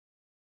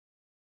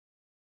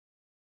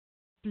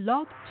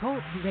Blog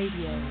Talk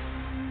Radio.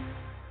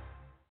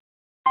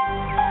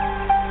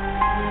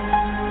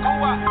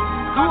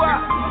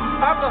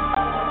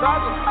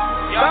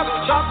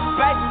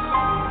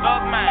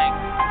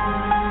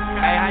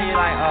 Hey, how you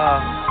like,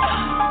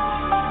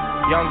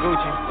 Young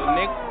Gucci? Little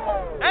nigga.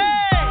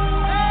 Hey!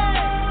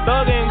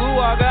 Thug and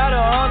Goo, I got her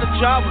on the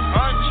chopper.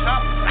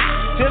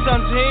 Since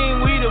I'm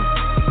team, we the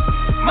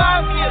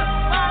mafia.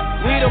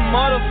 We the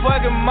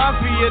motherfucking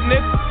mafia,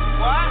 nigga.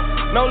 What?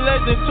 No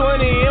less than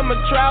 20 in my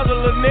trousers,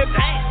 little nigga.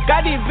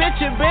 Got these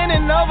bitches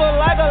bending over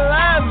like a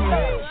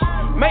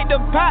lineman. Make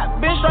the pop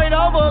bitch straight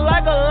over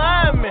like a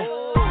lineman.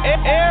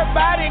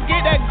 Everybody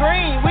get that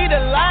green, we the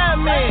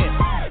linemen.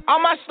 On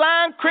my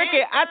slime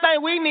cricket, I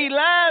think we need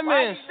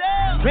linemen.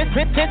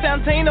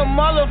 1017, the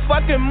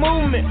motherfucking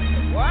movement.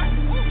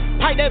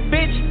 Pipe that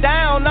bitch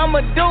down, I'm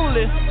a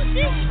duelist.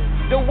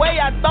 The way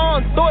I throw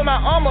him through it, my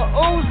armor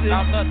oozes.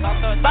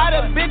 Buy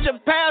the bitch a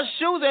pair of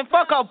shoes and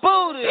fuck her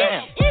booty.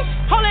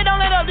 Hold it, don't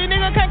let up, these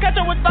niggas can't catch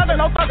up with thugger,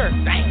 no thugger.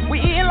 We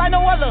eating like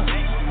no other.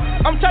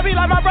 I'm chubby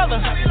like my brother.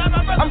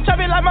 I'm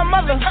chubby like my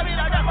mother.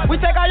 We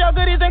take all your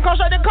goodies and come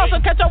straight to Costa.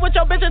 Catch up with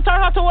your bitch and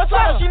turn her to a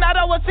slut. She not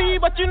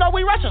overseas, but you know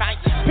we Russian.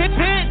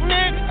 Picnic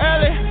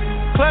early,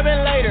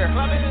 clubbing later.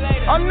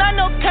 I'm not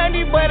no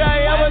candy, but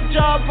I am a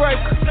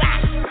jawbreaker.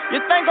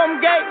 You think I'm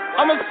gay?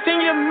 I'ma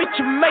send you meet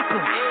your maker.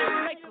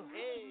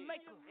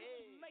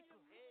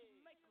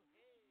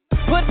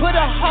 Put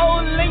a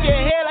hole in your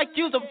head like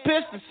you's a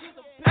business.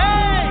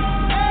 Hey!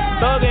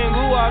 Thug and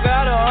Goo, I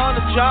got her on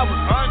the chopper.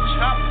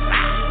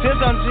 Since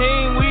I'm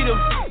team, we the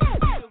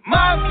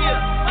mafia.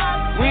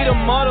 We the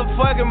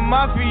motherfucking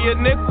mafia,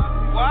 nigga.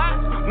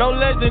 What? No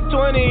less than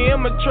 20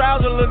 in my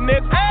trousers, little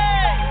nigga.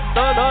 Hey!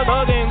 Thug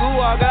and Goo,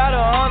 I got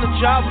her on the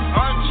chopper.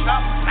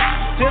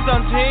 Since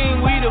I'm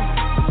team, we the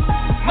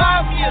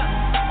mafia.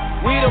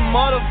 We the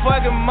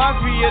motherfucking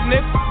mafia,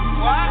 nigga.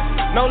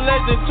 What? No less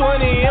than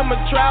 20 in my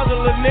trousers,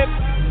 little nigga.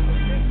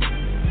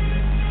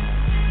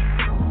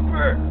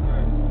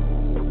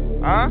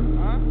 Huh?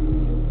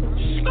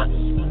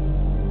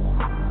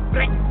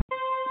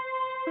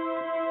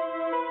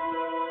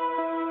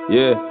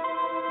 Yeah.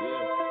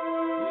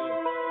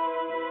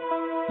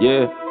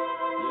 Yeah.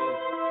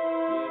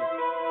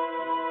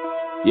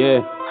 Yeah.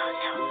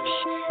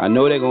 I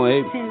know they gon'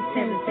 hate me.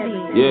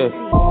 Yeah.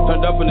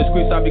 Turned up in the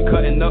streets, I be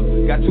cutting up.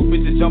 Got two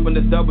bitches jumping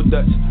this double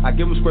dutch. I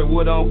give them straight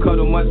wood, I don't cut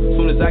them much.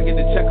 Soon as I get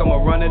the check,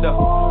 I'ma run it up.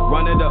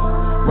 Run it up.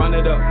 Run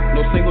it up.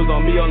 No singles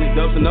on me, only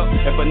dubsing up.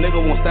 If a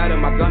nigga won't start in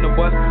my gun to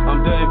bust,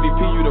 I'm the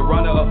MVP, you the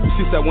runner up.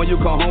 She said when you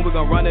come home, we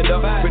gon' run it up.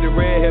 Pretty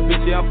red hair,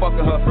 bitch, yeah, I'm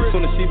fucking her.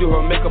 Soon as she do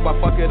her makeup, I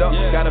fuck it up.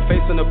 Got her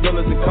face in the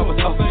pillars and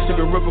covers up. She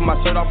be ripping my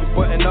shirt off and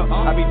button up.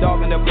 I be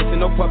dogging that pussy,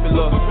 no puppy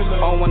love.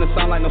 I don't wanna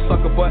sound like no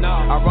sucker, but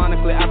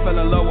ironically, I fell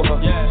in love with her.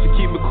 She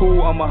keep me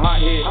cool, I'm a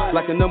hothead.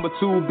 Like a number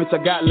 2, bitch,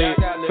 I got lit.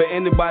 For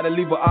anybody,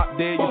 leave her op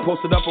dead. You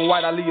post it up and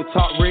white, I leave your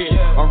top red.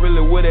 I'm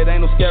really with it,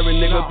 ain't no scary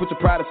nigga. Put your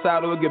pride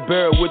aside or it'll get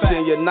buried with you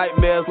in your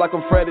nightmares like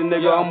I'm Freddy,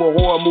 nigga. I'm a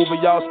horror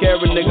movie, y'all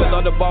scary niggas.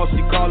 On the boss,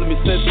 she calling me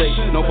sensei.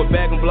 No for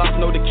bag and blocks,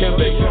 no the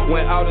Kimbe.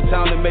 Went out of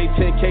town and made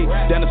 10K.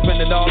 Then I spent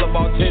it all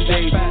about 10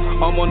 days.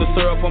 I'm on the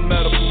syrup, I'm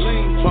medical.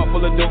 Trunk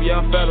full of dope, yeah,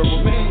 I'm federal.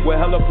 With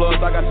hella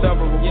plugs, I got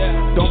several.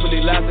 Don't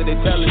believe lies that they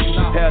telling you.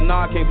 Hell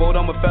nah, I can't vote,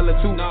 I'm a fella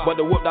too. But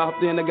the whoop I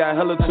hopped in, I got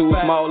hella too.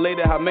 My old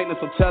lady, high maintenance,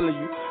 I'm telling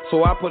you.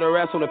 So I put her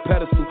ass on the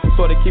pedestal.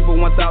 So they keep her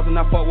 1,000,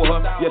 I fuck with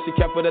her. Yeah, she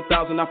kept it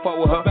 1,000, I fuck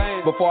with her.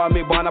 Before I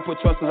made bond, I put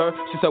trust in her.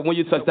 She said, when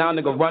you touch down,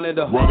 nigga, run it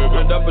up.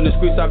 Turned up in the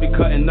streets, I be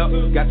cutting up.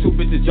 Got two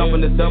bitches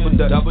jumping this double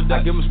dutch. I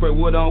give them straight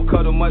wood, I don't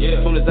cut them much.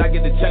 As soon as I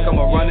get the check,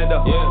 I'ma run it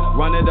up.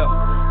 Run it up.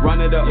 Run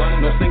it up.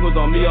 No singles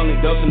on me, only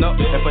dubsing up.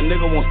 If a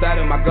nigga won't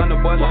start in my gun to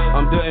bust,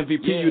 I'm the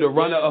MVP, you the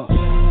runner up.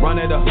 Run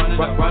it up.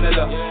 Run it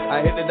up. I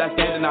hit the dash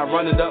stand and I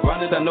run it up.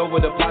 Send over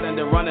the pot and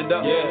then run it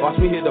up.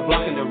 Watch me hit the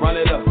block and then run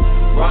it up.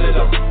 Run it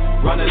up.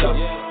 Run it up.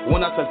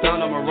 When I touch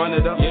down, I'ma run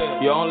it up.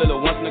 You only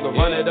little once, nigga,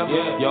 run it up.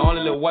 You only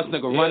little once,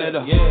 nigga, run it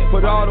up.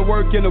 Put all the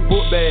work in the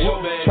book bag.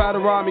 Try to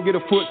rob me, get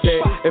a foot tag.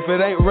 If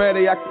it ain't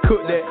ready, I can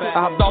cook that.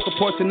 I hopped off the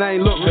porch and I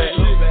ain't look back.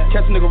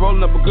 Catch a nigga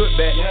rolling up a good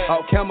bag.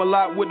 Out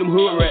Camelot with them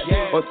hood rats.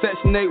 Or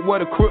Section 8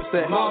 where the crooks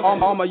at.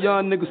 All my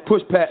young niggas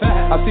push pack.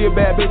 I see a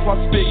bad bitch watch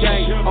a spit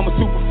gang. I'm a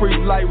super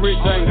freak like Rick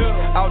James.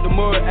 Out the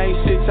mud,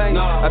 ain't shit changed.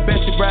 I bet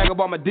she brag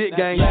about my dick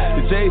gang.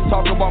 The J's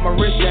talk about my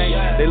wrist gang.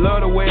 They love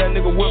the way a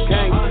nigga whip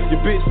gang.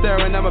 Your bitch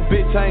staring at my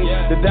bitch chain.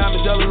 The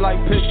diamonds yellow like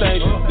piss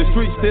stains. The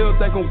streets still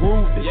think I'm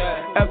groovy.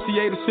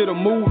 FTA the shit a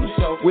movie.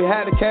 We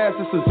had the cash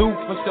in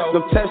Suzuki.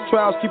 Them test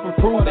trials keep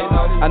improving.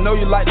 I know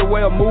you like the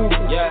way I'm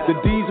moving. The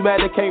D's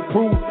mad they can't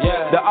prove.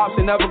 The ops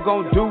they never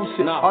gon' do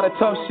shit. All that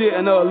tough shit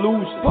and the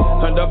illusion.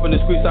 Turned up in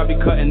the streets I be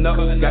cutting up.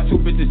 Got two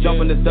bitches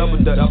jumping this double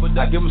dutch.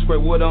 I give them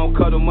straight wood, I don't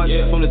cut them much.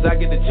 As soon as I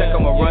get the check,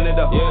 I'ma run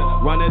it up.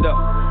 Run it up.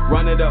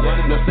 Run it up.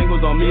 No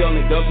singles on me,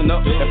 only dubsing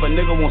up. If a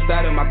nigga won't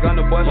start in my gun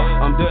to bust,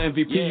 I'm the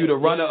MVP, you the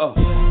runner up.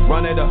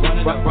 Run it up.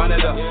 Run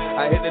it up.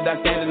 I hit the dash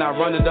stand and I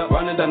run it up.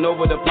 Send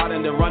over the pot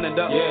and then run it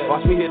up.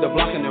 Watch me hit the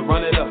block and then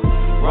run it up.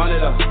 run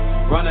it up,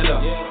 run it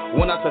up.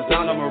 When I touch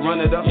down, I'ma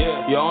run it up.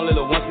 You only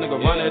live once, nigga,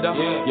 run it up.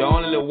 You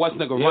only live once,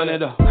 nigga, run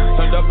it up.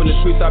 Turned up in the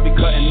streets, I be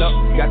cutting up.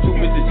 Got 2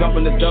 bitches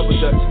jumping the double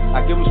dutch.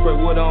 I give them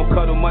straight wood, I don't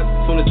cut them much.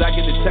 Soon as I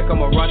get the check,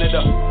 I'ma run it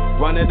up,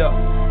 run it up.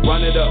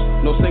 Run it up,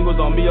 no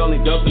singles on me, only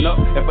doubling up.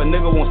 If a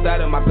nigga won't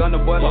start at my gunner,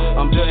 but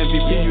I'm the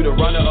MVP, you the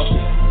runner up.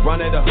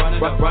 Run it up,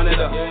 run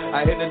it up.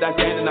 I hit the dice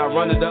hand and I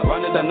run it up.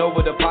 Turn over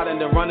the pot and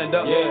then run it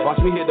up.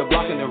 Watch me hit the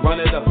block and then run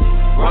it up.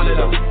 Run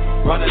it up,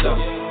 run it up.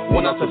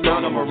 When I touch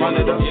down, I'ma run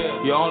it up.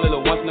 You only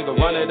live once, nigga,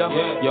 run it up.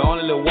 You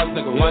only live once,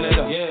 nigga, run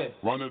it up.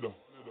 Run it up.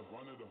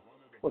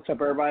 What's up,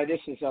 everybody?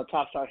 This is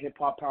Top Star Hip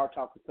Hop Power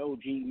Talk with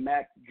OG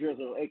Mac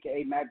Drizzle,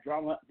 aka Mac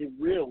Drama, the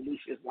real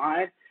Lucius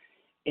Lion.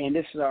 And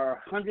this is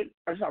our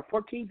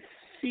 14th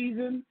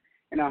season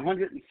and our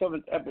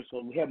 107th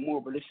episode. We have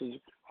more, but this is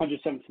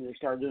 107th since they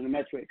started doing the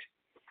metrics.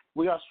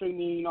 We are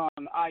streaming on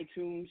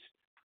iTunes,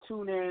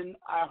 TuneIn,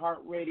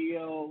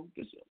 iHeartRadio,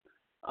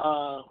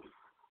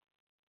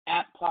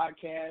 app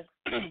podcast,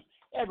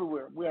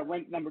 everywhere. We are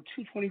ranked number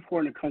 224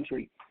 in the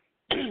country.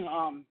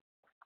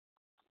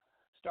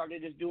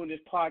 Started just doing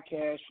this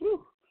podcast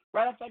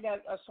right after I got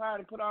assigned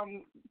and put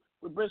on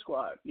with Brick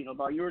Squad,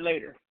 about a year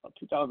later,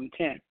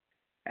 2010.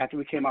 After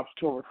we came off the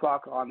tour with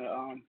Crocker on the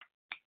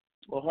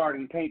Go Hard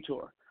and Paint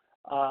tour.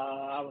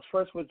 I was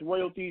first with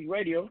Royalties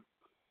Radio.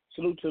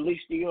 Salute to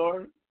Alicia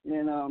Dior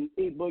and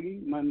E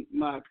Boogie,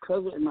 my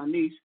cousin and my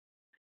niece.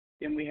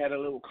 Then we had a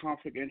little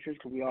conflict of interest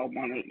because we all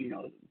wanted,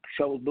 the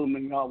show was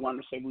booming. We all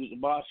wanted to say we was the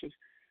bosses.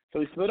 So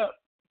we split up.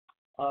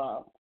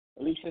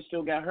 Alicia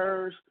still got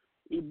hers.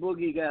 E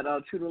Boogie got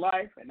True to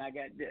Life, and I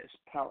got this,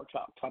 Power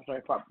Talk, Top Star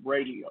Hip Hop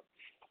Radio.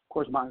 Of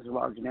course, mine is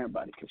larger than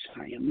everybody because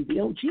I am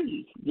the OG.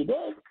 You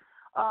dig?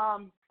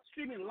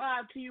 Streaming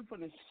live to you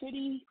from the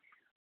city,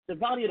 the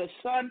Valley of the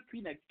Sun,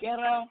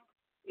 Pinagera.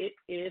 It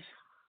is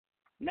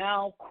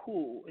now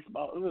cool. It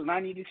was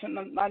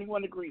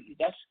 91 degrees.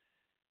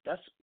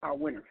 That's our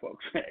winter,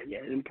 folks.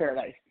 Yeah, in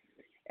paradise.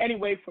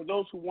 Anyway, for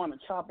those who want to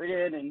chop it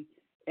in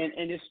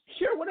and just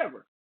share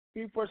whatever,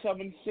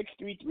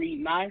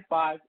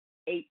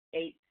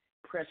 347-633-9588.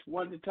 Press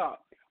 1 to talk.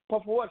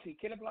 Por favor, si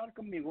quiere hablar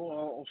conmigo,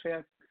 o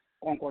sea,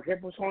 con cualquier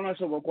persona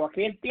sobre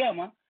cualquier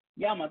tema,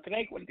 llama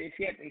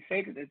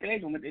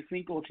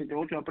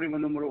 347-633-9588, prima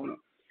número 1.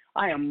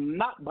 I am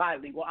not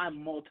bilingual,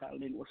 I'm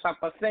multilingual.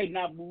 Sapase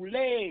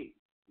Nabule,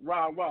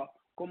 Ra,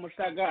 como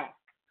saga,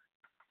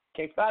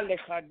 que fale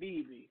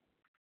Habibi.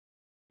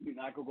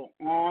 I could go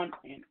on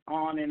and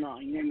on and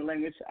on. You name the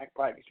language, I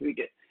practice. We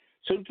get.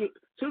 So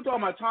to all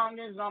my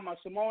Tongans, all my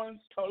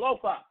Samoans,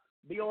 Tolofa,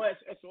 BOS,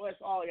 SOS,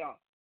 all y'all.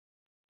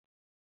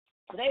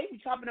 Today we're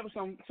chopping up with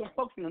some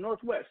folks from the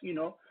Northwest,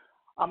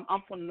 I'm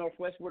from the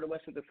Northwest. We're the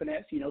West of the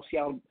Finesse.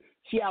 Seattle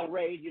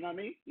Rage. You know what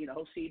I mean?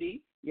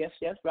 CD. Yes.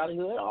 Valley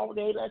Hood. All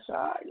day.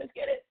 Let's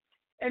get it.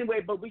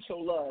 Anyway, but we show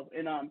love,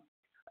 and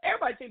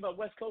everybody think about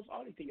West Coast.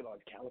 All they think about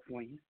is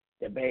California,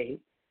 the Bay,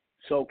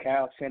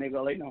 SoCal, San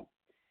Diego. No.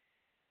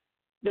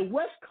 The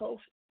West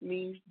Coast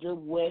means the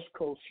West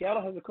Coast.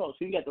 Seattle has a coast.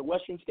 So you got the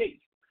Western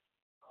states: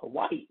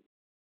 Hawaii,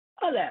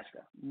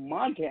 Alaska,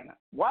 Montana,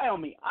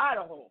 Wyoming,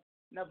 Idaho,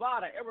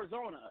 Nevada,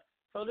 Arizona.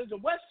 So there's the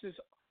West is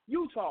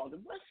Utah. The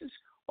West is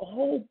a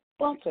whole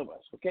bunch of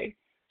us, okay?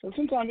 So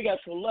sometimes we got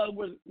to love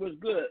was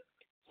good.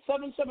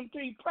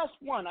 773, press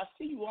 1. I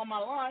see you on my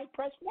line.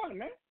 Press 1,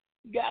 man.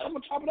 I'm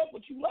going to chop it up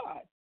with you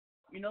live.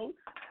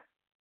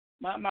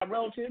 My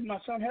relative, my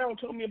son Harold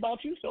told me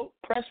about you, so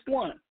press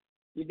 1.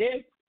 You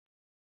dig?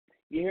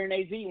 You hearing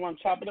AZ? You want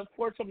to chop it up?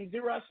 470,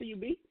 I see you,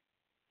 B.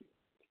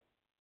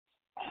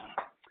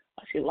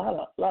 I see a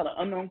lot of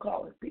unknown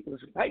callers. People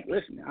like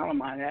listening. I don't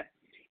mind that.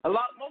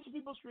 Most of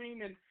people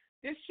stream, and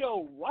this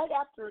show, right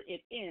after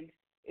it ends,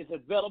 is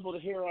available to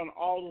hear on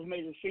all those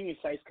major streaming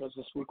sites because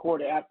it's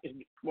recorded after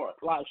it's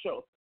a live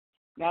show.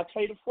 Now, I'll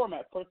tell you the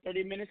format. First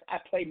 30 minutes, I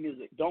play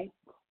music. Don't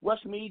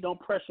rush me. Don't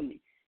pressure me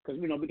because,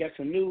 we got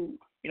some new,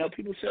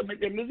 people submit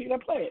their music and I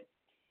play it.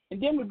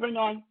 And then we bring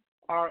on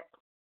our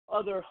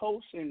other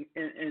hosts and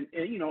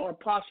our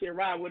posse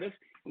ride with us,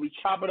 and we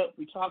chop it up,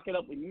 we talk it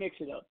up, we mix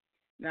it up.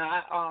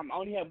 Now, I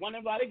only have one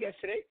invited guest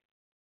today,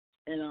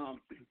 and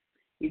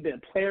he's been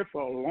a player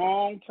for a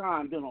long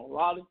time, doing a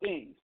lot of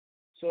things.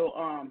 So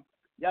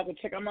y'all can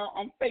check him out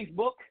on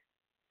Facebook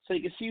so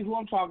you can see who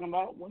I'm talking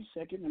about. 1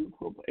 second. Let me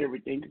pull up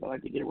everything because I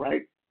like to get it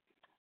right.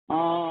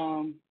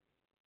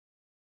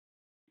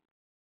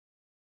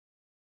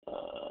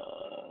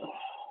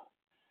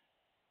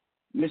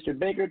 Mr.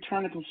 Baker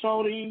Turner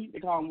Consulting. They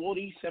call him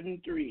Woody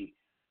 73.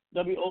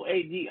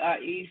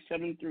 WOADIE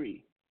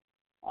 73.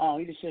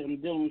 He just said I'm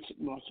dealing with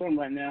my son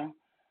right now.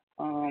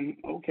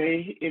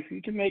 Okay, if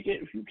you can make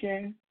it, if you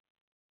can,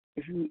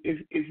 if you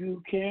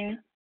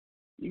can,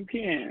 you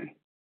can.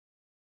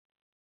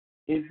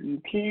 If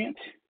you can't,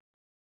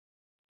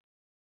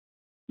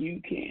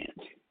 you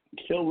can't.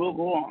 So we'll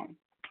go on.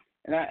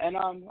 And I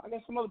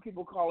got some other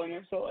people calling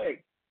in. So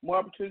hey, more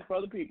opportunities for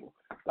other people.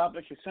 God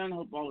bless your son.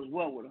 Hope all is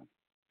well with him.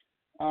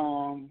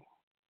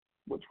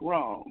 What's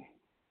wrong?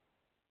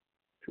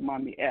 If you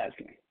mind me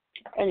asking.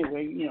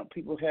 Anyway,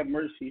 people have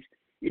mercies.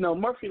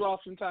 Murphy Law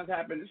sometimes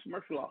happens. It's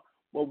Murphy Law.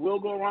 What will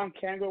go wrong,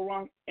 can go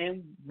wrong,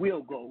 and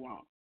will go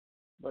wrong.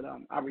 But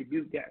I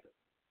rebuke that.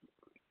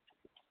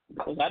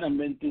 Because I done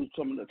been through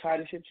some of the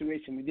tightest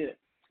situations we did.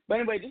 But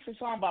anyway, this is a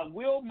song by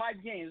Will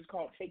Mike James. It's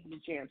called Taking the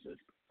Chances.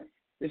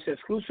 This is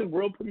exclusive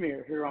world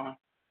premiere here on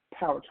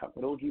Power Talk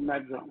with OG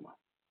Mac Drama.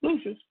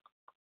 Lucius.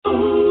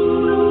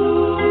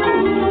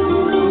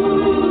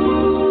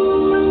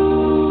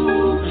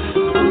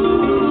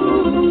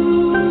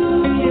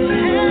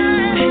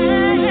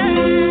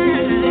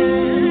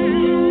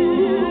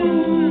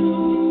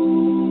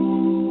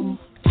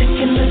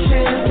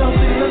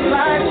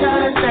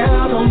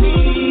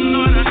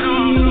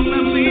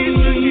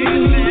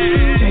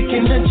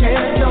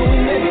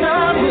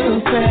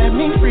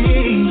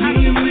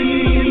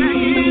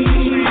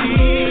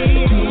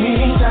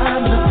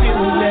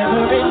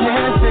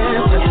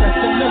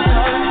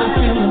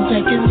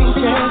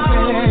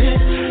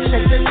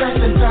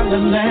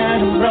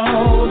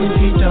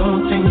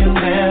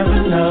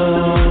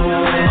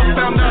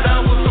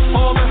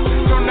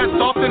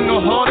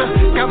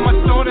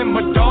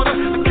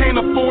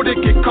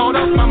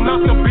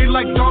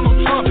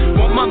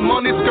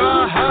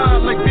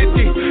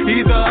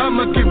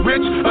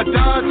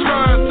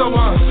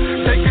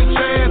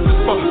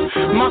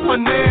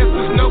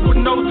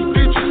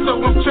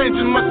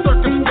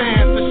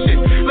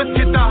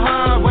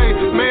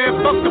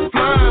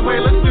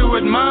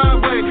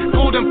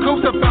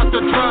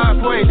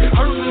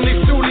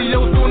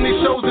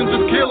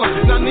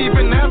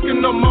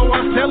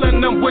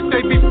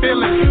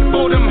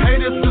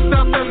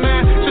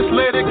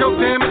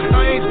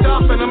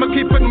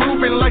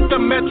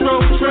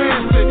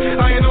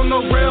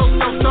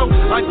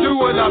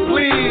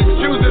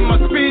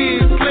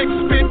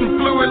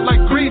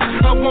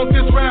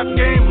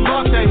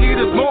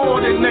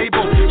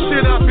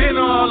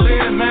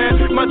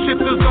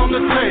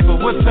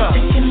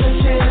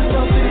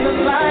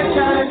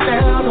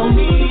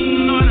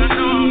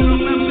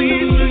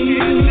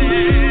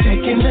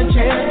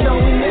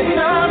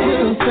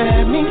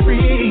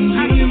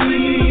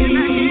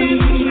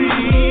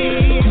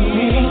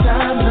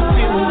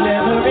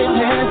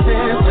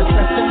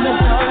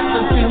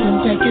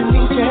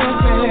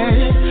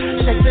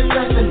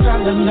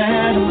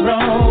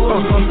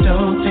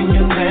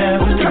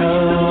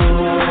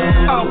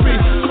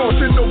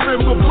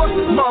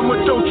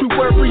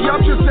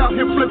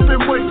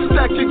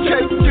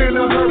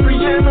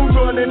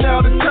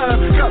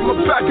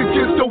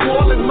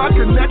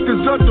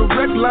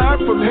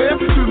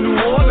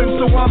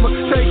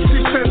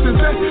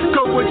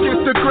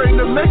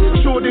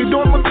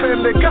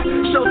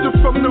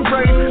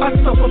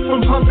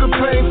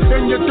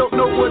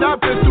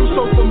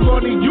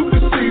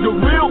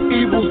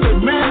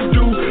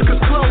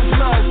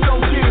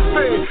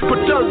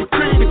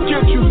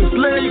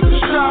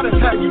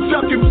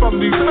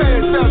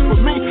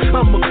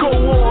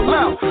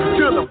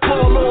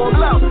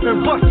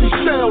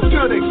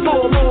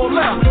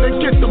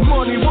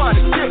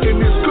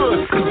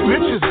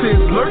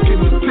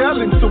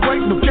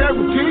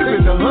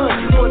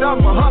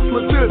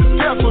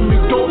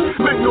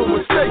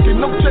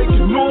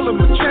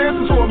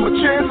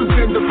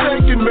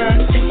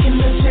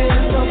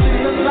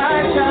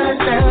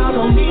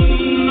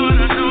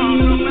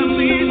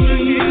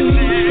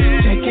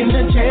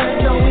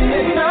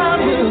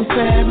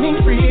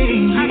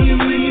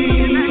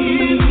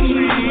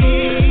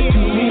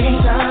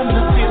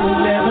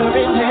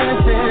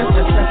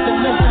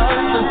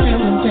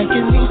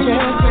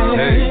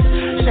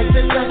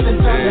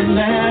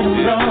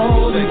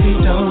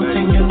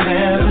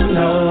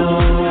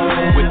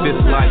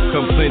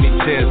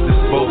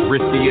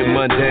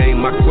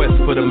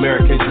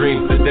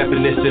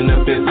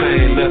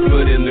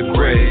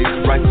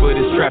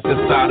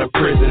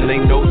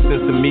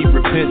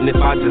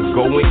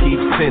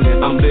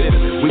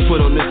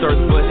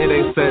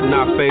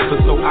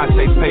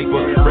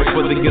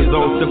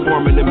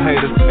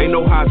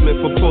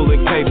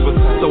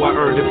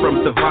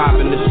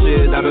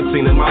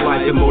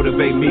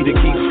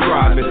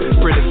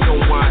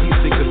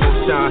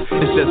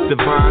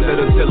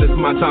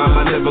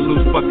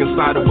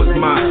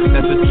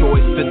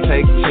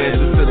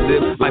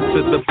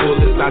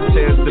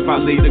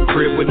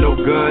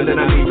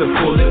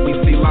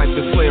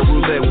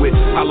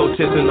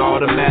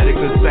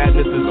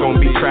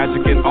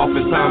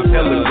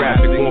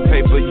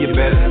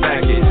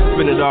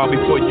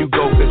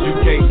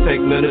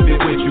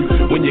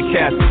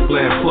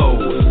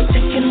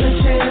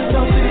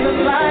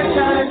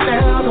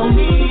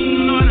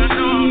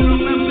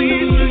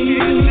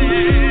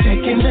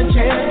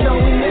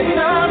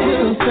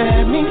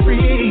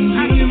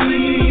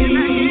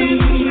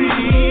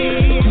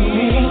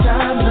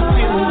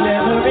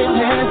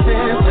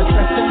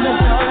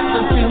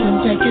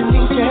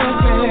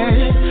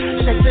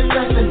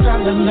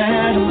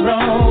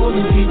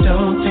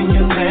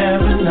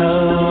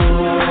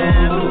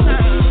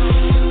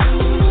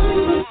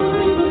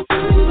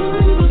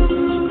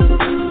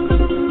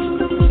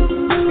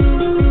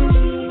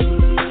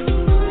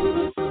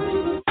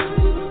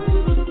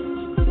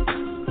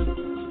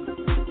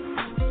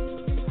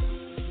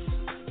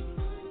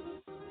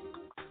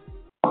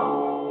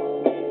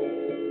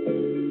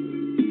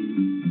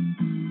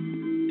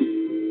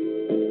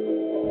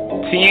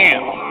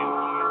 TM.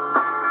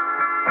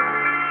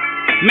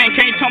 Man,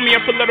 can you turn me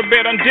up a little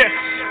bit on this?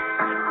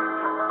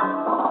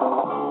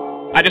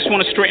 I just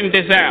want to straighten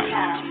this out.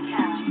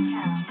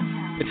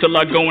 It's a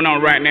lot going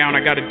on right now and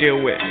I got to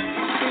deal with.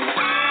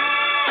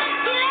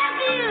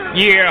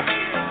 Yeah.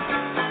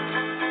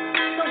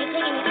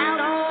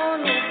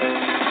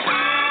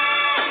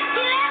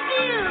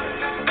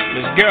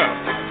 Let's go.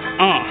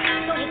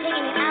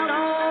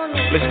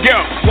 Let's go.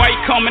 Why you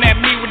coming at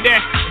me with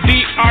that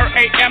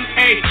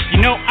D-R-A-M-A?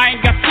 You know I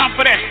ain't got time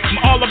for that. I'm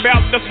all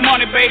about this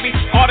money, baby.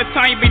 All the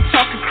time you be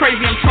talking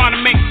crazy. I'm trying to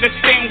make this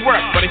thing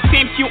work, but it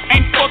seems you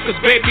ain't focused,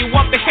 baby.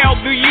 What the hell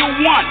do you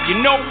want?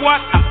 You know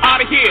what? I'm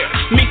out of here.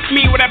 Mix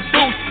me with that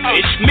boost.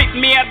 Meet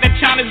me at that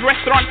Chinese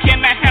restaurant.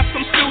 Can I have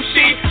some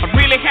sushi? I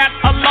really had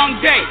a long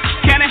day.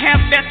 Can I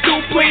have that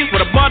too, please? With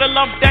a bottle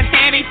of that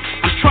Henny.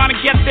 I'm trying to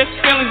get these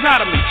feelings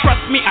out of me.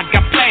 Trust me, I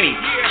got plenty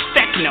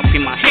stacking up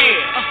in my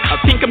head. I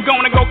think I'm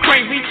gonna go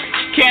crazy.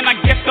 Can I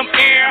get some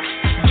air?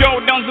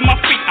 Jordans on my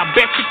feet, I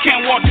bet you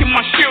can't walk in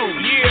my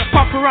shoes. Yeah,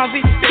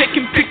 paparazzi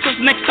taking pictures,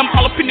 next I'm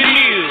all up in the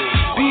news.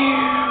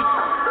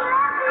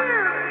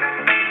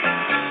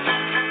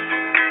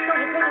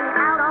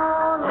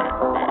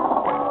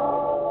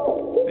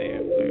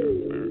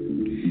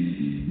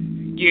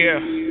 Yeah.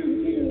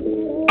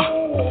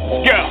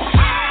 Yeah.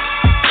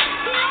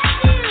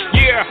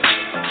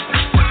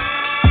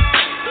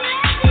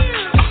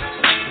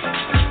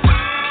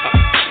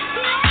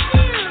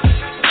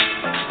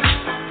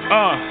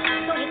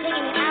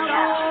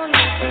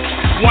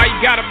 Why you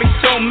gotta be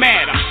so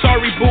mad? I'm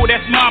sorry, boo,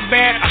 that's my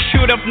bad. I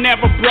should have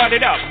never brought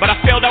it up, but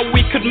I felt that we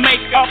could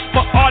make up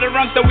for all the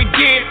runs that we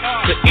did.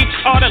 To each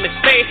other, let's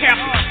stay happy.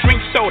 Drink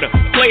soda,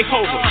 play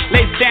hover,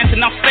 let's dance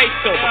and I'll stay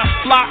sober.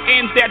 Fly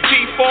in that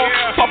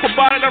G4, pop a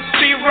bottle of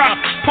C-Rock,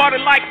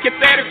 party like you're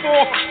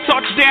 34.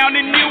 Touchdown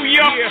in New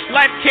York,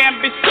 life can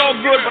be so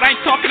good, but I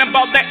ain't talking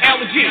about that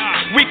LG.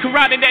 We can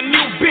ride in that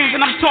new Benz,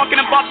 and I'm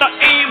talking about the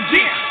AMG.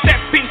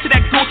 Step into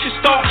that Gucci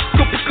store,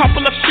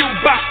 couple of shoe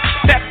box.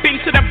 Step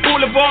into that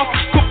boulevard,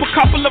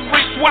 couple of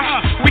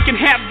wristwatch. We can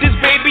have this,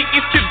 baby,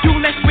 if you do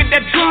less with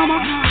that drama.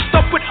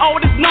 Stop with all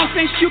this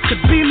nonsense, you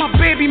could be my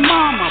baby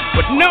mama.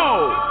 But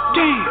no,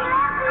 damn.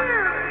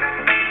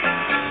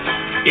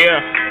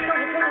 Yeah.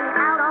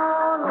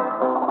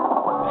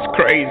 It's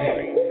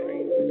crazy.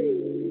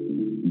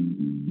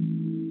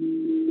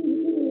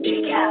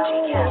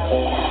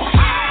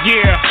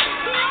 Yeah.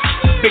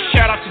 Big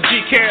shout out to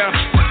GK.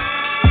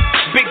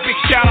 Big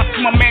shout out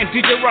to my man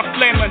DJ Rough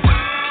Lemon.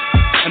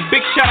 And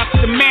big shout out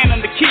to the man on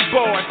the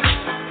keyboard,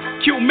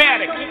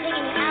 Q-Matic.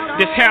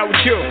 This how we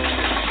do.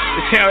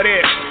 This how it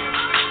is.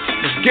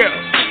 Let's go.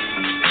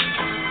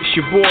 It's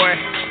your boy,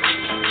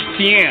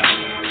 TM.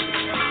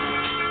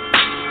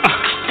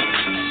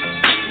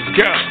 Let's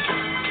go.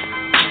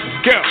 Let's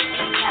go.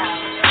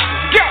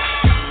 Let's go.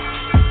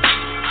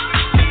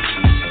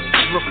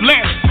 Rough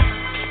Lemon.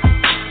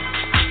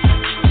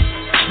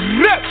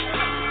 Rip.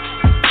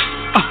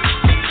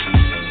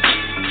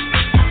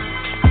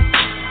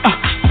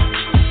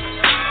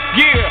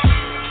 Yeah.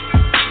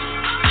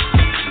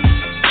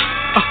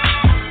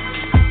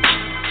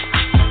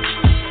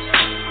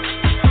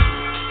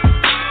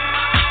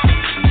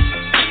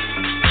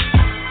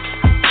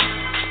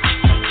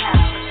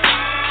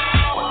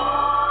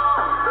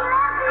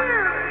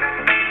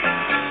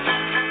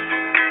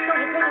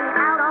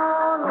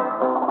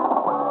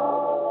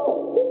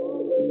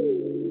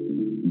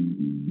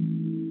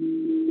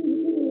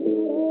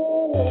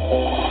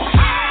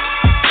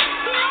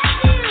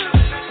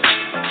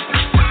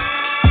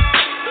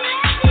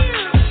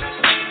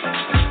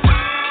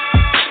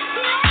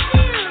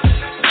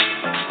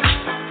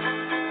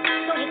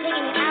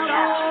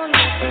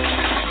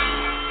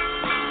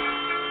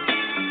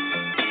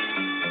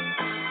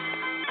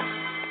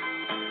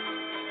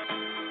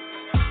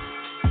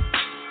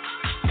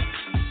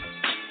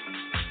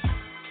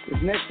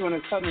 Next one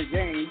is Southern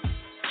James.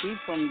 He's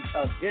from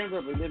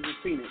Denver, but lives in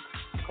Phoenix.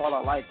 Called I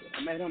Like It.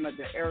 I met him at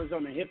the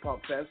Arizona Hiphop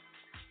Fest,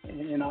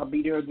 and I'll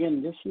be there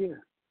again this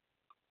year.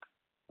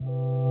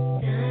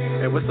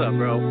 Hey, what's up,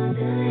 bro?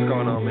 What's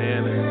going on,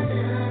 man?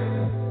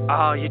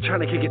 Oh, you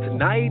trying to kick it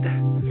tonight?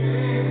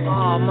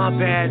 Oh, my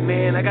bad,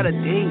 man. I got a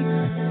date.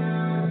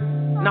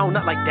 No,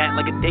 not like that.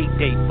 Like a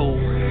date, fool.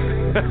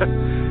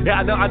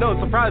 Yeah, I know.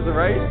 It's surprising,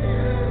 right?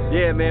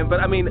 Yeah, man, but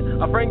I mean,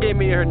 a friend gave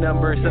me her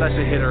number, said I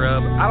should hit her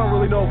up. I don't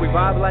really know if we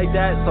vibe like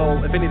that,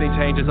 so if anything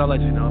changes, I'll let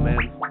you know, man.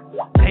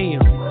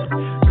 Damn,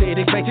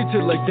 didn't expect you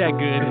to look that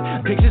good.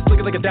 Pictures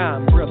looking like a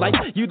dime, real life,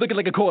 you looking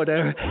like a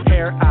quarter.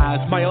 Hair,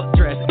 eyes, smile,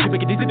 dress, you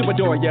make it easy to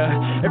adore ya.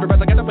 Everybody's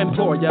like, I don't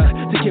implore ya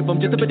to give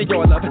them just a bit of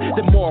your love.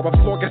 Then more of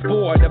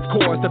smorgasbord, of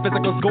course, the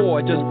physical's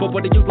gorgeous. But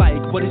what do you like?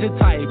 What is your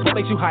type? What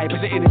makes you hype?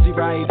 Is the energy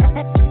right?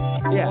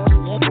 Yeah.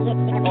 Oh,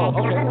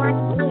 okay.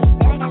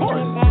 Of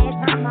course.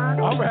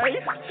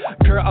 Alright.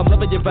 Girl, I'm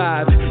loving your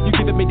vibe. You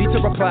giving me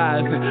detailed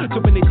replies.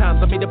 Too many times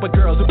I meet up with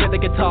girls who really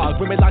can talk.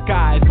 Women lock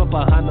eyes, but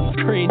behind them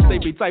screens they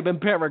be typing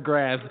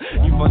paragraphs.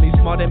 You funny,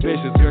 smart,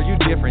 ambitious. Girl, you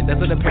different.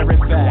 That's an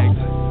apparent fact.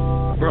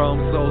 Bro,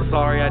 I'm so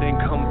sorry I didn't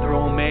come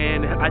through,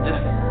 man.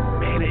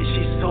 Man,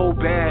 she's so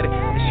bad.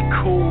 She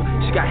cool.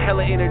 She got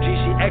hella energy.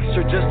 She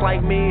extra just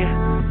like me.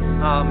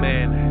 Oh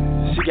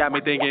man, she got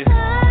me thinking.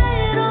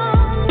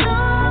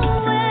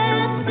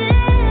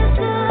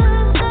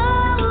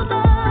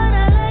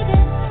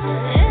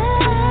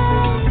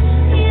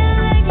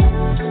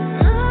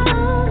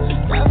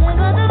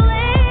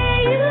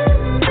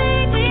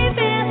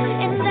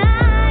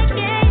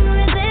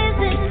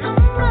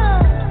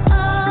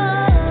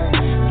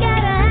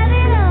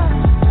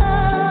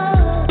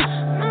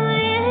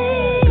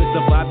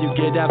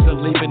 After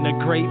leaving a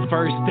great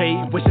first date,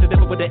 wishing it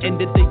never would have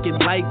ended, thinking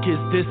like, is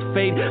this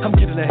fate? I'm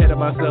getting ahead of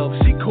myself.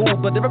 She cool,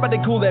 but everybody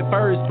cool at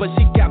first, but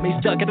she got me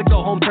stuck. Gotta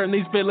go home, turn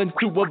these feelings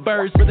to a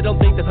verse. Really don't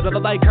think there's another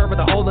like her for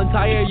the whole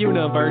entire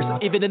universe.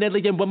 Even an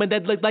alien woman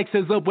that looked like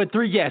SZA with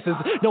 3 S's.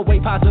 No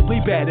way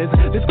possibly bad as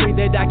this queen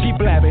that I keep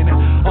blabbing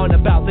on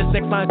about. This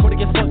next line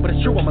corny as fuck, but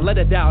it's true, I'ma let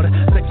it out.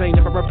 Sex ain't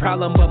never a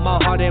problem, but my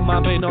heart and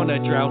mind been on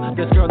a drought.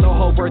 This girl, no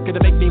whole worth,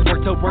 gonna make me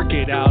work to work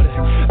it out.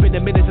 Been a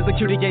minute since the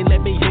cutie ain't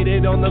let me hit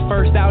it on the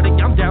first outing.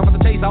 I'm down for the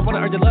taste, I wanna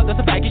earn your love, that's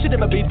a fact, you should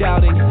never be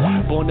doubting.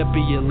 Born to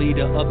be a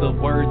leader of the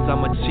words,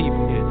 I'm a chief.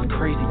 It's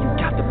crazy, you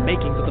got the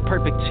makings of the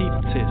perfect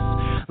chiefess.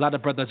 A lot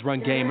of brothers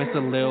run game, it's a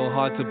little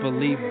hard to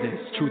believe this.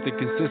 Truth and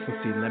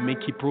consistency, let me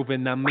keep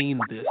proving I mean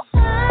this.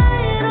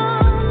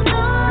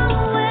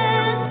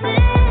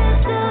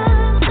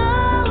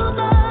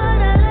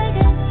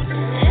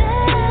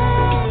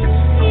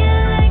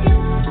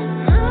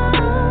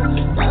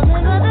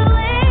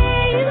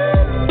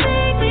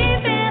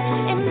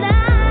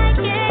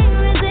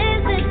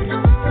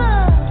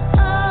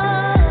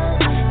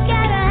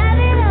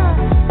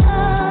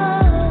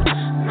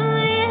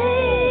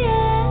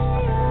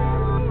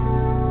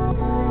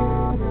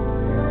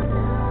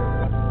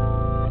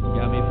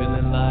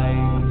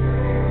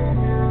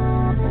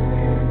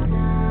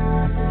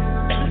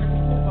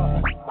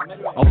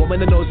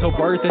 That knows her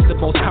worth is the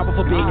most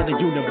powerful being in the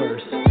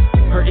universe.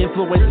 Her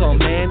influence on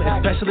man,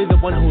 especially the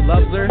one who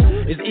loves her,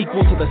 is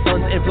equal to the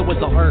sun's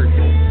influence on earth.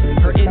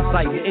 Her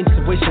insight and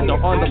intuition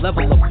are on the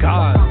level of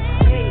God.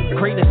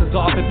 Greatness is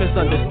often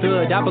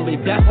misunderstood. I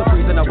believe that's the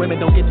reason our women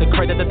don't get the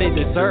credit that they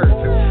deserve.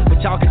 But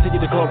y'all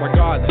continue to grow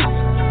regardless.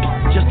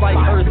 Just like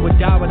Earth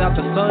would die without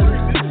the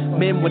sun,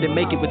 men wouldn't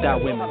make it without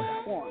women.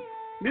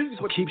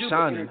 So keep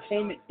shining.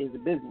 Entertainment is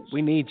a business.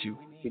 We need you.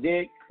 You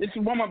dig? This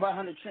is one of my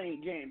 100 Chain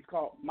James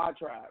called My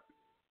Tribe.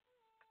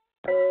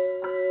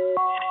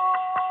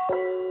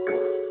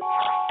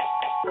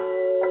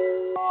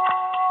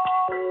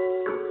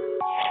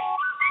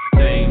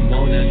 They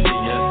wanna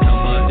see us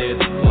come up this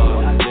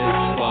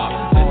far.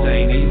 This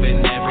ain't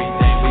even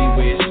everything we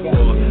wish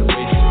for.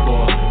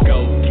 Go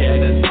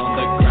get us on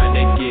the grind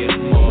and get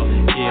more.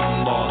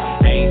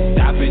 Ain't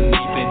stopping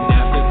even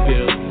after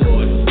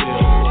billboards.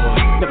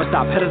 Never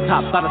stop, head to the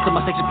top, thought until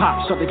my section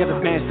pop. Shortly got this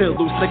man still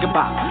loose, think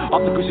about.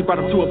 Off the goose, she brought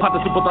him to a pot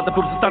of super, thought the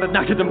boobs and started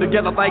knocking them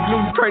together like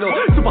loose cradle.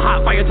 Super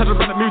hot fire, touch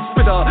around the mute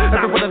spitter.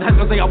 Everyone in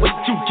heaven, they always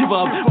you give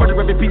up. Murder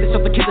every beat, show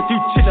the kid that you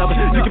chin up.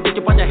 You can make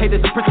it while your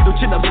haters and prison do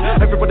chin up.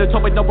 Everyone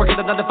told me no working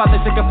at 9 to 5,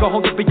 they sick up. Go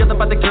home to be yelling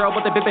by the girl,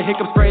 but they baby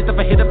hiccups, sprays. If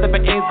I hit up, never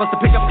ends, bust the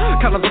pickup.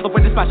 Count on the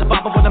way to smash a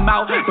bomb when I'm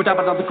out. But down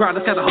on the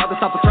ground, it's kinda hard to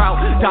stop the drought.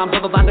 Dimes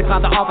on the line to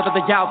climb the offer to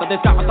the yout. Then they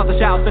got myself the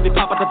shout, steady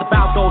popping at the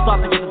bounce. Goes off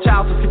to get the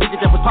child, so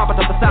convenient that was popping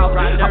at the south.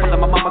 Hopping on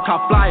my mama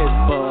caught flyers,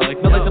 but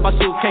millions in my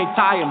shoes can't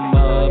tie him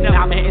up.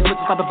 Now I'm hitting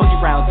switches on the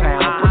boogie round town.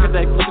 Broken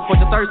neck, looking for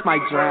your thirst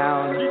might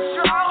drown.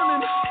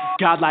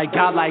 Godlike.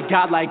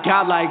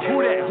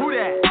 Who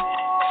that?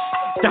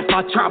 That's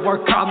my tribe,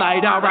 work all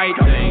night, alright.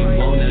 They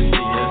wanna see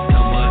us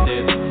come up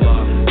this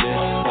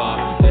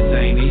far. This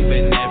ain't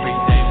even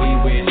everything we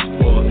wish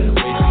for.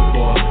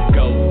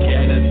 Go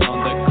get us on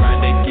the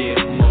grind and get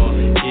more.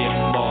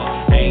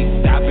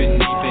 Ain't stopping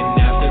even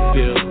after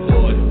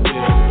billboards.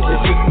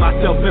 It's just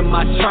myself and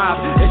my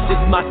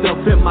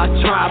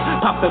tribe.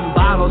 Popping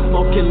bottles,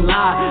 smoking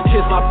live.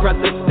 Here's my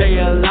brother, stay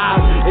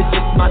alive. It's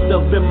just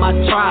myself and my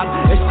tribe.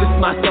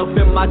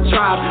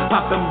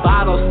 Popping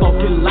bottles,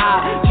 smoking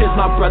live. Here's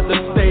my brother,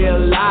 stay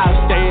alive.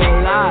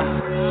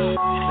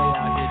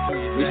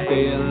 We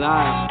stay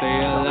alive.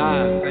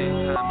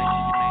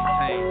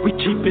 We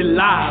keep it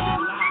live.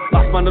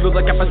 Lost my noodles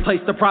like I was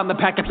placed to prime the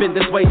pack up in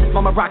this way.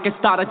 Mama rocket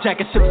starter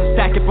jacket, ships and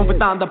stacking from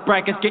within the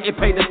brackets. Getting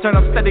paid to turn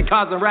up steady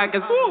cars and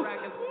rackets. Woo!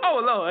 Oh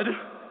Lord.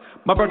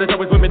 My brothers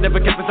always women, never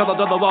kept until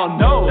the wall.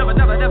 No. Never.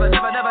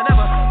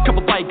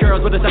 Couple white girls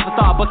with a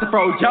star, bustin'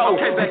 fro Joe.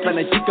 That's when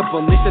I think of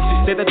Alicia, she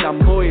said that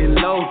I'm muy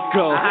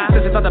loco.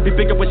 Said she thought I'd be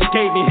bigger when she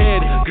gave me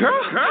head. Girl,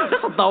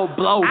 that's a low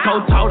blow.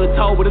 Go toe to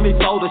toe with any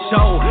soul to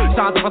show.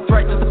 Signs of a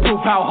threat just to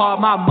prove how hard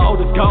my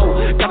motives go.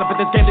 Got up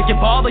in this game to give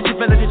all of your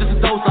ability just a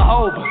dose of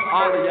hope.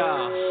 All of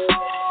y'all.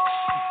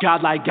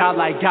 Godlike.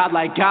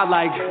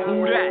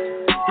 Who that?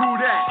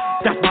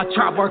 That's my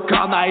tribe, work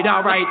all night,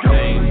 alright.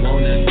 They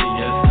wanna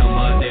see us come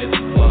up this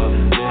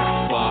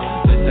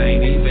far. This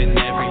ain't even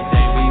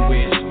everything we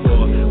wish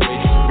for.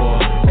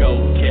 Go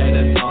get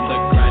us on the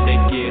grind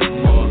and get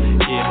more.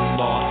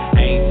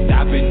 Ain't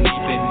stopping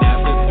even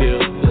after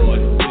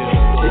billboards.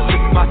 It's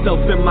just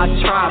myself and my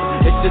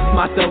tribe. It's just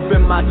myself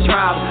and my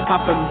tribe.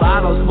 Popping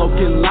bottles,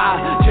 smoking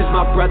live. Cheers,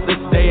 my brother,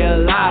 stay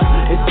alive.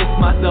 It's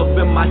just myself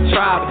and my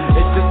tribe.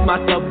 It's just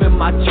myself and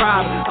my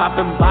tribe.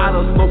 Popping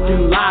bottles,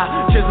 smoking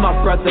live. Cheers, my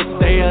brother,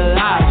 stay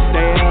alive.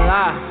 Stay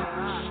alive.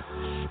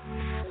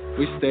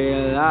 We stay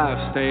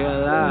alive, stay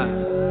alive.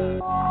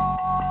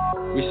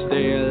 We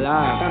stay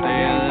alive,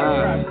 stay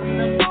alive.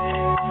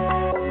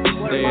 We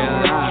stay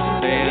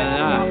alive, stay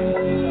alive.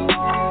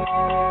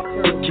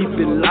 We keep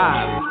it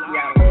live.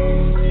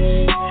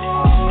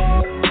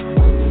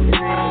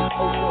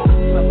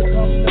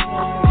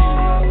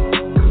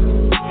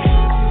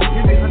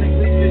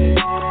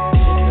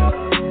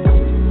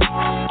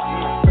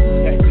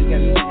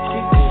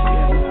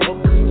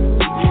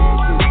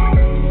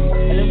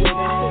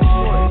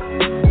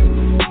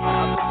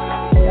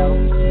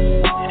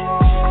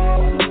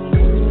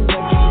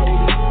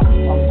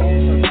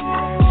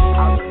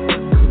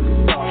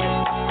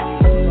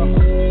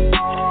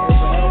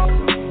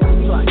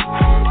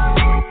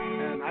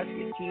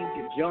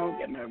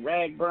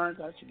 Burns.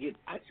 I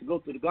should go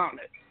through the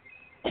gauntlet,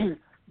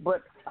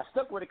 but I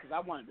stuck with it because I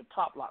wanted the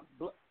pop lock.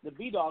 The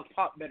B-Dogs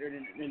pop better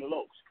than the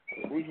Locs.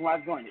 The reason why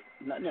I joined it,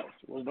 nothing else.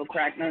 There was no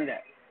crack, none of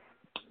that.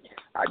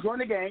 I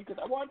joined the gang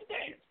because I wanted to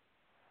dance,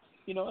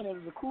 and it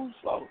was a cool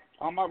flow.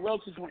 All my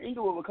relatives from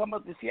Inglewood would come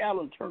up to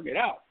Seattle and turn it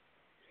out.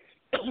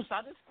 So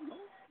I just,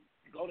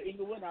 go to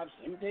Inglewood and I just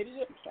imitated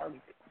it and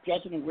started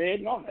dressing in red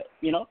and all that,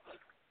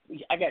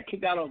 I got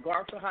kicked out of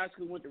Garfield High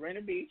School, went to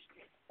Rainier Beach.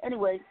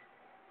 Anyway,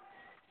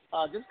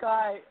 this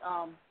guy,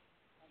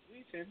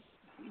 Gleason,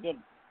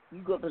 he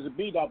grew up as a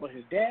B-Dog, but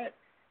his dad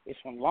is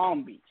from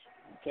Long Beach.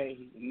 Okay,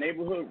 he's a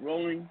neighborhood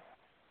rolling,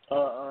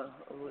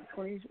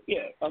 20s,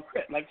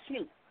 like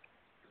Snoop,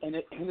 and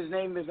his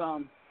name is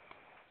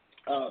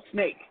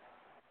Snake,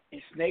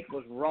 and Snake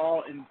was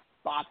raw and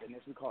bopping,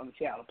 as we call it in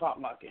Seattle, pop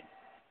locking,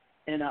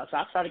 and so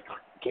I started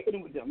kicking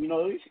it with them.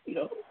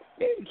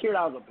 They didn't care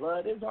I was a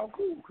blood. It was all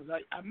cool because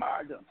I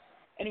admired them.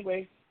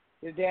 Anyway.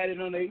 His dad,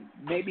 they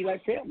may be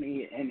like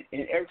family, and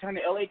every time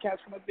the LA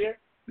cats come up there,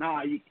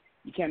 nah, you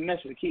can't mess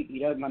with Keith.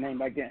 That was my name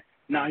back then.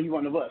 Nah, he's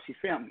one of us. He's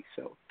family.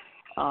 So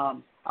I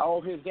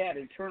owe his dad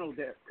internal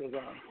debt because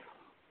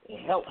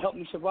it helped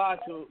me survive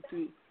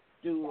to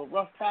do a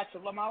rough patch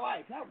of my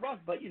life. Not rough,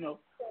 but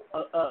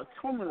a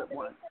turbulent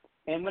one.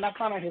 And when I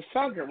found out his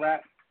son could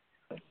rap,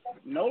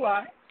 no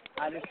lie,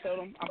 I just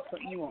told him I'm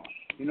putting you on.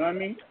 You know what I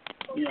mean?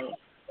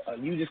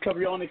 You just cover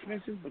your own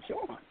expenses, but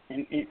you're on.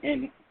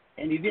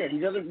 And he did. He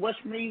doesn't rush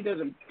me. He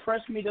doesn't press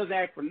me. Doesn't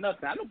ask for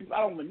nothing. I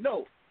don't even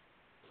know.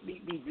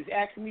 He just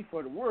asking me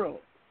for the world.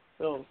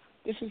 So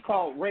this is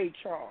called Ray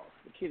Charles.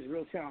 The kid's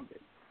real talented.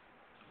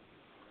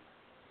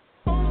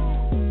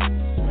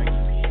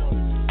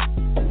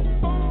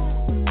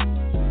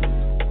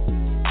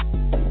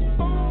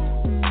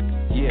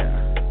 Yeah,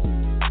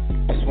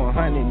 it's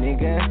 100,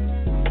 nigga.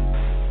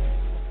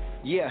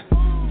 Yeah,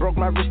 broke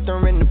my wrist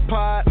in the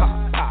pot.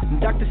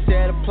 Doctor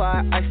said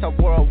apply ice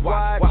out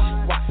worldwide.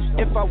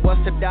 If I was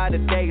to die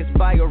today, it's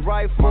by a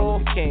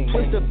rifle.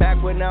 Twisted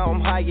backward, now I'm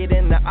higher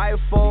than the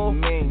Eiffel.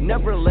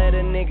 Never let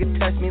a nigga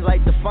test me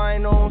like the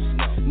finals.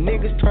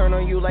 Niggas turn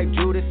on you like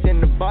Judas in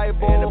the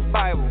Bible.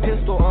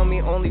 Pistol on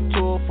me, only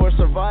tool for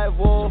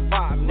survival.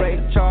 Ray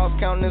Charles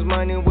counting his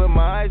money with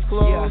my eyes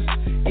closed.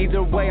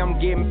 Either way, I'm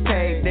getting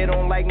paid. They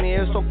don't like me,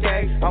 it's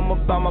okay. I'm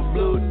about my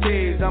blue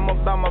tees, I'm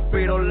about my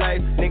Frito-Lay.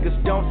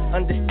 Niggas don't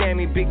understand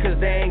me because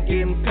they ain't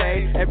getting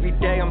paid. Every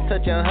day I'm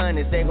touching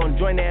hundreds, they gon'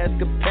 join the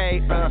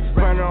escapade.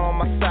 Runner on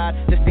my side,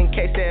 just in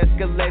case it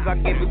escalates. I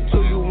give it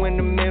to you in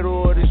the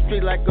middle of the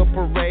street like a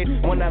parade.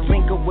 When I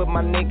link up with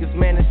my niggas,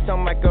 man, it's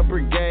something like a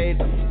brigade.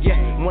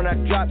 Yeah, when I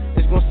drop,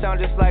 it's gon'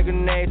 sound just like a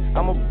grenade.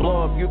 I'ma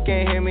blow up, you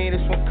can't hear me,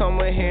 this one come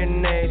with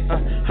hearing aids.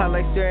 I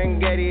like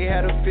Serengeti,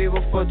 had a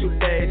fever for 2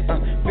 days.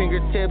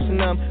 Fingertips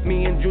numb,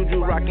 me and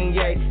Juju rockin'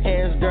 yay.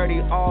 Hands dirty,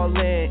 all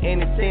in,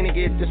 anything to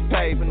get this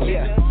paper.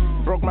 Yeah,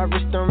 broke my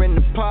wrist in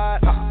the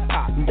pot.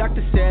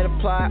 Doctor said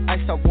apply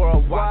ice out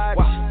worldwide.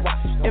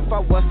 If I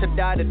was to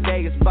die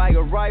today, it's by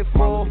a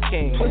rifle.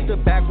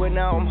 Twisted backward,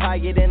 now I'm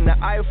higher than the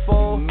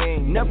Eiffel.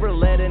 Never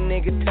let a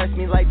nigga test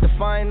me like the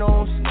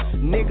finals.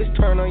 Niggas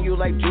turn on you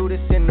like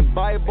Judas in the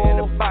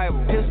Bible.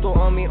 Pistol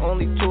on me,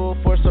 only tool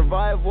for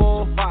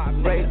survival.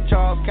 Ray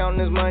Charles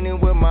counting his money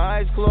with my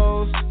eyes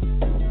closed.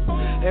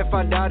 If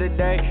I die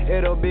today,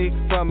 it'll be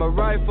from a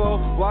rifle.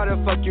 Why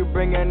the fuck you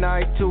bring a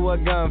knife to a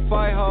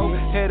gunfight, ho?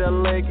 Hit a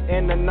lick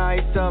in the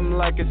night, something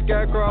like a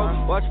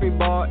scarecrow. Watch me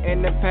ball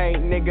in the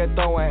paint, nigga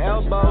throwing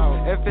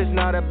elbows. If it's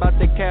not about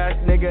the cash,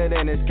 nigga,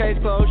 then it's case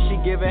closed.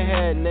 She giving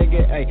head,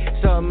 nigga,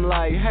 ayy, something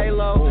like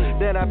Halo.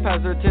 Then I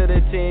pass her to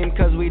the team,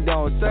 cause we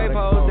don't save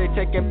hoes. They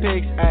taking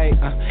pics, ayy,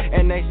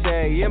 and they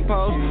say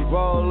impose.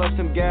 Roll up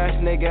some gas,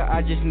 nigga,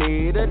 I just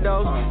need a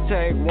dose.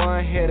 Take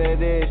one hit of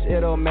this,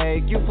 it'll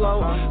make you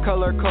float.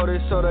 Color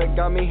coded soda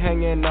got me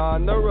hanging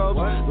on the ropes.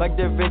 Like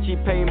Da Vinci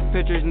painting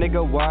pictures,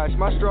 nigga, watch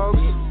my strokes.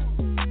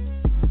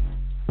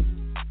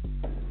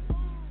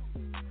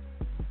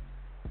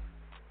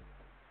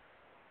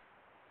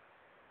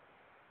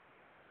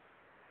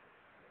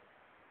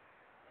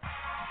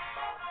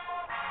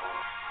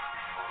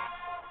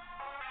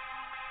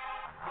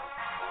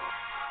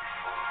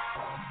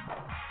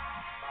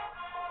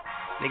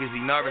 Niggas be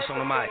nervous on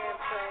the mic.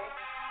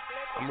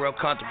 I'm real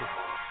comfortable.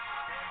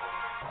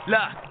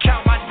 Look,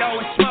 count my dough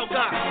and smoke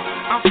up.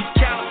 I'm from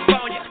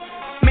California.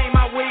 Me and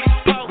my weed is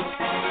potent.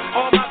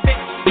 All my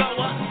bitches go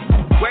up.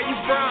 Where you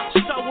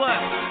from? So what?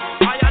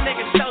 All y'all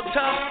niggas so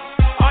tough.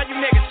 All you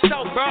niggas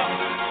so broke.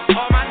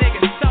 All my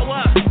niggas so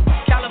up.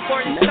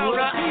 California so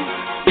up.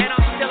 And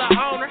I'm still a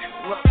owner.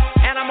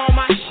 And I'm on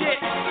my shit.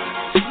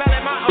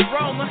 Smelling my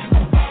aroma.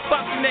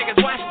 Fuck you niggas,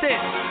 watch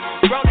this.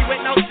 Brody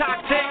with no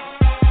toxic.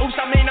 Oops,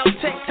 I mean no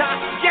TikTok.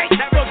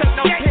 Never took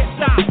no pit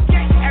stop.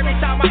 Every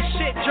time my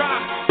shit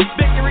drop.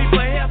 Victory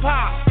for hip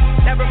hop.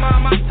 Never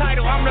mind my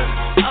title. I'm the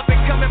up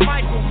and coming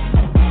Michael.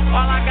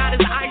 All I got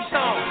is ice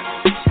on.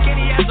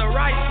 Skinny as a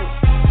rifle.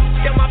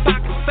 Still my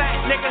pockets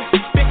fat, nigga.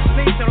 Bitches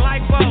need some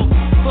lipo.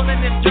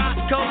 Pulling them drop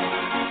coats.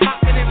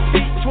 Hopping in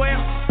B12.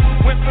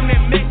 Went from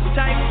them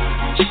mixtapes.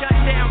 Shut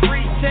down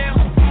retail.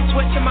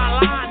 Switching my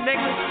line,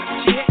 nigga.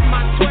 She hitting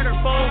my Twitter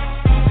phone.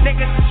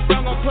 Niggas is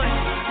sprung on pussy.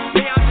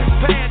 Me, I'm just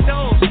paying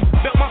those.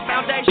 Built my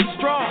foundation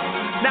strong.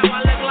 Now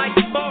I look like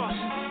the boss.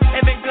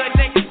 Every good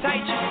niggas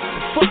hate you.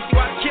 Fuck you,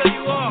 I kill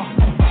you all.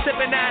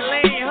 Sipping that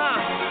lean,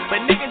 huh?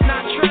 But niggas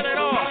not trill at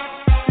all.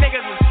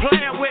 Niggas is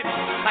playing with me.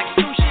 Like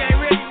sushi ain't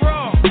really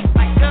raw.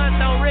 Like guns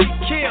don't really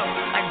kill.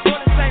 Like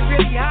bullets ain't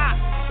really hot.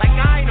 Like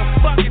I ain't a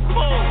fucking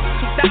fool.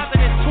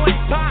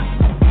 2020 pop.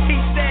 He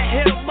said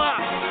hit him up.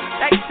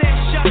 They said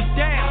shut it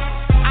down.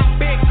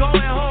 I've been going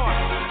hard.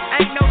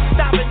 Ain't no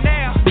stopping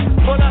now.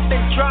 Pull up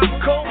and drop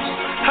coats.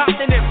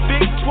 Hopped in them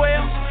big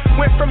 12s.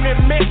 Went from them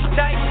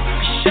mixtapes.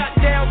 Shut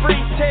down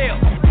retail.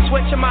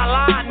 Switching my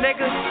line,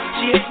 nigga.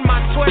 She hitting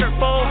my Twitter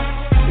phone.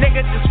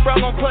 Niggas just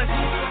sprung on pussy.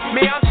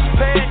 Me, I'm just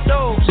paying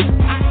those.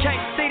 I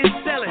can't see the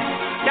ceiling.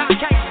 Y'all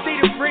can't see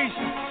the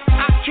reason.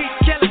 I keep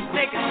killing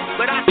niggas,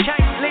 but I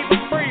can't leave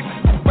them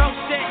breathing. Bro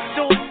said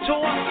do it to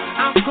him.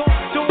 I'm going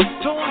to do it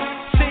to him.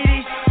 See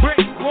these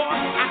brick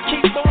boys. I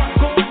keep on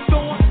going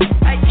through them.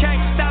 They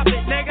can't stop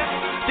it, nigga.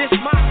 This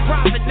my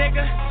profit,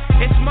 nigga.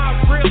 It's my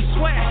real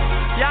sweat.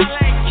 Y'all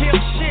ain't kill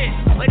shit.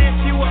 But if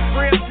you a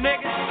real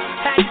nigga,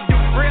 had to do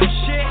real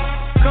shit.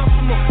 Come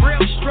from a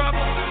real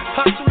struggle.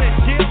 Hustle and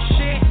deal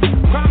shit.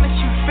 Promise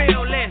you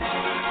feel less.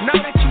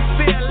 Know that you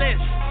feel less.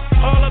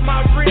 All of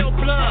my real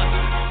blood.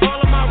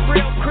 All of my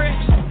real crips.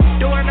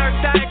 Doing her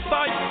thing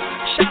for you.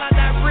 Shout out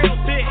that real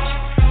bitch.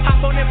 Hop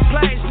on them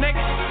planes,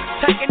 nigga.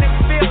 Taking them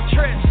field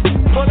trips.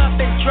 Pull up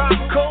and drop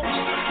coats.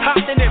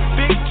 Hopped in them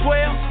big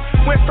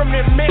 12s. Went from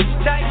them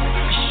mixtapes.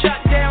 Shut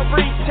down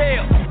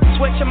retail.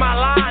 Switching my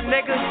line,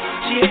 nigga.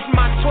 She hitting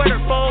my Twitter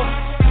phone.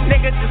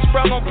 Niggas just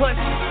sprung on pussy.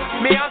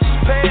 Me, I'm just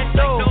paying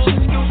those. No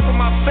excuse for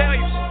my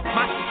failures.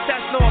 My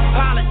success, no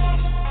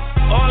apologies.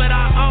 All that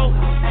I owe,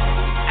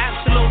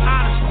 absolute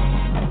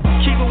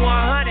honesty. Keep it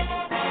 100,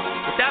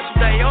 but that's what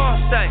they all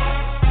say.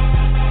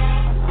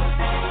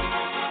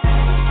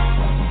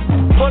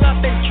 Pull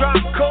up and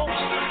drop coats.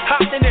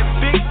 Hopped in them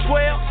big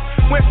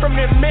 12s. Went from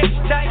them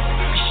mixtapes.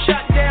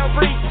 Shut down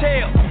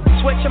retail.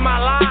 Switching my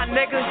line,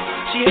 nigga.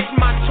 She hitting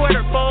my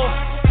Twitter phone.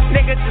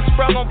 Niggas just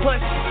sprung on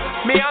pussy.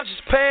 Me, I'm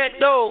just paying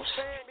those.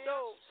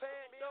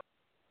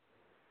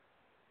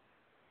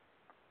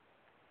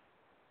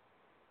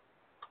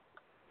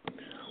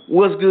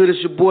 What's good? It's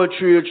your boy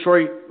Trio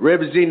Trey,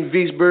 representing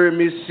Vicksburg,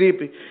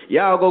 Mississippi.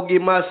 Y'all go get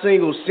my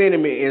single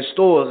Sentiment in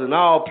stores and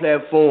all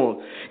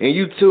platforms. And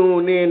you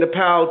tune in to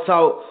Power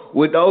Talk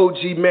with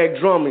OG Mac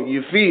Drummer.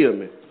 You feel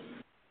me?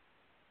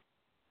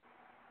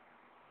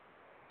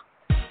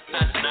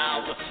 And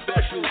now a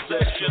special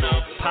section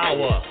of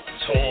Power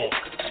Talk.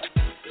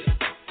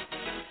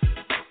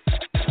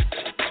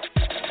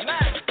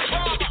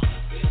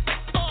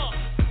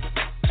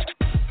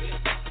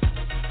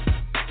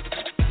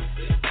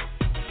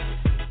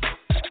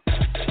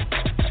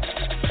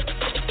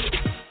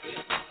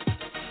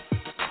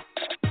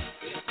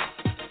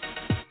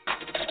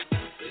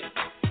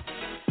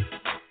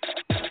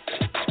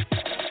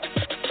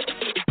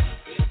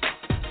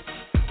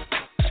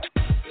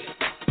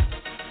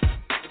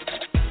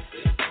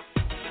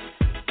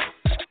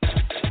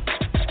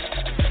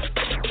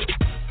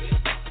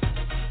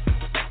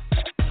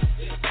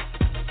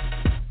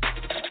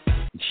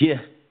 Yeah,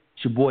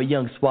 it's your boy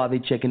Young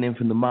Suave checking in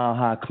from the Mile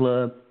High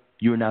Club.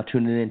 You are now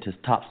tuning in to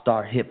Top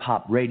Star Hip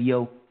Hop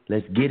Radio.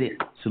 Let's get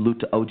it. Salute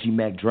to OG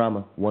Mac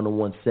Drama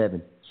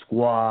 1017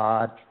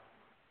 Squad.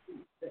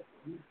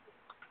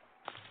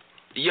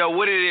 Yo,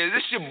 what it is?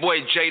 This your boy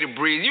Jay the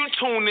Breeze. You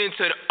tuned in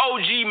to the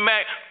OG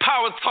Mac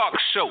Power Talk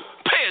Show.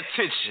 Pay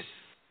attention.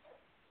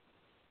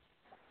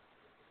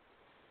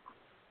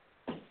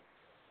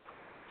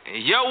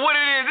 Yo, what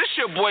it is? This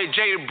your boy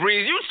Jay the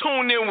Breeze. You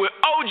tuned in with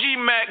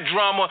OG Mac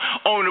Drama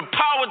on the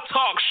Power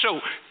Talk Show.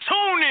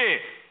 Tune in.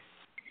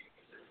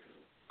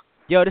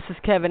 Yo, this is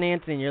Kevin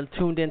Anthony. You're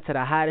tuned in to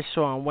the hottest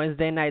show on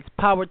Wednesday nights,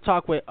 Power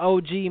Talk with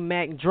OG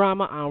Mac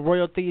Drama on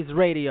Royal Thieves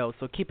Radio.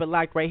 So keep it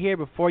locked right here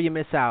before you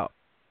miss out.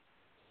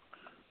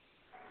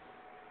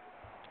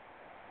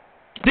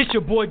 This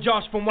your boy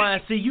Josh from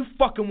YNC. You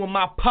fucking with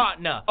my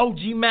partner, OG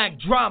Mac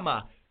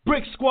Drama,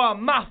 Brick Squad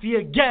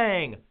Mafia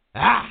Gang.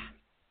 Ah!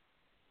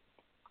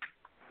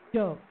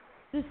 Yo,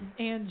 This is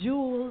Ann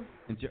Jules.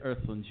 And your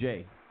Earthling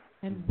J.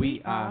 And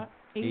we are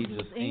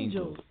Ageless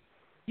Angels.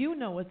 You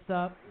know what's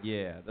up.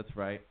 Yeah, that's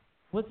right.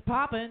 What's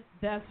poppin'?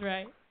 That's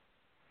right.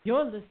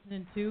 You're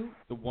listening to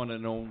the one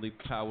and only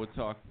Power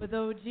Talk with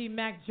OG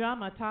Mac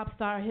Drama, Top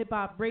Star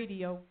Hiphop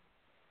Radio.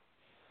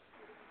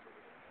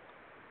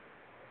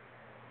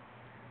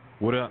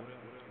 What up?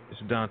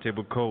 It's Dante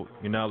Bacote.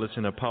 You're now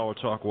listening to Power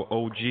Talk with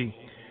OG.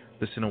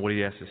 Listen to what he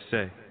has to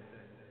say.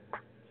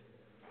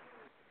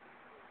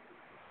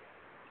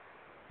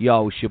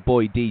 Yo, it's your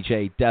boy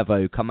DJ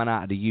Devo coming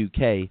out of the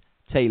UK.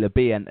 Taylor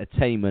B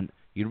Entertainment.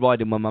 You're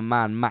riding with my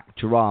man Mac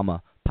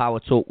Drama. Power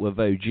Talk with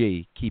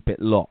OG. Keep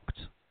it locked.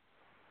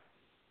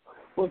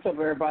 What's up,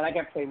 everybody? I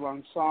got to play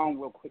one song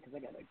real quick because I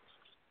got to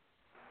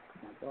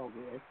put my dog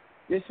away.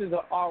 This is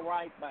All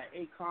Right by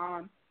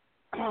Akon.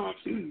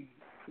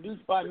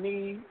 Produced by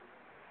me,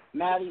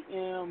 Maddie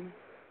M.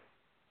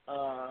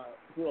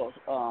 Who else?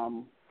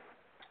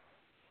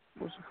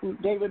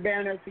 David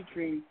Banner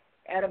featuring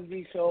Adam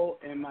D. Soul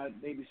and my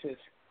baby sis,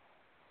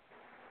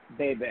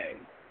 Bebe.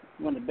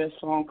 One of the best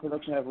song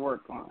production I've ever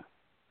worked on.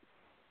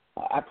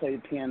 I play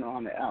the piano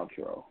on the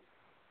outro.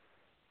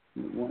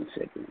 Give me 1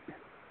 second.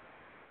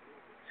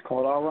 It's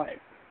called All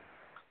Right.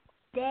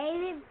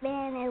 David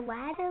Banner,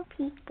 why do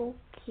people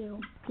kill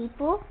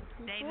people?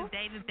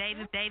 David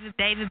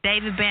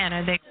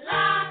Banner. They...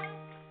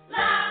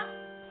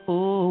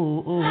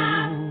 Ooh, ooh.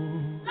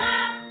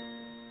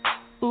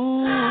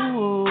 Ooh,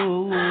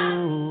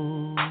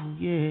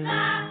 yeah.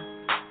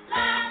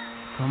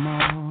 Come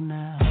on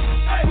now. It's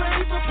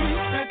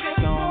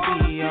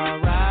gonna be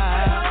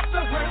alright.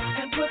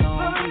 It's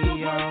gonna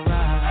be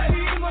alright.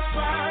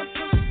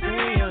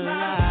 Stay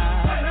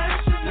alive.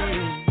 It's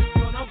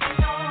gonna be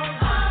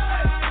alright.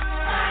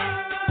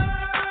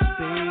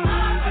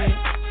 Baby,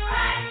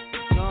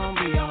 it's gonna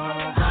be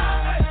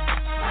alright.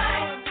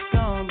 It's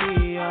gonna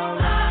be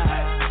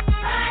alright.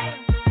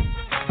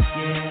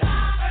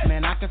 Yeah,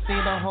 man, I can see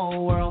the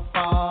whole world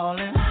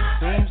falling.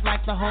 Seems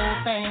like the whole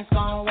thing's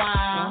gone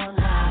wild.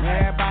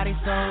 Everybody's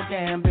so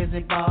damn busy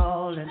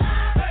ballin',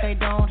 but they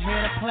don't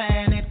hear the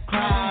planet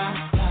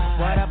cry.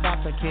 What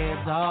about the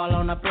kids all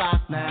on the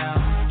block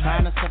now,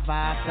 trying to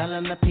survive,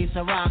 selling a piece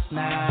of rock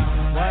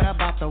now? What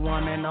about the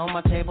woman on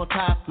my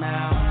tabletop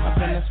now, up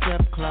in the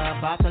strip club,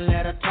 about to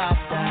let her top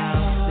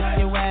down? If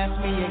you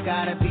ask me, it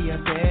gotta be a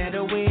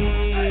better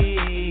way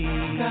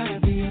to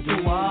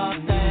do all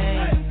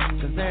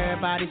things, 'cause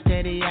everybody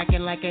steady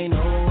acting like ain't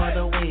no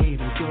other way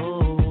to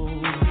go.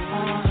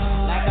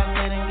 Like I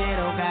said in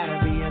ghetto, gotta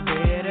be a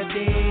better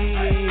day.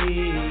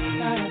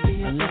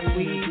 Unless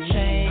we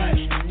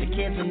change, the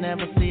kids will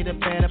never see the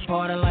better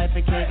part of life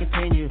and can't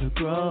continue to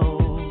grow.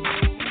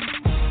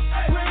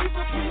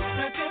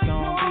 It's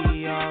gonna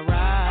be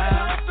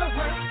alright.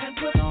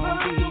 It's gonna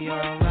be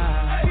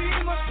alright.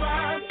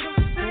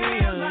 Stay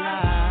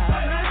alive.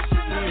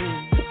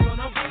 It's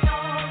gonna be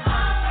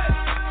alright.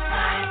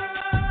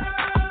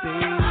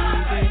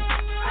 Baby,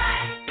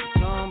 it's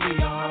gonna be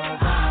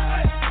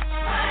alright.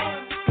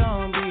 It's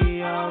gonna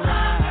be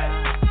alright.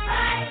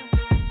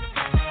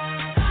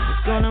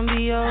 It's gonna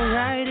be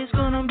alright. It's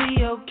gonna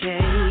be okay.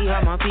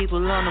 All my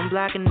people on them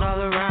block and all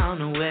around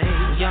the way.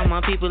 All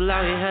my people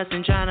out here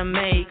hustling, trying to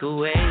make a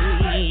way.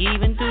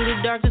 Even through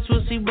the darkness,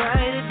 we'll see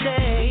brighter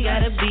day.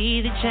 Gotta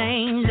be the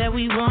change that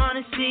we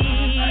wanna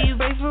see.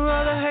 Pray for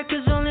all the hurt,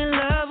 'cause only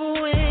love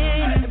will win.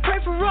 And pray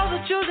for all the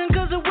children,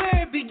 'cause of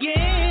where it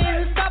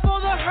begins. Stop all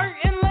the hurt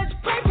and let's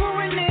pray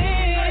for an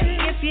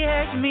end. If you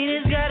ask me,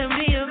 there's gotta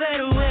be a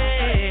better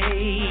way.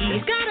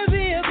 There's gotta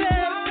be a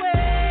better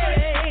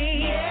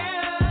way.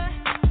 Yeah,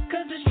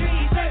 'cause the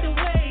streets ain't the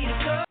way to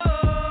go.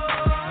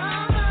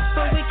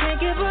 But we can't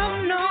give up,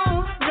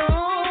 no,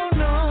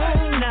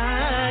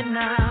 not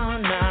now.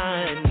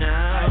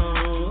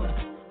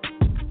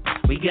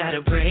 We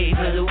gotta pray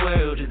for the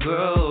world to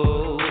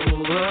grow. It's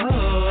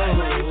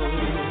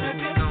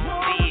gonna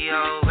be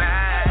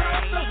alright.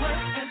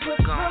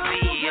 It's gonna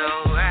be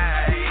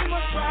alright.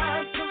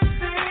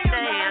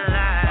 Stay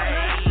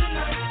alive.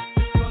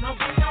 It's gonna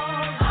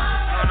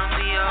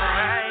be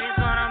alright. It's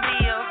gonna be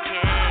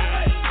okay.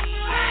 It's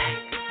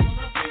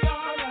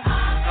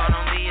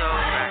gonna be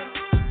alright.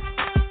 It's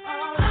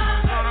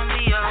gonna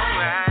be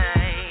alright.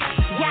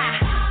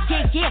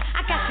 Yeah,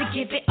 I got to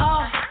give it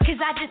all,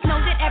 'cause I just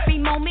know that every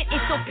moment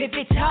is so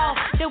pivotal.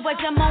 There was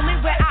a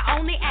moment where I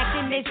only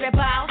acted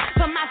miserable,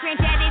 but my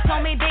granddaddy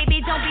told me, baby,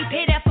 don't be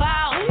pitiful.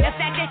 The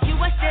fact that you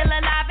are still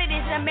alive, it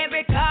is a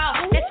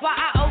miracle. That's why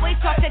I always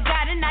talk to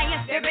God and I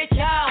am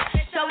spiritual.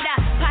 So the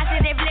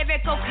positive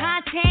lyrical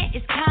content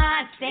is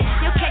constant.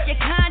 You'll catch your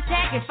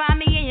contact and find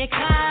me in your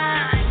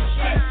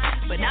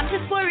conscience. But I'm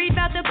just worried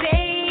about the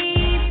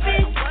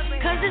babies,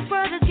 'cause this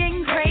world is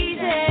getting crazy.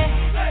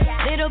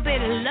 Little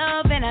bit of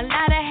love and a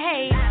lot of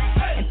hate,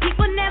 and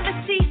people never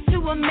cease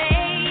to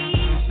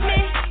amaze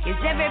me.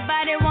 'Cause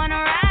everybody wanna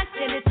rise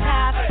to the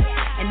top,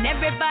 and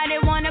everybody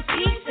want a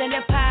piece of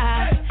the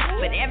pie.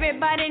 But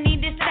everybody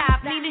need to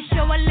stop, need to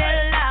show a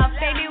little love.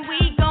 Baby,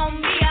 we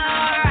gon' be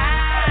alright.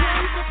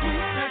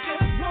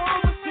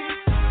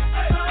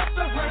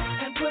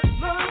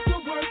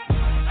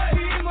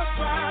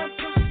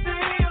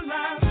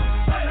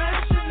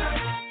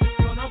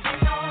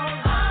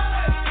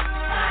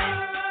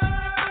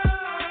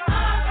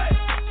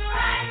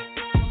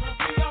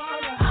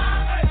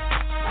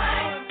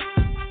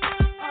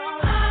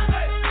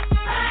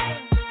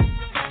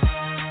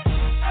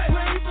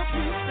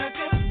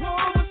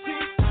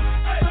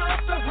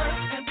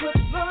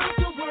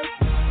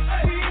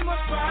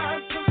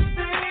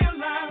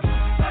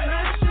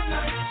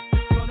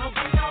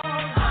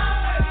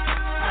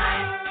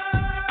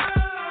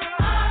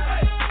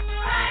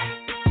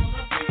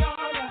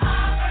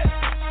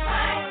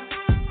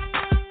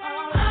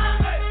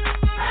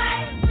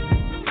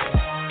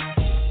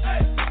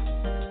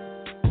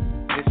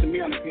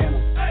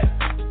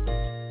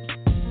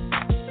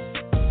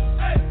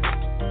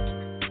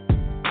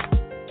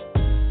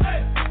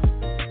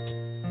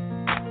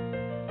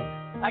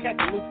 I got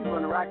the new people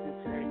interacting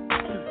today.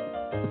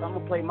 So I'm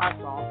gonna play my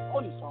song,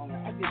 only song.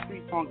 I did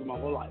 3 songs in my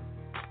whole life.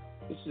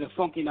 This is a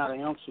Funky Not a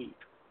MC,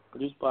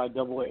 produced by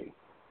Double A.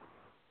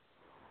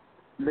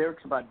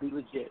 Lyrics by Be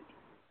Legit,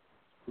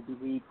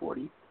 Be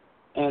 40,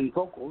 and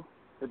vocals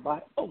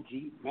by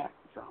OG Mac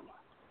Drama.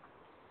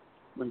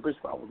 When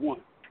Briscoe was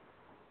 1.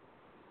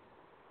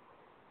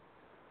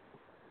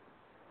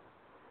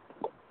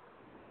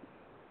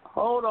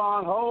 Hold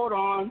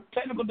on.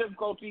 Technical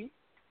difficulty.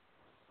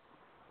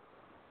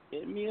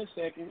 Give me a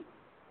second.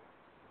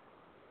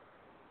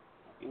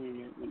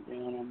 Internet went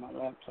down on my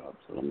laptop,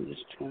 so let me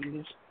just turn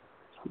this.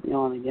 I'll be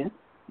on again.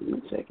 Give me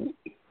a second.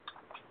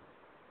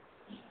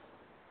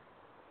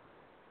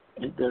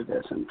 It does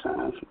that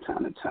sometimes, from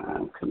time to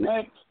time.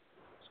 Connect.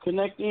 It's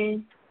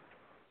connecting.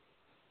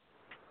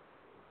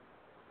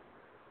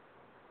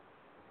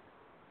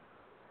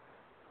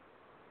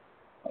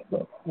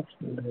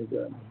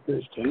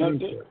 It's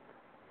connected.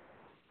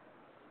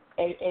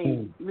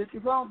 Hey, lift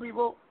your phone,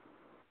 people.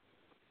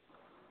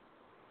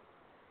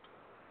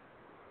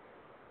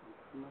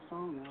 My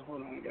phone now.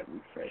 Hold on, I got to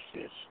refresh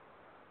this.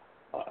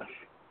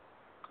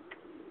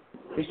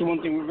 This is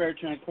one thing, we're very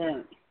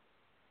transparent.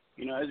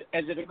 You know,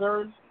 as it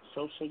occurs,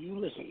 so you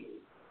listen.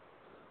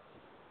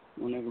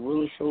 When it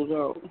really shows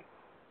out.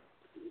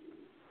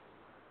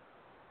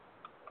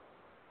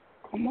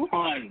 Come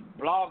on,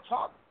 Blog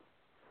Talk.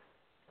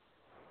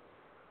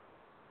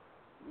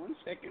 One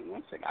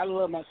second. I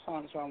love my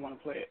song, so I want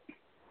to play it.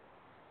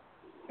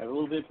 Have a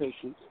little bit of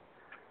patience.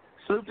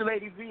 Salute to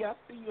Lady V. I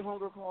see you,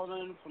 hunger called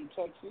in from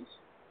Texas.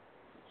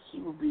 She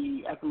will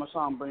be, after my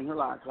song, bring her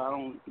live, because I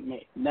don't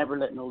never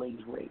let no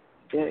ladies wait.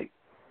 Okay?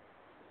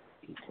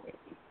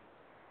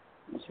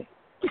 Let's see.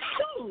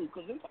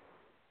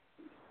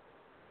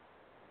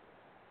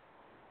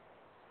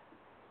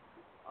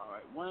 All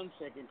right, 1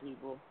 second,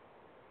 people.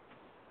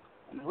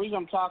 And the reason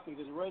I'm talking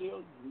is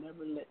radio, you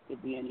never let there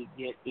be any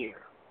dead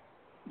air.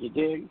 You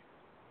dig?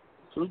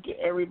 Salute to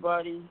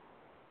everybody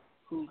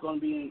who's going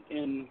to be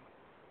in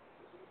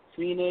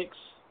Phoenix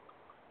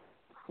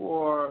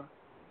for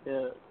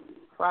the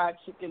Fried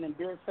Chicken and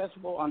Beer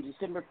Festival on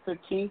December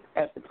 15th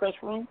at the Press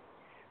Room.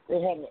 They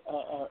had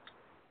a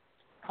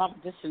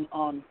competition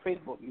on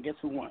Facebook, and guess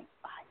who won?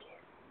 I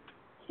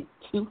did.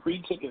 2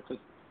 free tickets.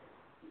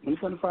 When it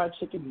comes to fried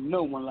chicken,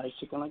 no one likes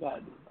chicken like I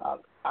do.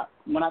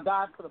 When I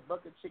die, put a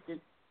bucket of chicken.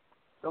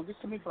 Don't just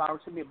send me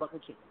flowers, send me a bucket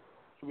of chicken.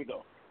 Here we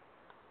go.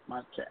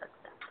 My check.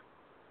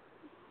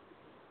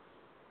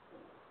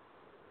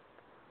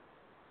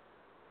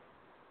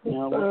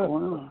 Now what's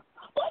going on?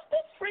 What's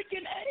this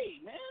freaking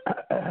A, man?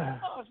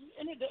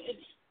 And it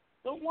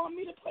don't want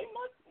me to play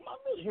my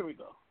music. Here we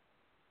go.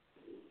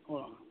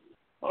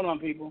 Hold on,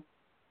 people.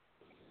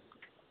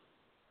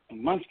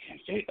 And Munchkin,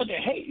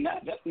 they're hating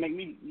that. That make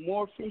me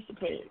more fierce to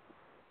play it.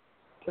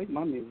 Play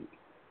my music.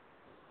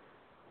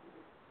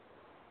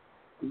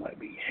 I might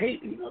be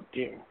hating up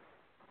there.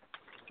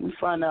 Let me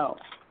find out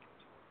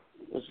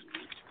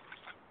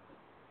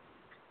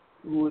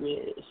who it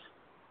is.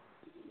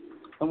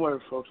 Don't worry,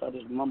 folks. I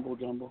just mumble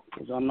jumble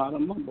because I'm not a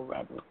mumble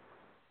rapper.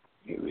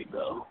 Here we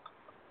go.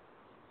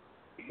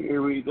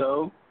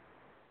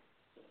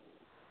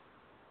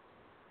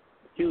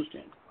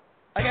 Houston.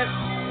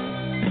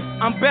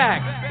 I'm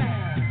back.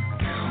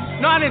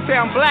 No, I didn't say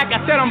I'm black. I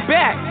said I'm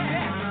back.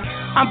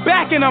 I'm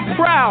back and I'm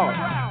proud.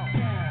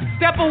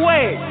 Step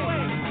away.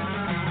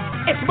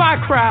 It's my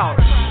crowd.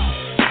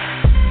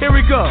 Here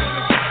we go.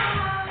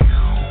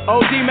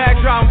 OG Mac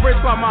Drama,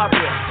 Briscoe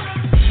Mafia.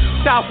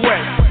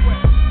 Southwest.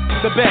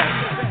 The best.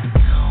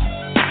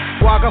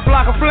 Waka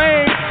Flocka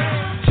Flame.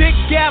 Chick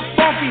Gap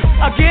Funky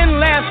again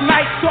last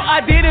night, so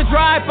I did a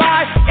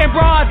drive-by in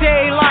broad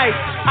daylight.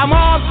 I'm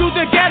all two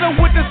together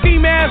with the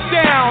ski mask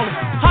down.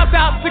 Hopped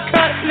out to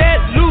cut, let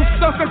loose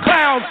on some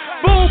clowns.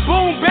 Boom,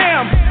 boom,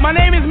 bam. My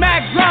name is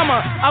Mac Drama.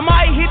 I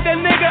might hit the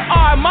nigga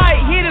or I might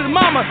hit his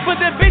mama, but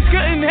the bitch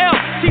couldn't help.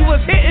 She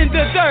was hitting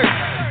the dirt.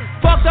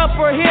 Fucked up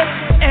her hip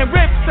and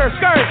ripped her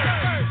skirt.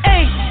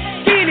 Ain't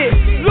seen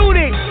it,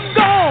 looted,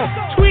 gone,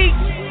 tweet,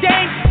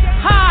 dank,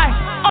 high,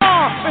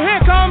 on. But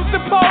here comes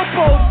the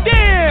popo.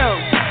 Damn.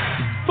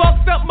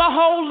 Fucked up my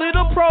whole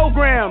little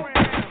program.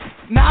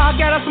 Now I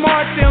got a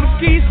smart sim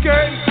ski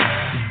skirt.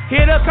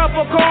 Hit a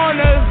couple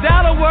corners,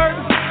 that'll work.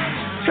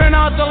 Turn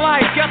out the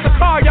lights, got the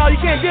car, y'all, you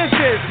can't diss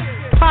this.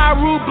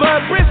 Pyru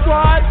Blood Brick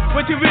Squad,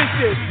 what you wish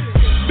this?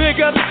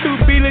 Big up to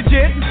Be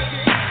Legit.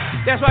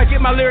 That's where I get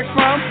my lyrics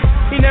from.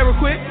 He never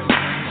quit.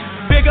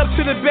 Big up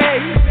to the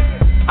Bay.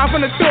 I'm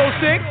from the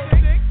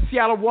 206.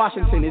 Seattle,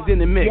 Washington is in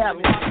the mix.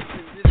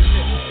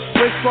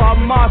 Brick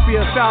Squad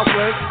Mafia,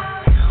 Southwest.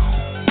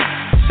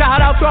 Shout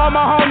out to all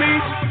my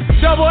homies.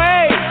 Double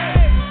A,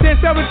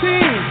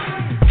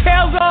 1017.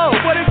 Kelzo,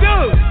 what it do?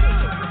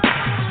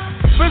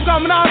 Brick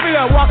Squad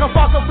Mafia, Waka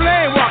Flocka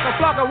Flame, Waka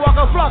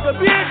Flocka,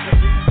 bitch.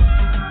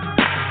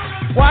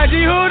 YG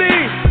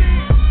Hootie,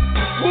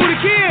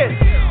 Hootie Kid.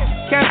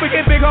 Can't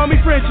forget big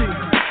homie Frenchie.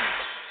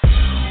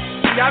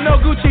 Y'all know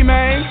Gucci,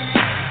 man.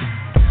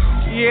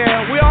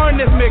 Yeah, we all in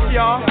this mix,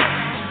 y'all.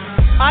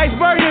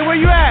 Iceberg, where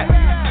you at?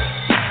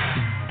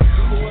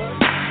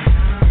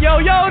 Yo,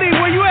 Yodi,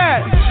 where you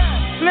at?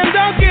 Slim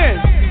Duncan,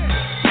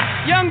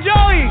 Young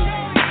Joey,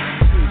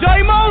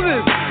 Joey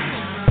Moses,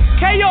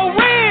 K.O.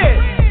 Red,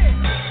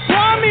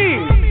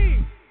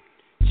 Kwame,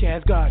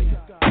 Chaz Gotti.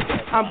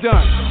 I'm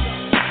done.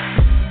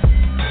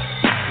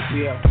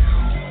 Yeah.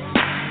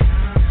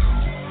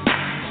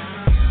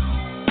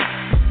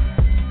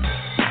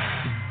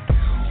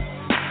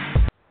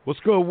 What's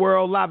good,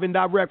 world? Live and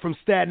direct from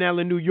Staten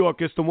Island, New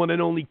York. It's the one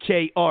and only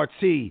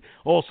KRT,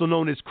 also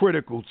known as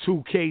Critical,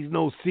 2 Ks,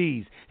 no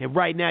Cs. And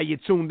right now you're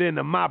tuned in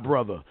to my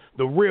brother,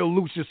 the real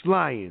Lucius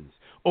Lyons,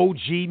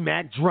 OG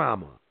Mac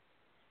Drama.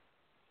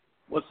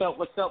 What's up?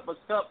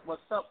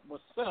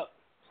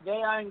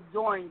 Today I'm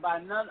joined by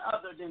none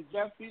other than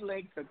Jeffrey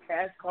Lake of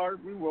Cash Card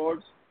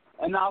Rewards,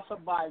 and also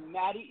by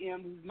Matty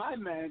M, who's my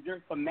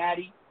manager for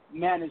Matty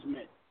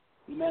Management.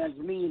 He manages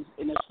me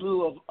in a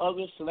slew of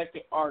other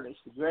selected artists.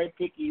 He's very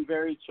picky,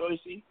 very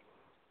choosy.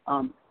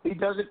 He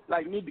does it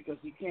like me because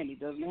he can. He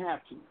doesn't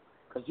have to.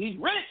 Because he's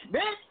rich,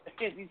 bitch,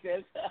 as he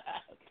says.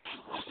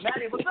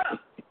 Matty, what's up?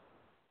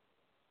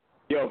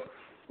 Yo,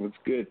 what's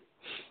good?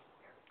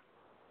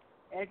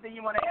 Anything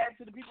you want to add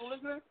to the people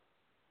listening?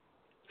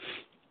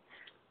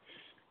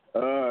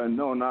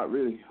 No, not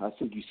really. I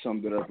think you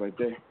summed it up right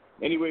there.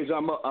 Anyways,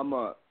 I'm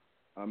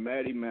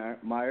Matty Meyer,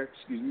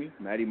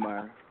 Matty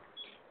Meyer,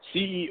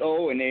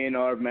 CEO and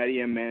A&R of Matty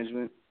M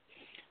Management.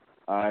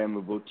 I am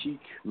a boutique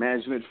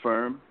management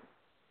firm,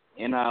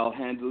 and I'll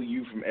handle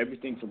you from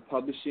everything from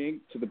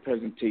publishing to the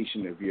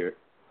presentation of your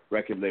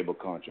record label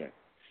contract.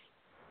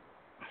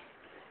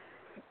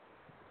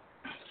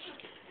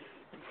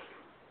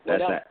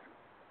 That's that.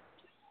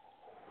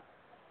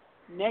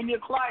 Name your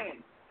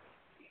client.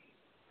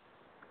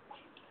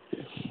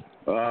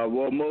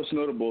 Well, most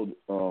notable,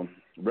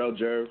 Rel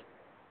Jerv,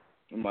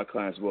 and my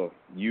clients, well,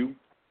 you,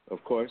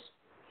 of course.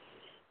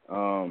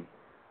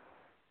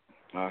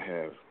 I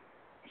have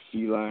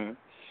Feline.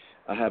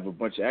 I have a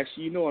bunch of,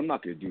 actually, I'm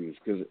not going to do this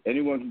because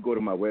anyone can go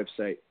to my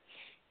website,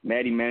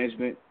 Matty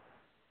Management,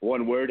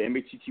 one word,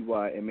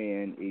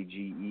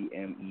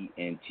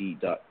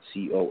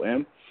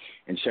 MATTYMANAGEMENT.com,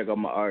 and check out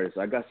my artists.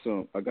 I got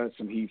some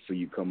heat for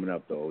you coming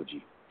up, though, OG.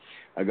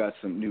 I got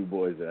some new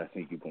boys that I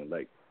think you're going to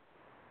like.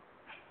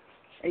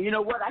 And you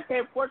know what? I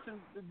can't force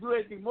him to do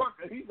anything more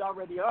because he's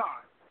already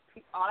on.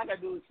 All I got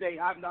to do is say,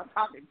 I'm not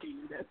talking to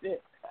you. That's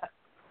it.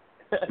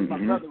 That's my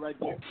brother right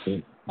there.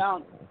 Yeah,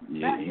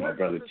 Matt, my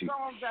brother, too. The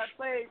songs that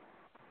played,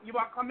 you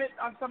want to comment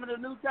on some of the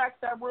new tracks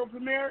that world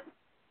premiered?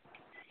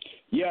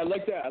 Yeah, I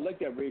like that. I like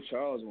that Ray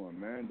Charles one,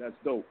 man. That's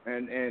dope.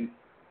 And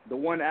the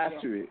one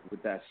after it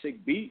with that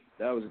sick beat,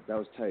 that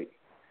was tight.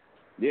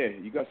 Yeah,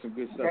 you got some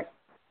good stuff.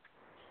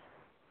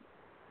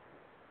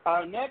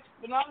 Next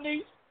but not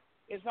least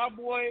is our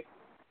boy,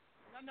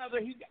 none other.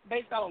 He's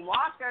based out of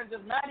Los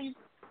Angeles, Matty's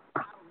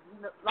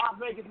Las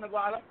Vegas,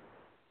 Nevada.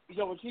 He's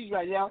overseas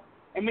right now.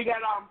 And we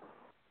got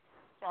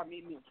try to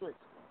meet me in Twitch.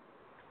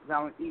 I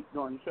want to eat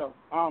during the show.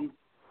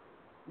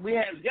 We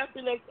have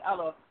Jeffrey Lake out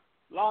of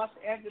Los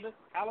Angeles,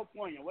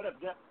 California. What up,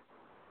 Jeff?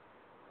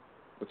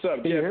 What's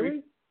up, Can Jeffrey? you hear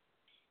me?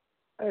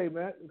 Hey,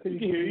 man. Can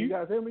you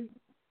guys hear me?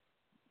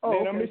 Oh,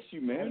 man, okay. I missed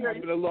you, man. It's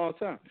been a long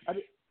time. I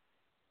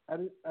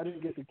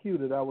didn't get the cue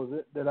that I was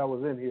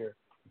in here.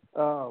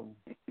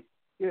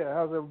 Yeah,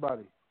 how's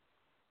everybody?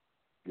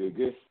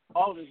 Good.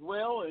 All is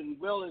well, and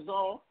well is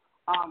all.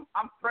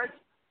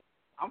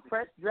 I'm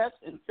fresh,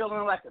 dressed, and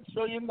feeling like $1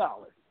 trillion.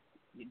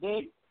 You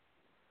dig?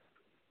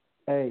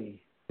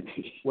 Hey,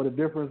 what a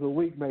difference a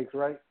week makes,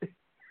 right?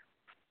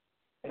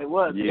 It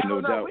was. Yeah, no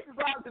doubt. We was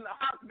out in the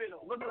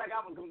hospital looking like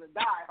I was going to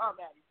die, huh,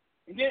 Matty?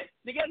 And then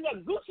they gave me a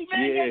Gucci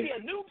man, gave me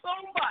a new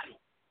clone body.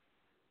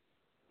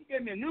 He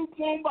gave me a new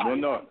clone body. Well,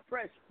 no. I'm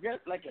fresh,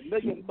 dressed like $1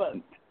 million bucks.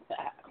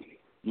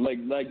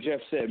 Like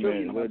Jeff said,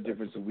 man, what a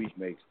difference a week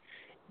makes.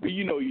 But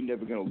you know you're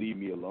never going to leave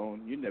me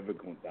alone. You're never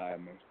going to die,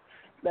 man.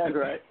 That's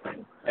right.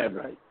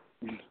 Ever.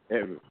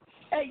 Ever.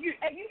 Hey, you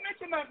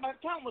mentioned my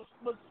account was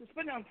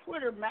suspended on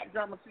Twitter, Mac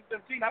Drama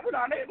 617. I went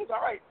on it. It was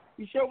all right.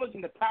 You sure it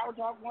wasn't the Power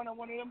Talk one on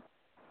one of them?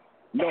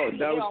 No,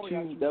 that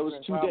was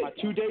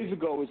 2 days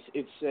ago.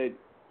 It said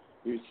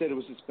it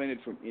was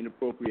suspended from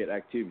inappropriate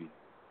activity.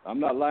 I'm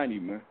not lying to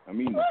you, man. I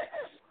mean that.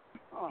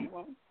 Oh,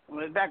 well,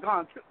 it's back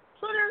on.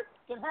 Twitter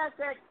can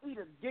hashtag eat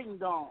a ding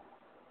dong.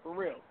 For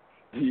real.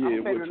 Yeah,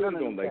 well, Twitter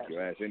don't like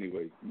your ass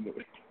anyway. You know.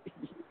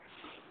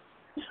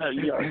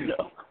 You already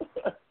know.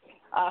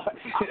 I'm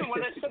the one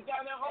that shut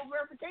down that whole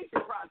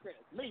verification process.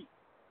 Me.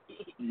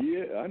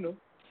 Yeah, I know.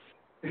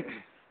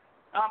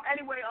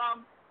 Anyway,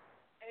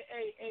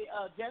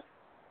 Jeff,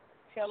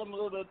 tell them a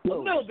little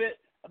bit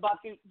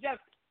about you. Jeff,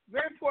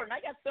 very important. I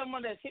got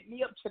someone that's hit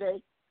me up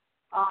today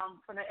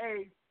from the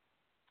A.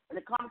 And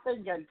the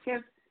conversation got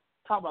intense,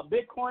 talking about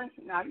Bitcoin.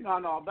 Now, you know I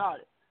know about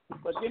it.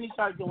 But then he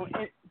started going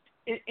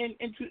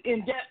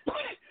in depth.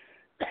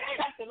 I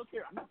said, look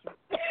here, I'm not sure.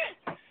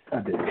 I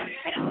did.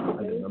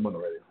 I'm on the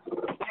radio.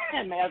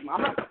 Man,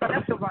 I'm not a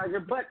financial advisor,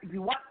 but if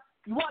you want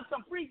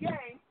some free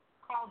game,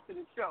 call to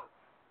the show.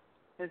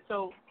 And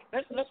so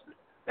let's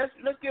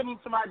let's give them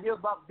some ideas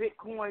about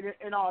Bitcoin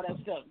and all that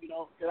stuff. You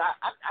know, because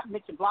I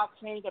mentioned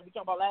blockchain that we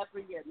talked about last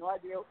week. He had no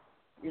idea.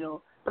 You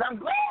know, but I'm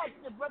glad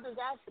the brothers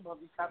asked about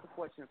these type of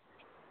questions.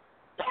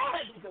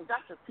 Because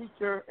that's the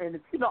future, and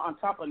if you're not on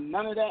top of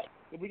none of that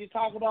that we just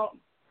talked about,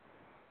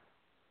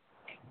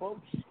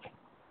 folks,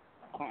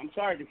 I'm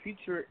sorry, the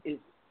future is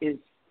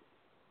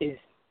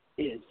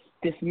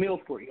this meal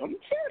for you. I'm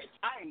serious.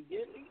 I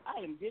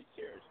am dead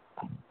serious.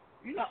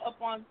 You're not up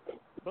on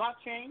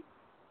blockchain,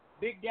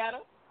 big data,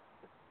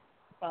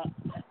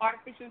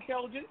 artificial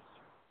intelligence,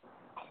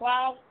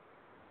 cloud,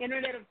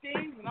 Internet of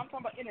Things, and I'm talking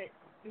about internet.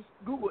 Just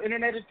Google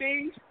Internet of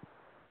Things,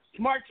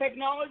 smart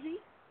technology,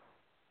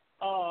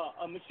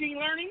 machine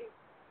learning,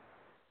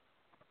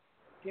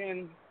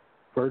 and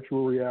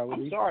virtual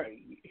reality. I'm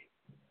sorry.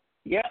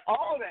 Yeah,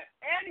 all that.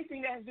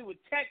 Anything that has to do with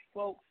tech,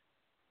 folks.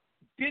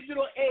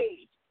 Digital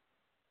age.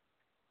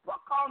 We're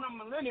calling them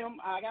millennium.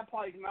 I got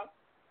parties out.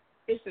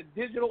 It's a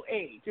digital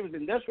age. It was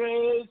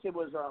industrial age. It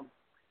was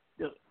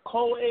the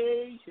coal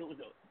age. It was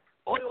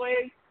the oil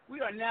age.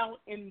 We are now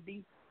in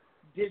the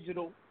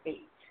digital age.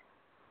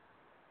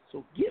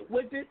 So get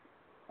with it,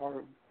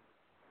 or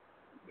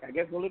I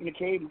guess we'll live in the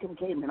cave and become a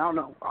caveman. I don't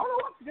know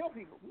what to tell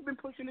people. We've been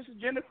pushing this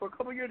agenda for a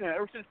couple of years now,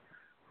 ever since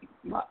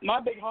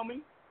my big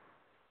homie,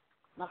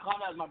 I call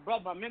him as my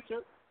brother, my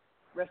mentor,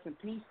 rest in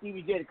peace,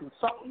 Stevie J, the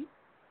consultant,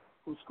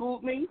 who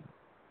schooled me,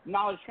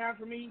 knowledge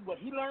transferred me, what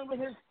he learned with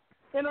his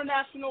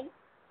international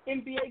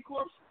MBA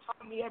course,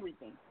 taught me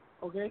everything,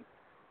 okay?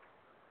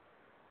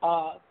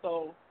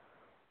 So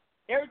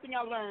everything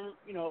I learned,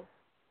 you know,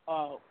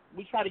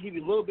 we try to give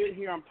you a little bit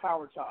here on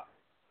Power Talk.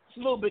 Just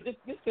a little bit, just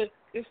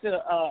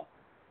to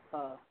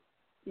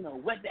you know,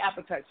 whet the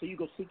appetite so you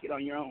go seek it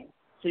on your own,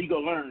 so you go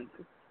learn.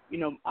 You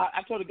know,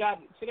 I told the guy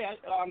today,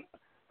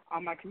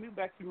 on my commute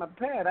back to my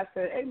pad, I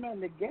said, hey, man,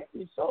 the game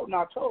is sold,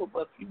 not told,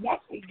 but if you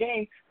want some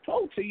game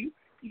told to you,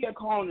 you got to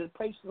call into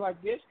places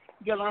like this.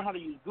 You got to learn how to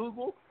use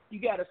Google.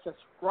 You got to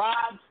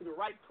subscribe to the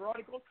right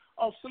periodicals.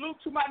 Oh, salute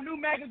to my new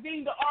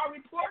magazine, The R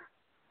Report.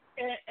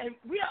 And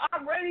we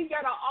already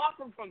got an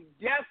offer from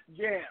Def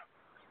Jam.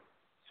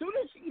 Soon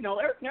as, you know,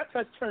 everything I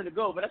touch turned to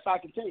gold, but that's all I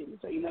can tell you. Let me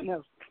tell you nothing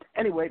else.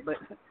 Anyway, but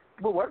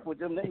we'll work with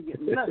them. They ain't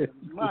getting nothing.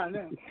 Mine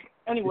now.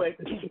 Anyway,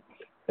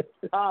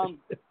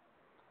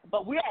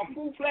 but we are a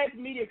full-fledged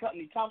media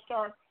company, Top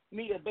Star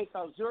Media, based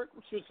out of Zurich,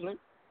 Switzerland.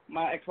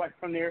 My ex-wife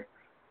from there.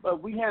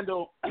 But we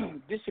handle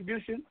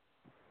distribution,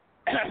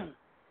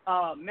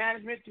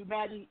 management through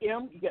Magic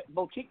M. You got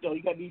boutique, though.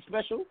 You got to be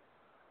special.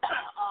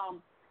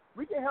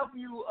 We can help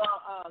you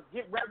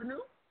get revenue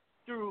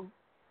through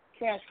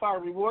Cash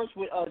Fire Rewards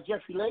with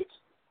Jeffrey Lakes.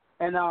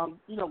 And,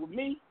 you know, with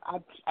me,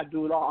 I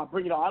do it all. I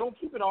bring it all. I don't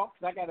keep it all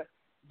because I got a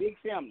big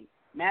family.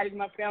 Maddie's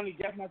my family,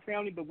 Jeff my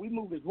family, but we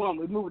move as one.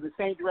 We move in the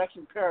same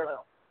direction,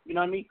 parallel. You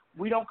know what I mean?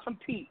 We don't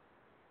compete.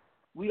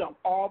 We are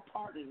all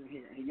partners in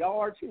here. And y'all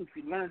are too. If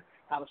you learn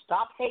how to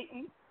stop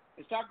hating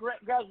and start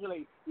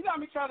congratulating. You know what I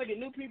mean? Trying to get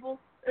new people.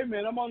 Hey,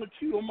 man, I'm on the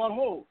queue. I'm on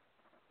hold.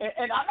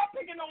 And I'm not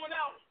picking no one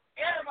else.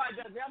 Everybody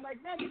does it. I'm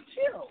like, man, just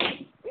chill.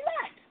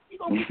 Relax. You're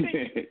going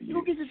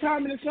to get your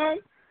time in the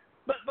sun.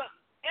 But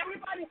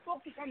everybody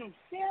focus on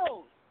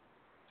themselves.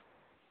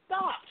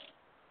 Stop.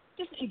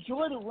 Just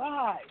enjoy the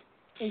ride.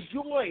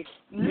 Enjoy.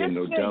 Listen.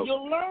 No doubt.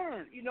 You'll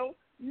learn. You know,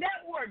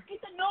 network.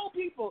 Get to know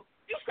people.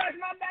 You scratch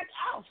my back,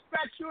 I'll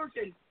scratch yours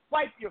and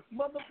wipe your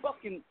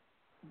motherfucking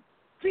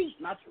feet,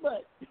 not your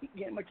butt.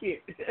 Get my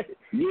kid. Yeah,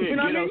 you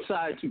know get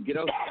outside too. Get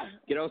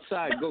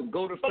outside.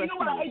 Go to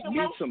festivals.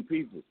 Meet some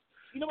people.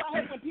 You know what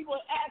I hate when people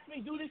ask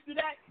me do this, do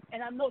that,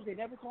 and I know they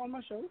never call on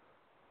my show.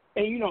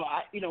 And you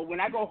know, when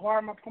I go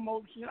hard my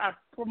promotion, I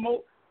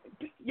promote.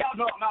 Y'all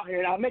know I'm out here,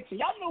 and I mention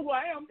y'all know who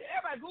I am.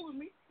 Everybody Google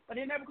me, but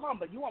they never call me.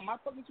 But you want my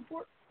fucking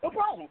support? No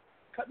problem.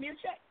 Cut me a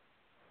check.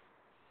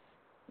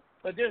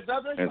 But there's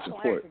others I don't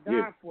ask a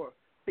dime for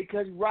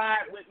because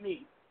ride with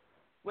me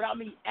without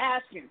me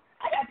asking.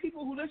 I got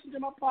people who listen to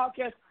my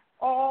podcast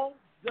all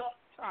the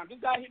time. This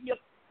guy hit me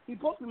up. He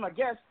posted my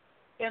guest,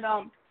 and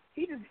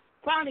he just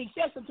finally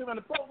said something on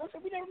the phone. I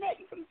said, we never met.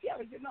 You from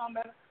Seattle? He said, no,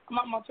 man, I'm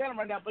out in Montana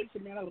right now. But he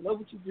said, man, I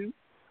love what you do.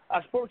 I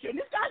support you. And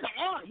this guy's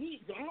on.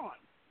 He's on.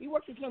 He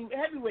works with some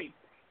heavyweights.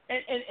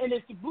 And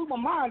it blew my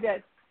mind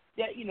that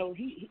you know,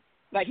 he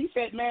like he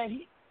said, man,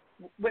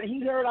 when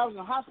he heard I was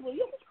in the hospital, he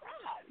almost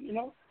cried, you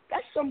know.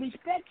 That's some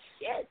respect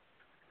shit.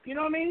 You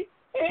know what I mean?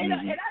 And I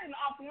didn't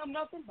offer him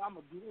nothing, but I'm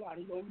going to do it out.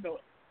 He don't know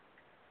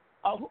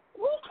it.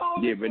 Who's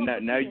calling? Yeah, but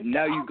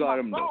now you got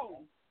him, though.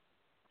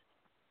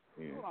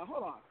 Yeah.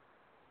 Hold on.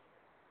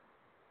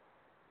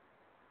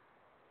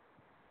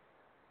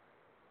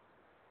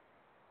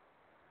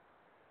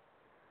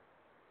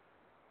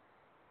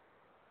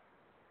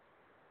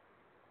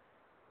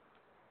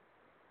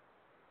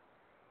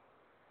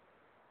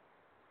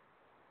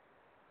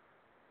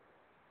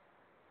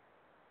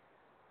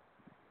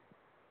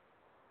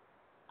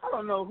 I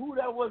don't know who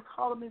that was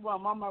calling me while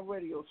I'm on my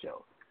radio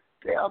show.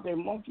 They out there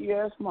monkey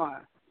ass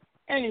mine.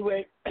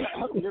 Anyway,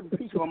 I'm gonna give a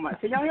piece on my.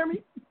 Can y'all hear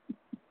me?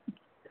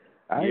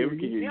 I hear you.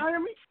 Can y'all hear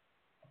me?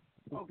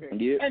 Okay.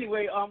 Yeah.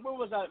 Anyway, where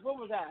was I?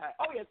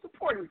 Oh yeah,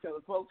 support each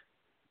other, folks.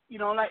 You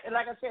know, like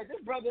I said,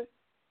 this brother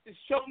just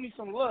showed me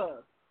some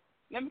love.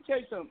 Let me tell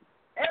you something.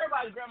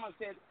 Everybody's grandma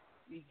said,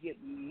 you get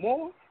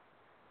more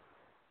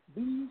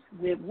bees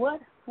with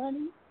what,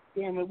 honey?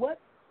 And with what?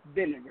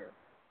 Vinegar.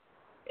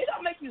 It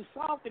don't make you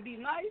soft to be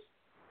nice.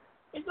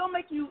 It don't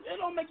make you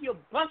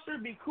a buster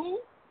to be cool.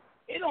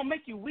 It don't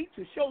make you weak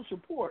to show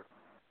support.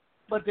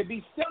 But to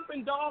be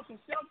self-indulged and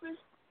selfish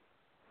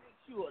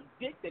makes you a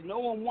dick that no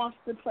one wants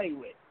to play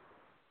with.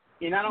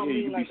 And I don't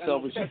mean like in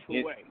a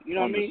sexual way. You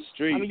know what I mean?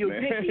 Street, I mean, you're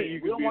man. dicky.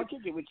 We don't want to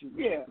kick it with you.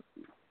 Yeah.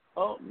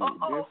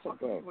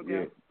 Okay, we're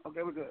good.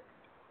 Okay, we're good.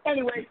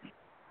 Anyway,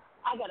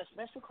 I got a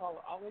special caller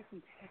all the way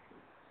from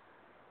Texas.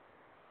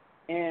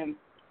 And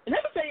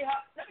let me tell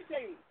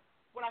you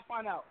what I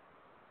find out.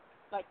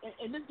 Like,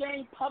 in this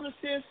game,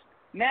 publicists,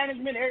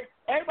 management,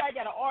 everybody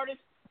got an artist,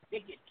 they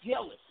get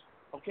jealous,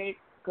 okay?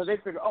 Because they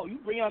figure, oh, you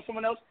bring on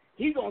someone else,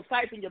 he's going to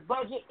siphon your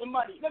budget and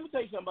money. Let me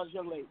tell you something about this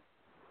young lady.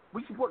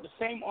 We support the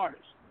same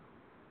artist.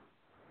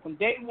 From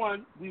day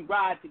one, we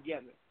ride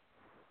together.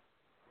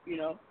 You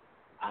know?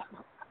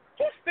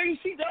 There's things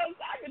she does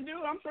I can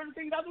do. I'm sure the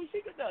things I do she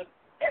does.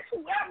 It's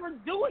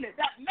whoever's doing it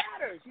that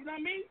matters. You know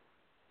what I mean?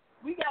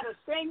 We got the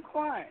same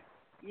client.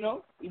 You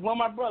know? He's one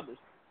of my brothers.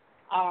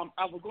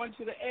 I was going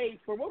to the A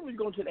for what was we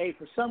going to the A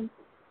for?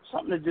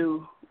 Something to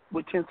do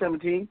with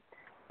 1017.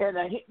 And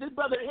this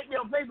brother hit me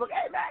on Facebook.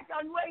 Hey, Mac,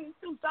 on your way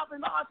to something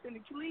in Austin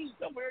and Cleveland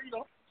somewhere, you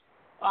know.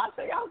 I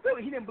said, I'll do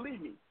it. He didn't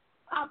believe me.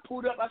 I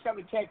pulled up. I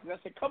started texting.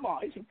 I said, come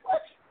on. He said,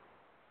 what?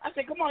 I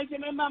said, come on. He said,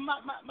 man, my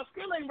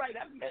skill ain't right.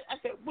 I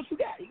said, what you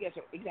got? He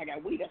said, I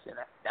got weed. I said,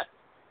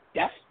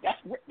 that's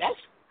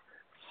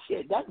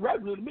shit. That's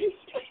regular to me.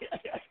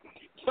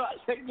 So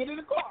I said, get in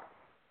the car.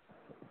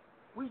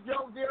 We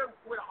drove there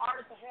with an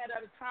artist I had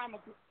at the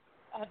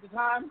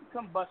time,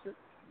 come busted.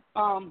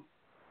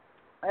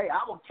 Hey,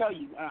 I will tell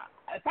you,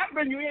 if I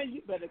bring you in,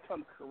 you better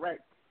come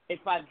correct.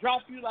 If I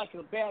drop you like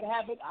a bad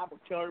habit, I will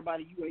tell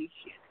everybody you ain't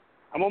shit.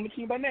 I won't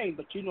mention you by name,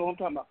 but you know what I'm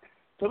talking about.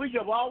 So we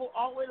drove all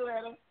the way to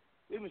Atlanta.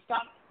 We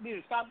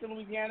stopped in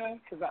Louisiana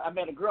because I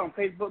met a girl on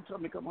Facebook,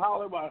 told me to come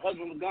holler while her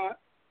husband was gone.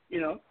 You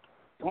know,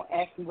 don't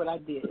ask me what I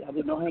did. I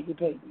didn't know hanky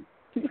panky.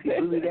 You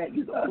believe that?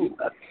 You know.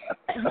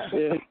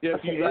 Yeah,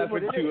 you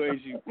laughing too,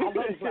 ain't you? I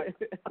know it's like,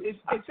 it's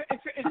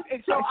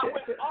so I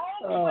went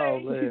all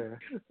the way. Man.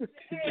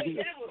 And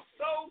it was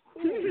so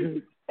cool.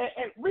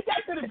 And we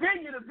got to the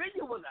venue. The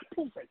venue was a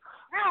piece of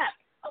crap.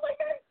 I was like,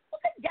 hey,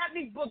 what they got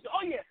me booked?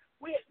 Oh yeah,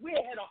 we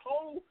had a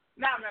whole.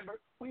 Now remember,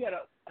 we had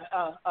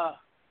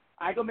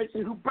I ain't gonna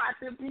mention who brought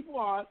them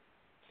people on.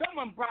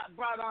 Someone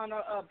brought on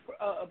a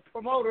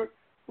promoter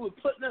who was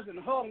putting us in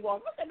the home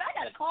walk. I said, I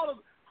gotta call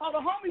the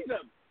homies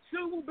up.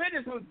 Suitable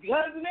business with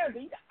guns and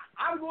everything.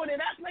 I was going in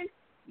that place,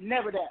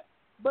 never that.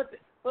 But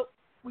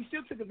we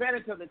still took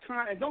advantage of the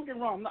time. And don't get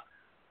me wrong,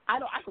 I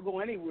could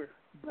go anywhere,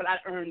 but I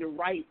earned the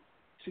right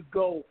to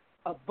go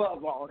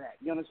above all that.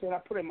 You understand? I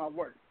put in my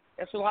work.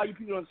 That's a lot of you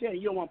people don't understand.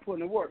 You don't want to put in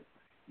the work.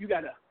 You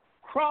got to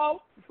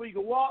crawl before you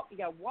can walk. You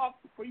got to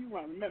walk before you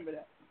run. Remember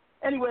that.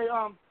 Anyway,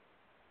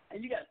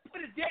 and you got to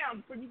put it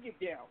down before you get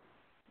down.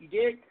 You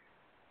dig?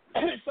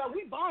 So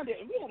we bonded,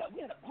 and we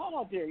had a ball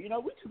out there. You know,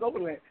 we took over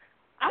there.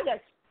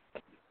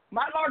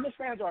 My largest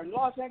fans are in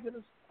Los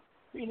Angeles,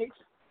 Phoenix,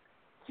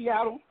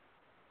 Seattle,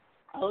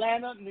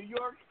 Atlanta, New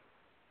York,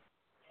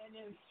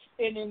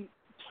 and in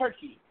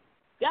Turkey.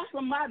 That's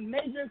where my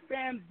major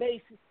fan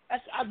base is.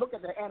 I look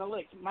at the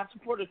analytics. My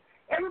supporters,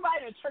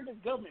 everybody in the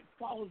Turkish government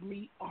follows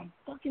me on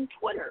fucking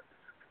Twitter.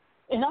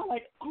 And I'm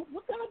like, oh,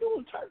 what can I do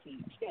in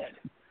Turkey? Shit.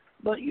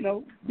 But, you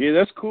know. Yeah,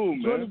 that's cool,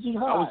 man.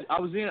 I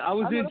was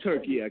in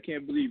Turkey. I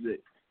can't believe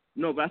it.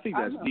 No, but I think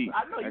that's deep.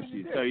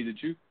 Actually, to tell you the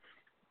truth.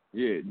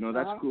 Yeah, no,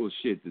 that's cool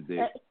shit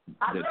that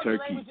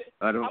Turkey,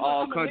 out of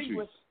all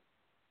countries.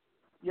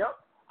 Yep.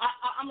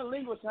 I'm a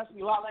linguist, and I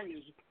speak a lot of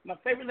languages. My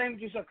favorite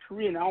languages are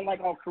Korean. I don't like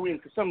all Korean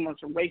because some of them are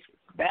some racist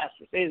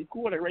bastards. They're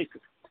cool, they're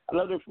racist. I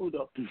love their food,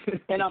 though.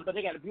 And but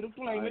they got a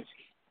beautiful language.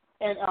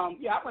 And, I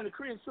went to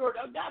Korean store.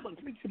 That guy would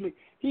speak to me.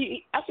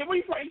 I said, where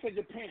you from? He said,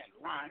 Japan.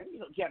 Ryan, you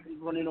know,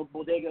 Japanese running a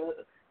bodega,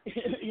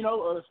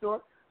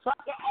 store. So I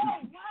said,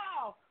 oh,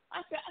 wow. I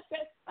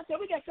said,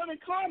 we got something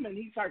in common.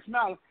 He started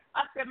smiling.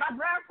 I said, my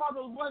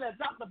grandfather was one that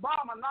dropped the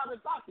bomb on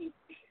Nagasaki.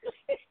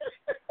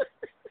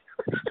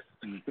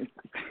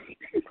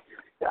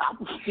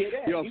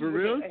 Yo, for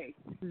real? Hey.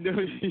 No.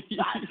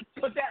 I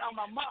put that on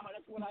my mama.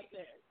 That's what I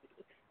said.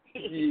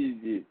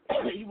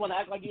 You want to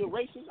act like you're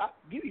racist? I'll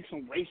give you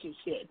some racist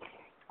shit.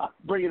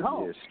 Bring it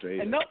home. Yeah, straight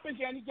and no offense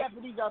to any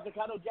Japanese out there,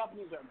 because I know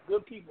Japanese are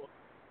good people.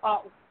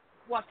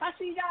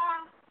 Watashi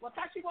wa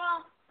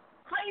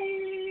hi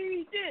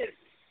this.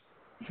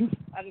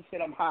 I just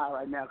said I'm high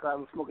right now because I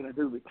was smoking a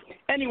doobie.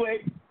 Anyway,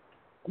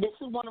 this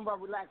is one of our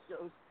relaxed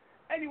shows.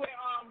 Anyway,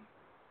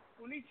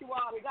 konnichiwa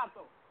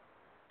arigato.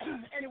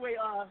 Anyway,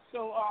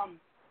 hold on.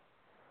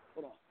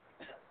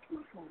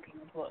 My phone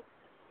came up.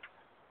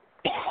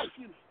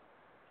 Excuse me.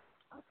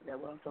 I forgot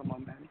what I'm talking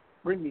about, man.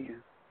 Bring me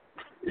in.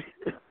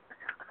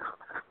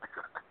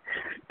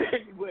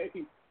 Anyway,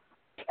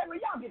 Anyway,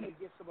 y'all getting the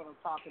gist of what I'm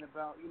talking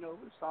about. You know,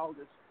 it's all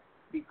just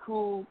be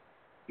cool,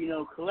 you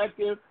know,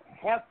 collective,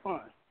 have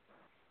fun.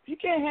 If you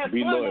can't have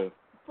be fun, loyal.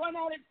 Fun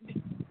at it.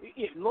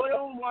 Yeah,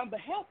 loyal one, but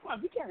have fun.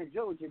 If you can't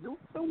enjoy what you do,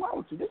 so why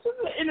don't you? This is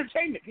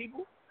entertainment,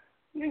 people.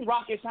 This is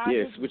rocket science.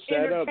 Yeah, switch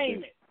that up.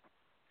 Entertainment.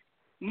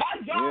 My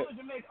job is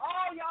to make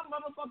all y'all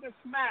motherfuckers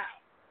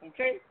smile.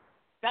 Okay?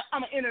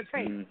 I'm an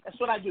entertainer. That's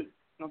what I do.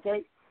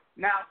 Okay?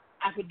 Now,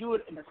 I could do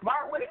it in a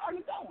smart way or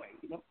the dumb way,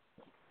 you know?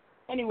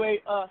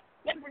 Anyway,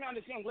 let's bring on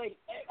this young lady.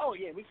 Oh,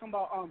 yeah, we talking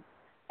about,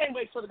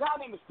 anyway, so the guy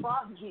name is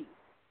Prodigy.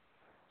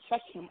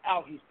 Check him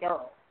out. He's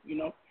thorough, you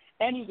know?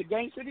 And he's a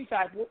gangster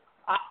disciple.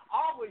 I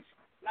always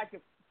like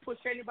to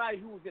push anybody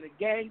who was in a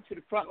gang to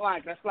the front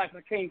lines. That's where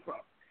I came from.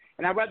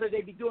 And I'd rather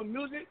they be doing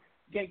music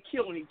than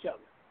killing each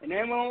other. And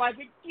anyone don't like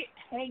it,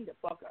 hang the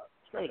fuck up.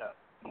 Straight up.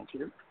 Don't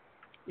care.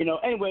 You know,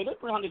 anyway, let's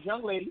bring on this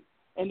young lady.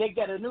 And they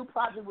got a new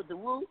project with The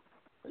Woo.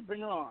 Let's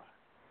bring her on.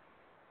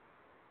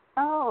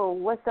 Oh,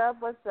 what's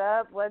up,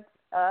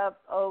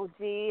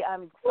 OG?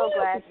 I'm so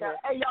glad to...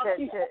 Hey, y'all,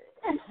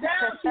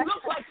 she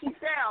looks like she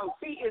sounds.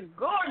 She is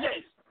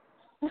gorgeous.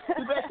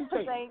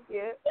 Thank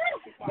you.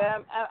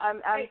 But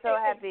I'm so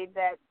happy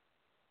that...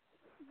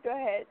 Go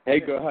ahead. Hey,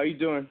 girl, how you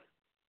doing?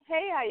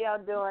 Hey, how y'all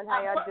doing?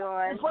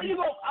 Before you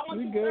go, I want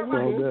you to tell them who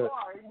you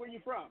are and where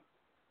you're from.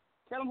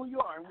 Tell them who you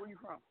are and where you're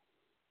from.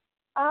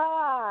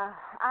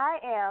 I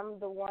am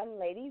the one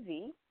Lady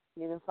V.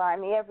 You can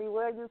find me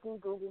everywhere. You can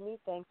Google me.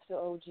 Thanks to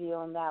OG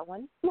on that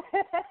one.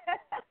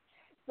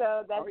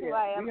 So that's who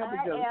I am.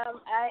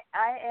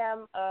 I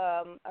am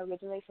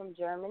originally from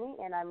Germany,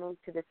 and I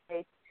moved to the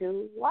States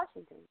to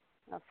Washington.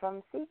 I'm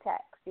from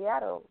SeaTac,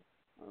 Seattle.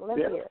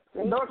 Olympia.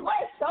 Yeah.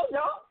 Northwest, so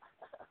y'all.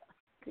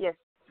 Yes.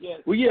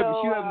 Well, yeah,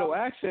 but you have no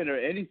accent or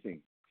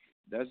anything.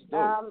 That's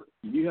dope.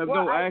 You have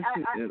no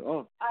accent at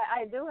all.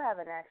 I do have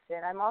an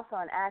accent. I'm also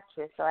an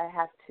actress, so I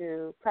have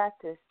to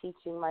practice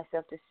teaching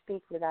myself to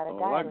speak without a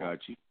dialect. I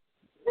got you.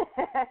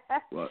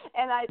 Well,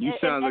 and you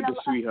sound like a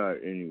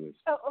sweetheart anyways.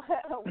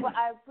 Well,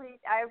 I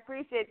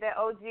appreciate that,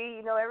 OG.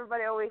 You know,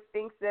 everybody always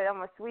thinks that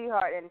I'm a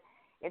sweetheart, and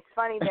it's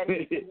funny that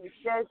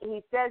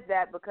he says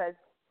that because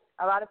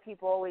a lot of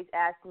people always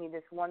ask me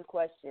this one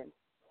question.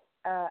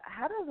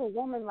 How does a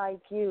woman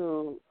like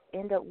you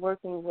end up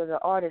working with an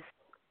artist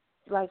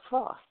like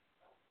Frost?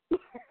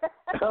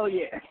 Oh,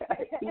 yeah.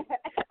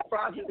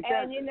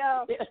 And, you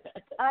know,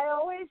 I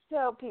always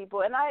tell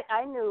people, and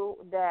I knew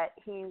that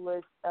he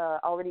was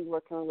already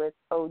working with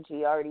OG,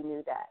 I already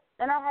knew that.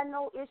 And I had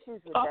no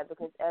issues with that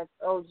because, as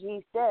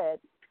OG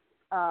said,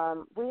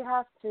 we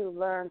have to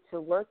learn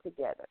to work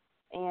together.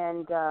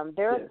 And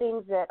there are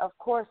things that, of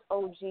course,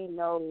 OG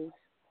knows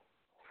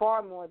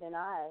far more than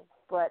I,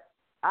 but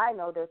I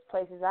know there's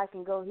places I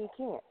can go he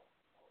can't.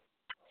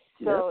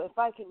 So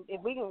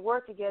if we can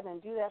work together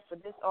and do that for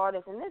this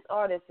artist, and this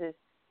artist is,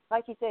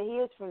 like you said, he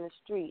is from the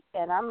street,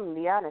 and I'm going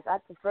to be honest, I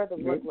prefer to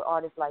work with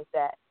artists like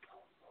that.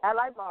 I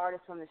like my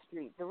artists from the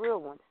street, the real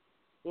ones.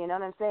 You know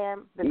what I'm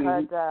saying?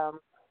 Because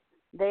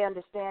they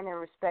understand and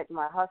respect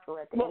my hustle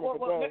at the end of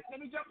the day. Let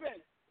me jump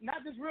in.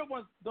 Not just real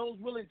ones, those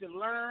willing to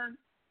learn,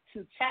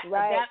 to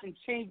adapt and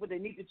change what they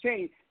need to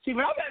change. See,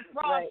 when I got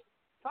Frost,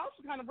 Frost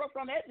was kind of rough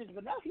on the edges,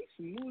 but now he's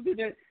smoother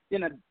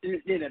than a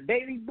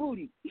baby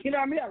booty. You know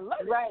what I mean? I love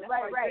it. Right.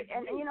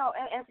 And you know,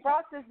 and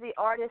Frost is the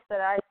artist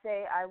that I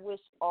say I wish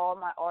all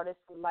my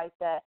artists were like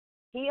that.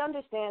 He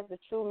understands the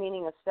true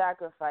meaning of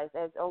sacrifice,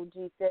 as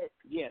OG said.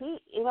 Yes.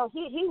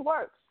 He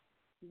works,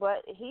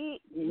 but he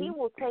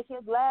will take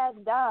his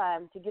last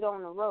dime to get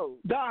on the road.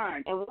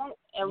 Dime. And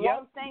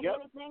won't think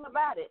anything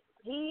about it.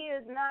 He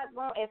is not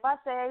going. If I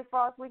say, hey,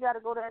 Frost, we got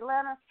to go to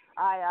Atlanta,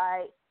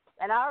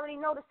 and I already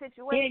know the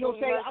situation. He ain't gonna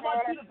say, I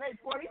want you to pay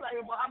for it. He's like,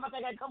 well, how much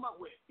I gotta come up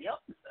with? Yep.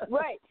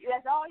 Right.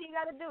 That's all he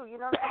gotta do. You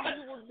know what I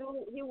mean?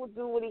 He will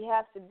do what he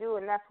has to do,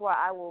 and that's why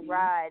I will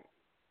ride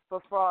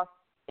for Frost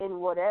in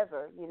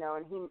whatever, you know,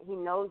 and he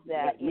knows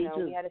that. Yeah, you know,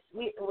 too.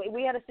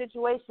 we had a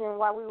situation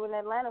while we were in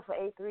Atlanta for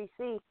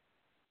A3C,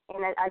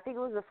 and I think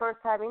it was the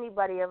first time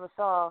anybody ever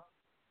saw,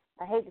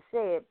 I hate to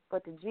say it,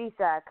 but the G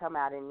side come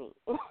out in me.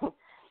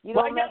 You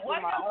don't mess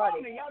with my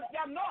artist.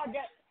 Y'all know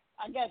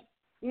I got.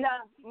 No,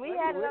 we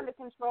had it under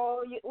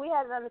control.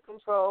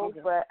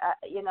 But I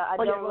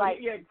don't like.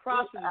 Yeah,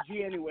 Cross is a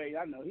G anyway.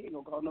 I know he ain't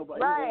gonna call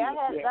nobody.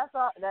 Right, that's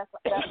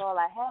all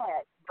I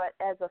had. But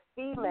as a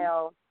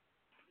female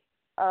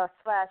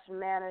 /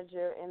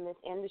 manager in this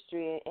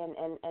industry,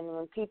 and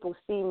when people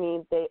see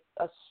me, they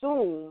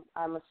assume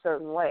I'm a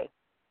certain way.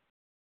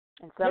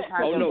 And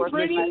sometimes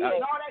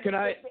can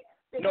I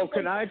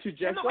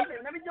interject?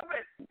 Let me jump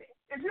in.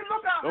 If you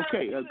look out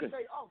there, you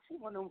say, "Oh,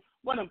 she's one of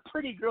them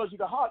pretty girls you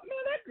can hug."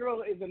 Man, that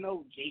girl is an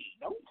OG.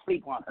 Don't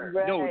sleep on her.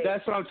 Right. No,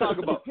 that's what I'm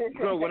talking about,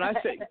 girl. When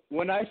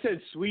I said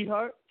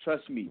sweetheart,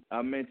 trust me,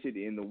 I meant it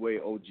in the way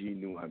OG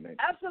knew I meant it.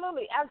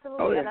 Absolutely.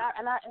 Oh, yeah.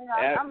 And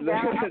I'm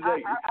down.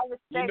 I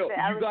respect that.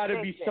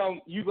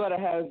 You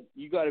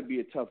gotta be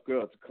a tough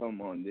girl to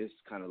come on this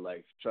kind of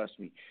life. Trust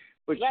me,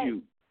 but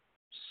you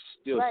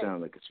still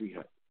sound like a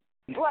sweetheart.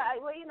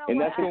 Well, you know and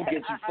what? that's gonna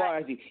get you far.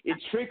 I think it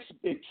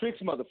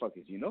tricks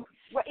motherfuckers, you know.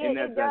 Well, and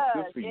it that's does.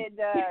 good for you. It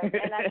does.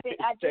 And I think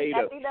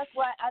that's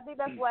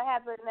what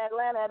happened in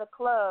Atlanta at a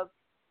club.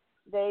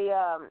 They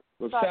Well,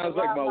 it sounds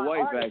like my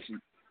wife artist, actually.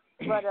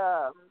 But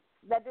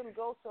that didn't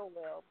go so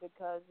well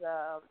because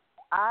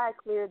I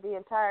cleared the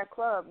entire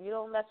club. You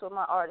don't mess with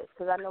my artists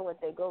because I know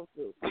what they go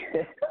through.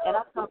 And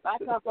I come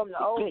from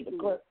the old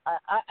school.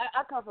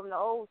 I come from the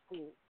old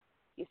school.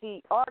 You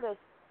see,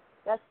 artists,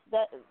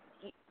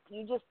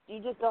 you just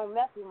don't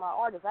mess with my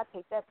artists. I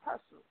take that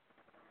personal.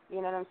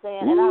 You know what I'm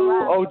saying? And I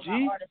ride with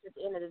my artists at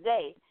the end of the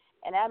day.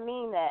 And I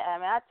mean that. I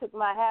mean, I took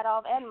my hat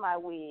off and my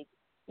wig.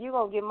 You're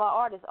going to give my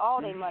artists all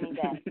their money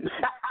back.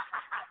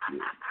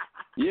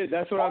 Yeah,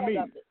 that's what I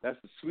mean. That's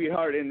a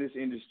sweetheart in this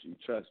industry.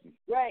 Trust me.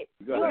 Right.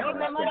 You don't give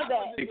my money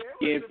back. Thick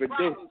skin for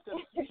this.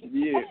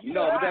 Yeah.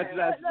 No, that's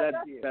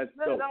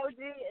dope. OG,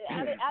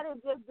 I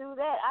didn't just do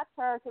that. I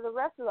turned to the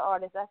rest of the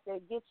artists. I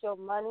said, get your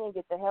money and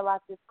get the hell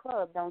out this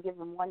club. Don't give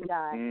them one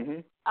dime.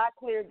 Mm-hmm. I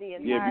cleared the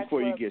entire Yeah,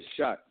 before club. you get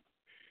shot.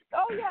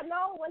 Oh, yeah,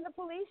 no. When the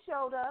police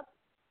showed up,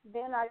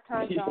 then I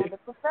turned on the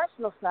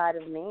professional side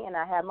of me, and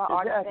I had my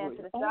artist stand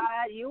to the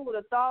side. You would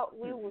have thought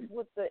we was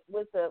with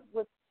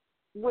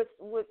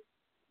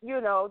you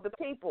know, the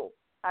people.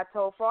 I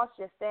told Frost,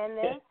 just stand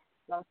there,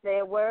 don't say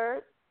a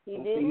word. He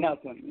didn't.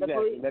 Nothing. The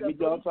police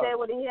talk. said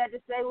what he had to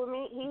say with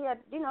me. He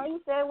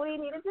said what he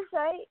needed to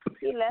say.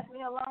 He left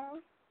me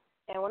alone.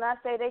 And when I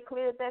say they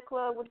cleared that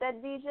club with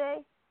that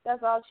DJ,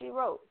 that's all she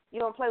wrote. You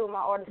don't play with my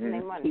artists and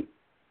their money.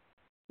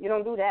 You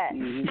don't do that.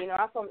 Mm-hmm. You know,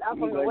 I'm from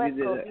the West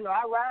Coast. You know,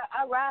 I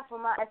ride for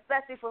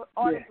especially for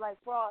artists like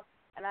Frost,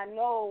 and I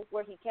know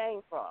where he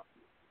came from.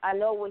 I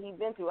know what he's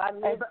been through. I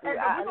lived through.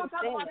 I we're gonna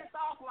talk understand about this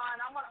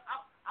offline.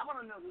 I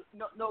want to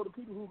know the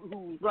people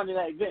who running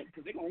that event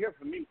because they're gonna hear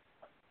from me.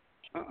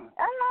 I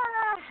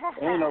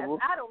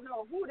don't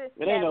know who this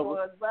cat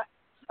was, but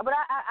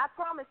I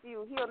promise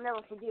you, he'll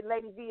never forget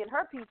Lady V and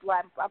her people.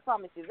 I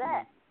promise you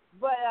that.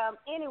 But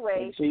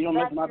anyway, so you don't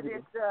back mess to with my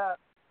this. people.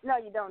 No,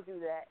 you don't do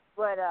that.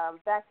 But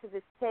back to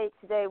this tape.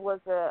 Today was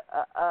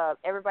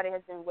everybody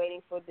has been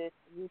waiting for this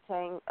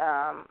Wu-Tang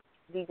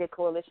DJ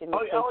Coalition.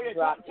 Oh yeah, tell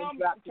about the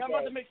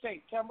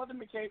mixtape. Tell about the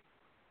mixtape.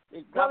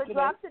 It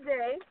dropped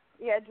today.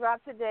 Yeah, it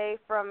dropped today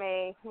from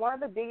one of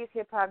the biggest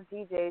hip hop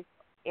DJs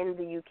in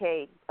the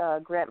UK,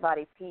 Grant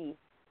Body P.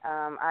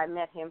 I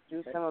met him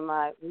through some of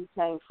my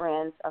Wu-Tang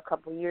friends a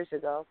couple years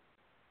ago,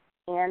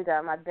 and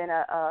I've been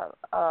a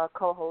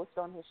co-host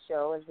on his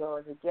show as well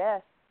as a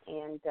guest.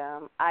 And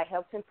I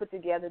helped him put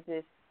together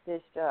this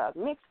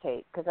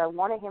mixtape because I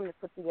wanted him to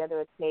put together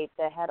a tape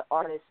that had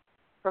artists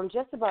from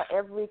just about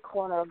every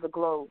corner of the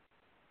globe,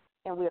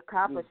 and we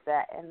accomplished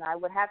that. And I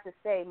would have to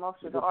say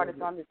most of the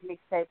artists on this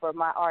mixtape are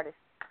my artists.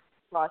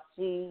 Ross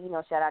G, you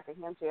know, shout out to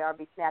him.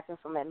 JRB Snatching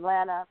from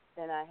Atlanta.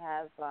 Then I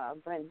have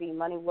Brent B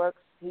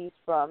Moneyworks. He's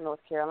from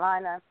North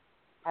Carolina.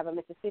 I have a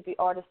Mississippi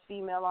artist,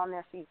 female on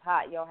there. She's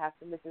hot. Y'all have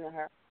to listen to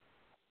her.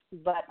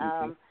 But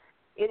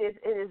it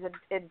is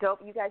a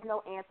dope. You guys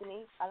know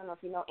Anthony. I don't know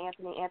if you know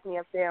Anthony. Anthony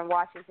up there in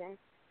Washington.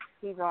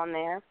 He's on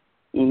there.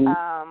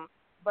 Mm-hmm.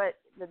 But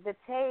the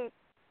tape,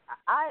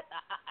 I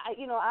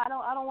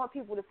don't want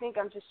people to think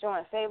I'm just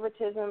showing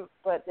favoritism.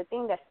 But the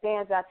thing that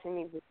stands out to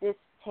me with this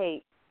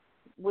tape,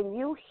 when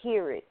you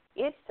hear it,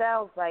 it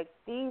sounds like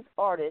these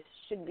artists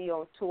should be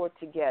on tour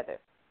together.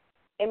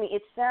 I mean,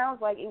 it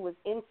sounds like it was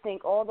in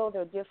sync, although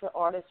they're different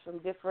artists from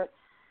different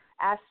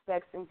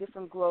aspects and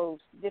different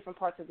globes, different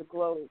parts of the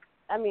globe.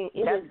 I mean,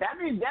 that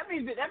means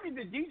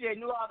the DJ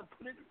knew how to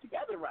put it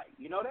together right.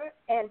 You know that?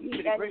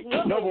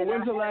 But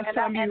when's the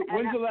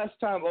last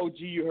time OG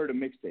you heard a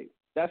mixtape?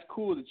 That's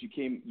cool that you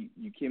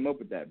came up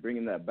with that,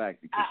 bringing that back.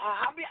 Because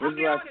when's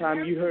the last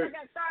time you heard?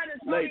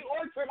 Like,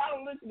 Orchard, I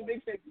don't listen to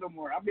mixtapes no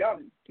more. I'll be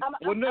honest.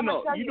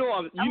 You know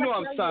I'm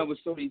signed with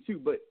Sony too,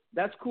 but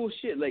that's cool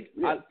shit. Like,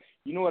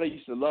 you know what I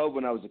used to love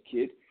when I was a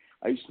kid?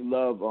 I used to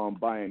love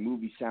buying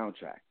movie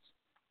soundtracks.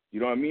 You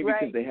know what I mean?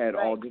 Because they had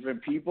all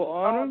different people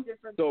on them.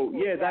 So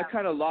that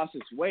kind of lost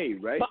its way,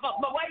 right? But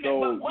wait a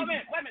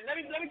minute. Let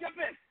me jump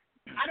in.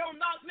 I don't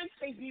knock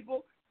mixtape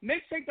people.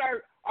 Mixtapes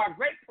are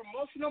great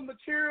promotional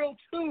material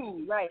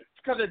too. Right.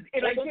 Because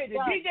like I said, the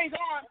DJ's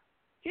on.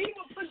 He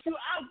will put you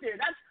out there.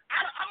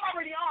 I'm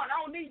already on. I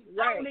don't need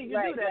you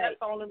to do that. That's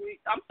the only reason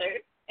I'm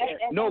saying.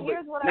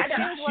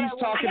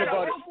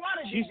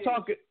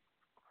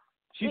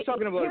 She's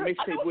talking about a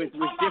mixtape with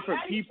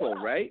different people,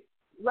 right?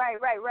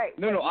 Right.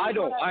 No, I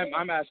don't.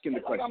 I'm asking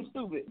the question. I'm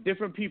stupid.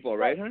 Different people,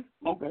 right, huh?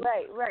 Okay.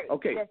 Right.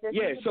 Okay.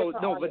 Yes, so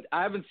no, but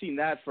I haven't seen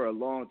that for a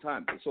long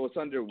time. So it's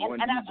under one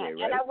DJ,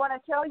 right? And I want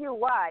to tell you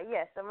why.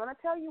 Yes, I'm going to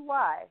tell you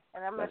why.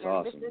 And That's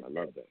awesome. I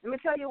love that. Let me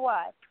tell you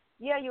why.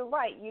 Yeah, you're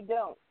right. You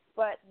don't.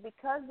 But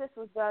because this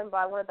was done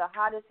by one of the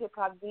hottest hip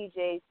hop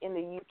DJs in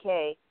the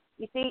UK,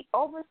 you see,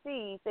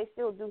 overseas they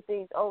still do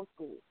things old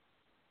school.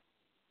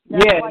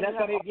 That's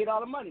how they get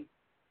all the money.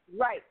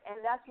 Right,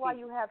 and that's why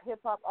you have hip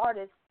hop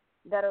artists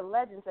that are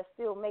legends that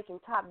still making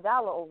top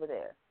dollar over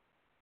there.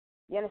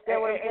 You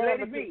understand what I'm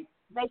saying?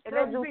 They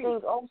still do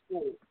things old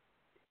school.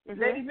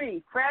 Lady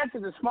B, France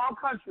is a small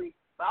country,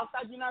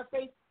 outside the United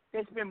States,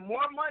 they spend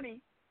more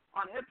money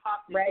on hip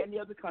hop than any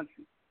other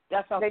country.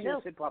 That's how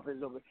serious hip hop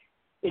is over.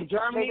 In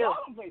Germany, all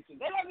them places.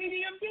 They love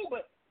EDM too,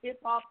 but hip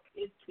hop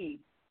is key.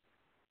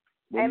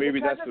 Well, maybe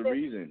that's the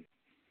reason.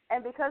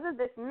 And because of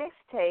this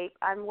mixtape,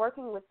 I'm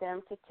working with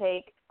them to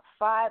take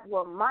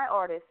my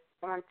artists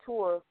on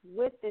tour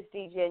with this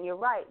DJ. And you're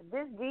right,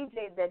 this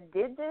DJ that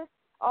did this,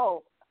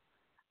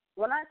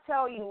 when I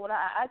tell you,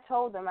 I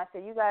told them, I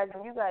said, you guys,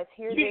 when you guys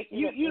hear this,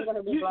 you're going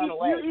to be blown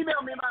away. You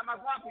emailed me my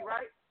copy,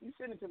 right? You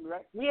sent it to me,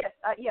 right? Yes,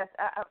 yes.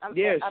 I'm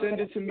send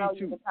it to me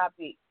too. The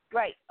copy.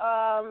 Right.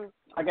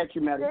 I got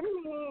you, Maddie.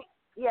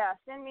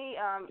 Send me.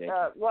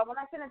 Well, when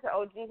I send it to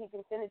OG, he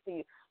can send it to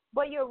you.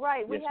 But you're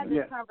right. We had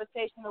this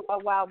conversation a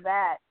while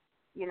back,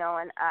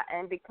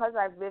 and because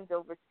I've lived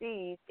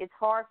overseas, it's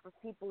hard for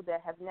people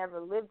that have never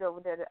lived over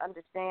there to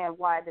understand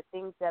why the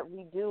things that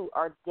we do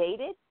are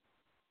dated,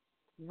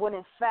 when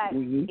in fact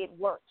it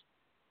works.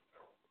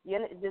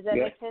 Does that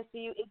make sense to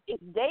you?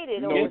 It's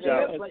dated over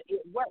there, but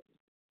it works.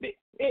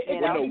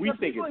 No, we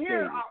think it's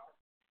dated.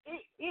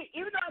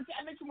 Even though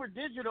I mentioned we're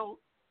digital,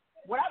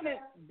 what I meant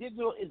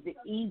digital is the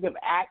ease of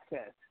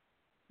access.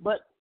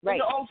 But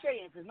the old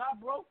saying, if it's not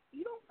broke,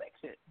 you don't fix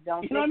it.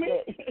 Don't fix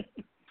it.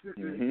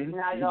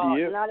 Not at all.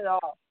 Not at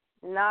all.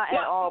 Not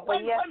at all.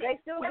 But yes, they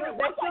still do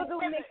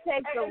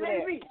mixtapes over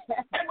there.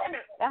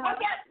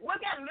 What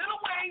got Lil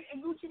Wayne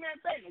and Gucci Mane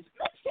famous?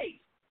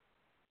 Mixtapes.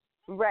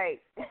 Right.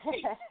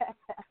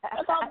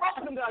 That's how both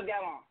of them got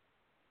on.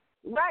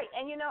 Right,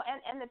 and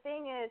and the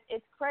thing is,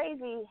 it's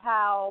crazy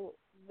how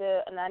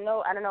I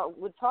don't know,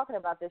 we're talking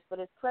about this, but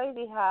it's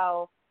crazy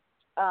how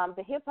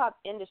the hip hop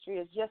industry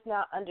is just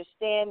now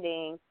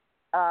understanding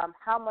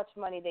how much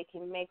money they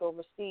can make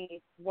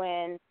overseas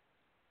when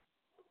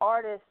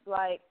artists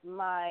like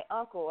my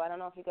uncle, I don't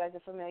know if you guys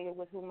are familiar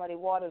with who Muddy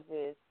Waters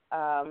is.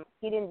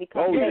 He didn't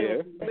become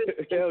famous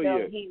until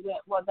he went.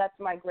 Well, that's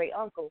my great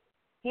uncle.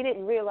 He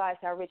didn't realize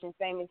how rich and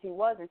famous he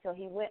was until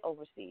he went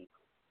overseas.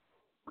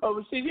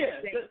 Overseas,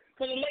 yeah. Because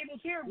the labels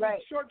here were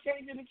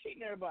shortchanging and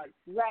cheating everybody.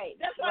 Right.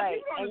 That's why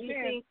people don't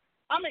understand.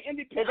 I'm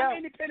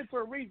independent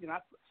for a reason.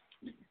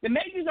 The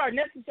majors are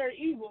necessary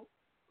evil,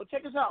 but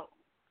check us out.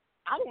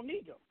 I don't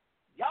need them.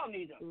 Y'all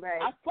need them. Right.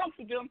 I fuck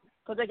with them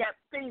because they got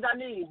things I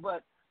need.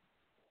 But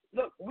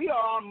look, we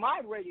are on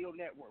my radio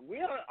network. We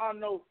aren't on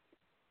no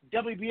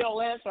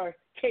WBLS or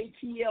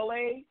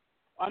KTLA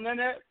or none of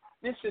that.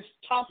 This is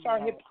Top Star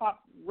Hip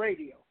Hop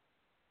Radio.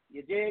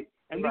 You dig?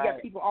 And we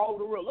got people all over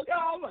the world. Look at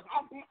all of us.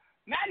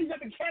 Maddie's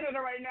up in Canada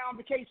right now on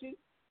vacation.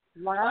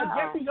 Wow.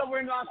 Jeffrey's over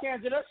in Los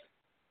Angeles.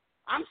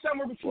 I'm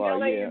somewhere between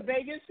LA and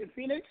Vegas and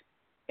Phoenix.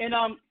 And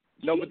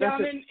she's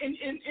down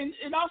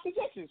in Austin,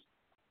 Texas.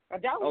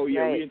 Oh,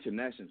 yeah, we're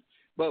international.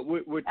 But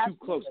we're too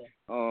close.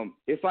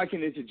 If I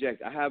can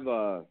interject, I have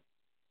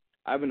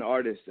an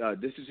artist.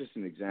 This is just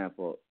an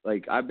example.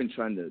 Like, I've been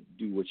trying to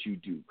do what you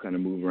do, kind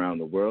of move around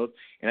the world.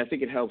 And I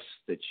think it helps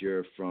that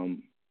you're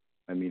from,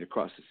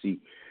 across the sea.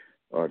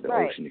 Or the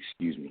ocean,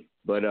 excuse me.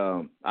 But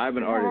I have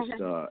an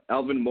artist,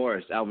 Alvin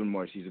Morris. Alvin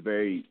Morris, he's a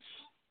very,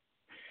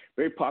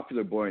 very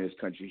popular boy in this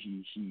country.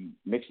 He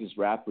mixes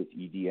rap with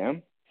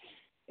EDM.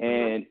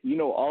 And,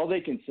 all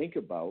they can think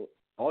about,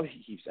 all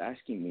he keeps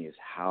asking me is,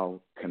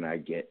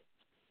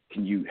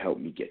 can you help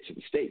me get to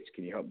the States?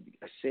 Can you help me?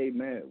 I say,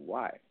 man,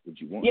 why would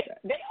you want that?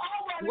 They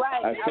all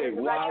want I say,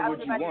 why would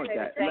you want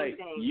that? Like,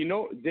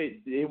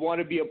 they want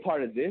to be a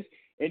part of this.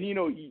 And,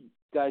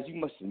 guys, you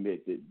must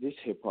admit that this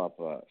hip-hop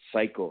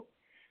cycle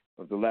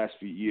of the last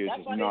few years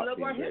has not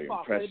been very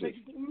impressive.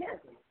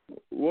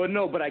 Well,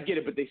 no, but I get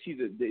it. But they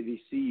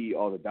see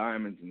all the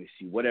diamonds and they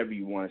see whatever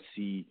you want to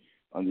see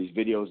on these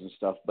videos and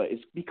stuff. But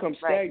it's become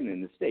stagnant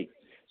in the States.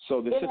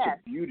 So there's such a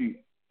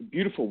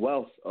beautiful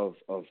wealth of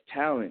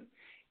talent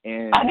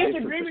and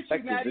different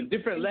perspectives and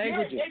different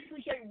languages. They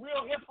appreciate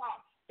real hip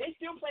hop. They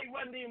still play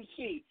Run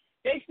DMC.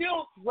 They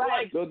still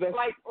like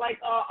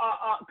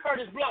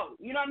Curtis Blow.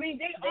 You know what I mean?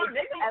 They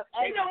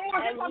know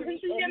more hip hop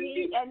history than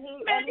me. And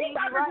he's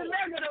right.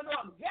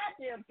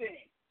 Goddamn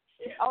thing.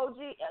 Yeah.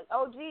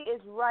 OG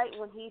is right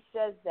when he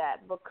says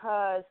that,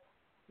 because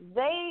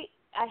I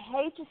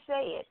hate to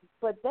say it,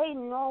 but they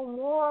know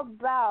more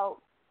about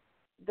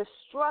the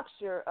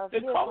structure of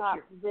hip hop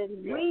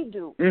than we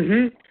do.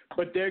 Mm-hmm.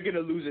 But they're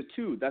gonna lose it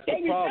too. That's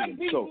the problem.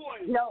 So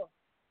no,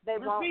 they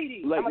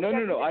won't. Like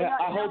no.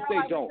 I hope they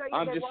don't.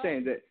 I'm just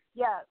saying that.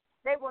 Yeah,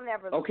 they will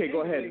never lose. Okay,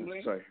 go ahead.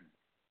 Sorry.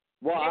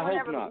 Well, I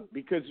hope not,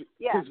 because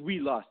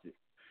we lost it.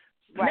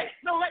 Right.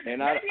 No, and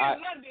maybe in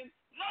London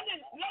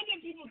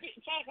people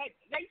try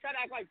to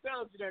act like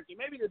fellas and everything.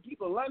 Maybe the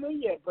people in London,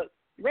 but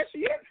the rest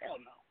of Europe, hell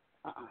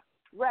no.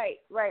 Right.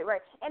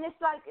 And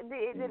it's like,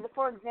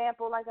 for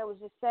example, like I was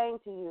just saying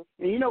to you.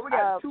 And we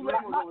got two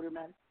levels over there,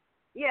 man.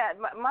 Yeah,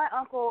 my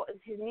uncle,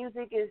 his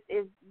music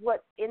is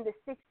what, in the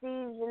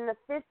 60s and the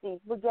 50s.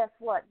 But guess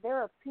what? There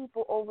are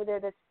people over there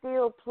that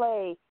still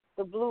play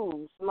the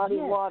blues, Muddy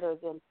Waters,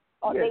 and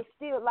they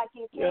still, like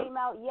it came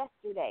out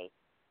yesterday.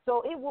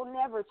 So it will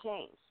never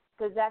change,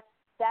 because that's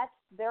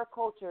their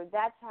culture.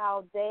 That's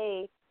how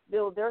they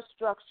build their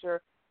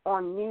structure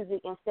on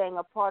music and staying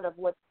a part of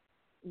what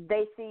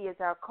they see as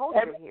our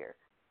culture here.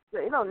 So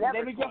it'll never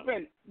Let me change. jump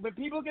in. When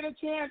people get a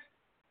chance,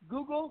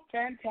 Google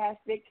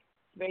Fantastic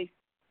Space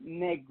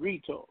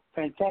Negrito.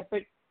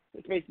 Fantastic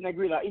Space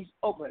Negrito, East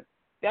Oakland.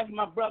 That's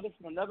my brother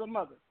from another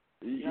mother.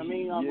 You know what I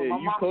mean? Yeah, my you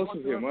mom close went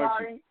with to him, a aren't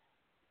you? party.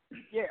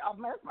 Yeah,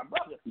 man, that's my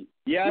brother.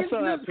 Yeah, I His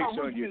saw that music picture on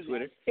roots your music.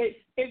 Twitter.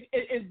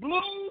 It's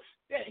blues.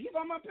 Yeah, he's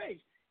on my page.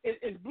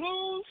 It's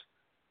blues,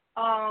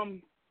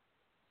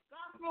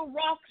 gospel,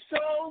 rock,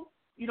 soul.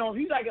 You know,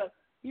 he's like a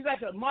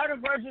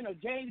modern version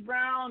of James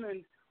Brown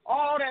and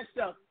all that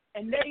stuff.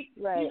 And he's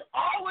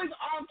always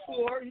on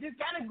tour. He just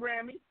got a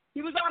Grammy.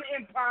 He was on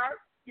Empire.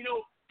 You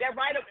know, that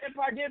write-up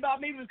Empire did about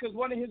me was because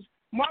one of his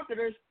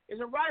marketers is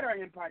a writer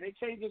on Empire. They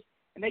change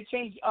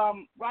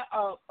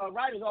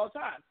writers all the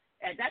time.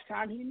 At that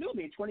time, he knew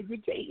me in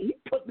 2015. He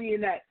put me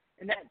in that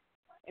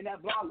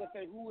blog that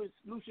said, "Who is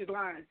Lucius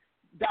Lyons?"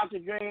 Dr.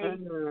 Dre,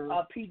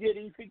 P.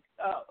 Diddy,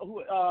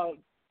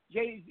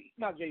 Jay-Z,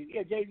 not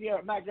Jay-Z, Jay-Z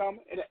or Mac Drama.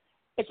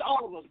 It's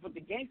all of us, but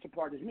the gangster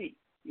part is me.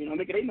 You know,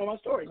 they know my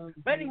story.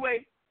 But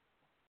anyway,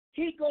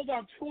 he goes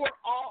on tour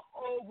all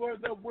over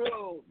the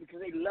world because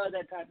they love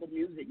that type of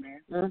music,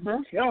 man.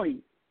 I'm telling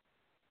you.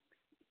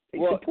 They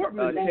support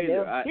music.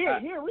 Taylor,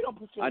 here, we don't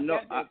pursue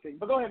that thing.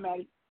 But go ahead,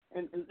 Maddie.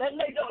 And let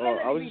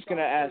I was just going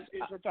to ask.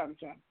 It's your time.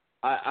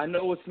 I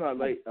know it's not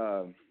late.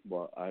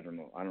 Well, I don't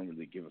know. I don't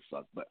really give a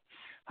fuck. But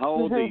how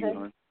old are you,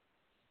 hon?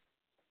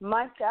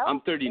 Myself? I'm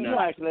 39. You know,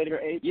 actually, her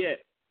age. Yeah.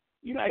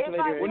 You know, actually,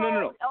 her age.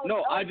 Well,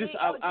 no.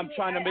 I'm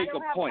trying to make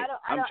a point.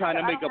 I'm trying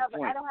to make a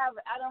point. I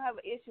don't have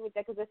an issue with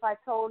that because if I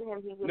told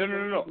him, he would.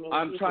 No.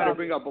 I'm trying to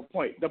bring up a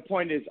point. The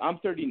point is, I'm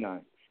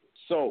 39.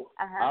 So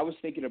I was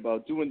thinking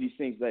about doing these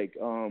things like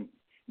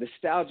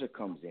nostalgia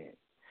comes in.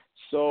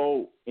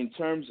 So in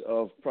terms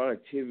of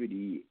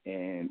productivity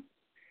and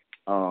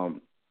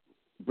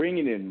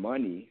bringing in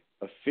money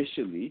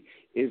officially,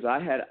 is I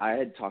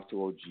had talked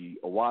to OG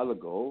a while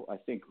ago.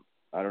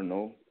 I don't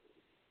know,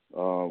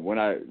 when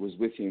I was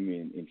with him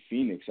in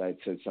Phoenix, I had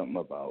said something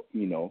about,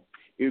 you know,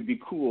 it would be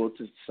cool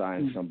to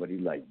sign somebody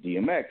like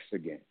DMX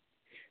again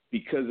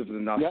because of the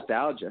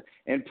nostalgia.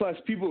 And plus,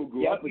 people who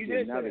grew up with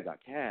him, now they got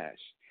cash.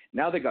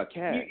 Now they got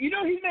cash. You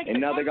know he's making.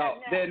 And now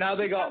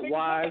they got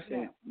wives.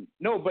 And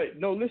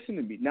listen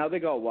to me. Now they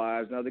got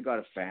wives. Now they got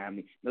a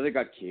family. Now they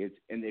got kids,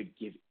 and they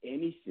give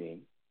anything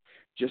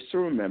just to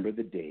remember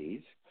the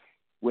days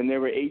when they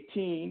were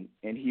 18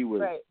 and he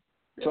was. Right.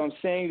 So I'm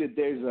saying that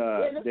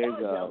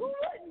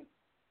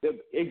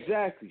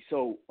exactly.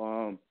 So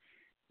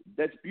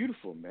that's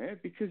beautiful, man,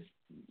 because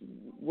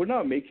we're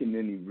not making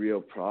any real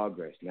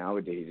progress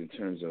nowadays in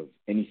terms of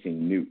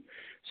anything new.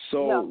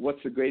 So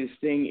what's the greatest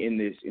thing in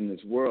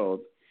this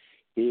world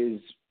is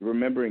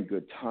remembering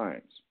good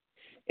times.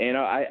 And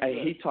I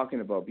hate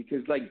talking about,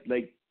 because like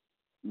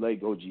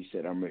OG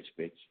said, I'm rich,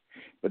 bitch.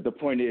 But the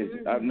point is,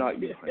 I'm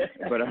not you, honey,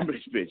 but I'm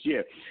rich, bitch.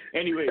 Yeah.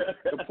 Anyway,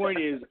 the point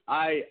is,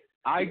 I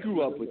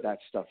grew up with that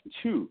stuff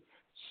too.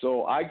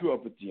 So I grew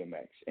up with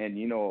DMX, and,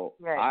 you know,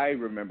 I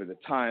remember the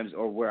times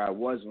or where I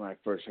was when I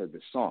first heard the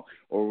song,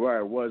 or where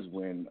I was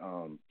when,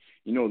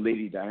 you know,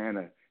 Lady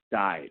Diana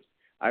died.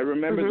 I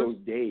remember those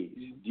days.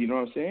 Do you know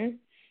what I'm saying?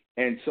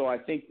 And so I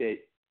think that,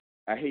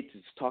 I hate to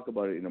talk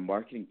about it in a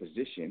marketing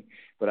position,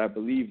 but I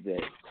believe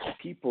that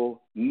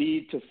people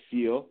need to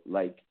feel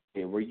like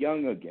they were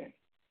young again.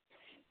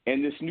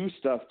 And this new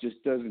stuff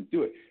just doesn't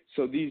do it.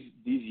 So these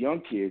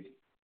young kids,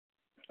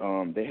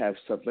 they have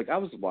stuff like, I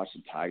was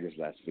watching Tiger's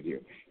last video,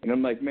 and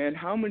I'm like, man,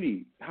 how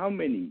many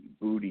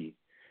booty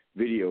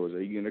videos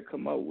are you gonna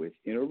come out with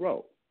in a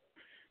row?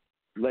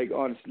 Like,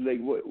 honestly, like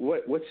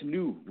what's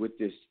new with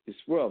this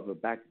world?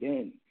 But back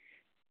then,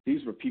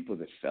 these were people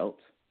that felt.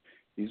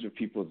 These were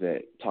people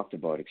that talked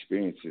about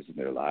experiences in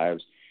their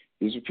lives.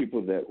 These were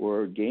people that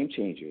were game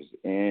changers,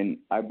 and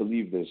I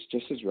believe that's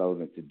just as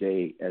relevant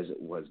today as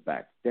it was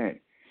back then.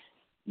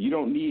 You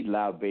don't need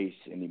loud bass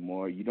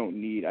anymore. You don't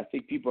need – I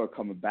think people are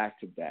coming back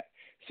to that.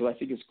 So I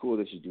think it's cool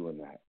that you're doing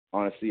that.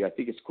 Honestly, I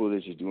think it's cool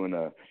that you're doing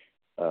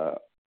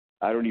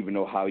I don't even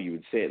know how you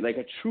would say it. Like,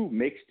 a true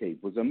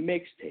mixtape was a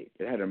mixtape.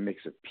 It had a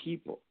mix of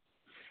people.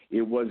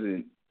 It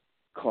wasn't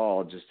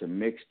called just a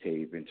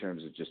mixtape in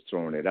terms of just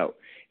throwing it out.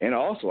 And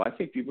also, I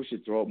think people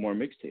should throw out more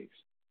mixtapes.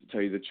 To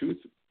tell you the truth,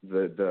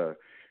 the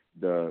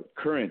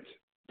current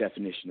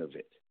definition of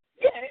it.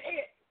 Yeah.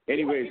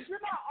 Anyways. If you're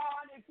not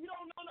on, if you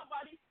don't know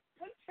nobody,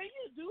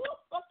 continue to do a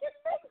fucking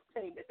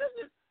mixtape. It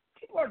doesn't.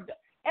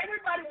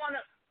 Everybody want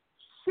to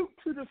shoot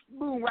to the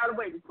moon right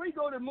away. Before you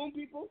go to the moon,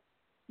 people,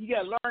 you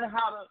gotta learn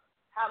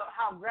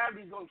how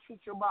gravity's gonna shoot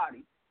your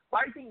body.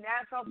 Why do you think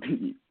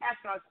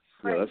astronauts?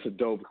 Yeah, that's a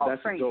dope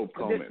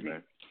comment,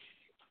 man.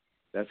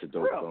 That's a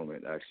dope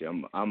comment. Actually,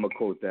 I'm gonna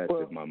quote that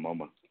to my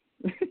mama.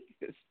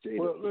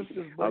 Well, let's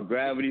just how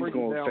gravity's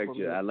gonna affect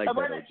you. I like that,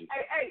 OG.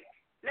 Hey,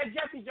 let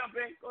Jesse jump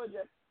in. Go ahead,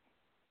 Jesse.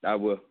 I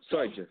will.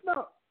 Sorry, Jeff.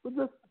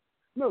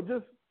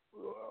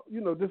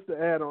 Just to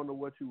add on to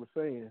what you were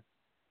saying,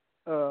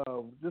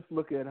 just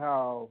look at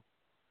how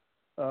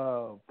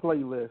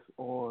playlists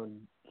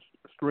on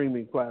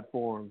streaming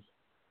platforms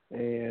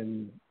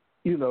and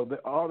You know,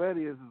 all that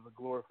is a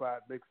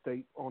glorified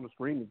mixtape on a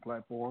streaming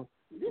platform,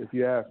 if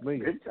you ask me.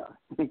 Good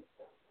time.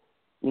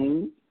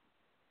 Mm-hmm.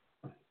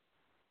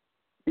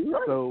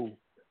 So,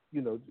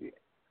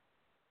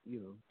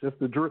 just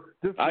the drill,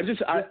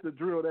 the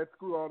drill that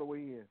screw all the way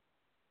in.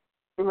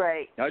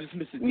 Right. I just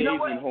miss the days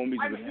when homies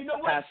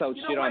would pass out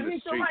shit on the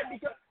street. Right,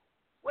 because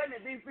wait a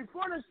minute,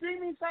 before the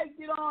streaming sites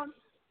get on,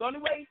 the only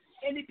way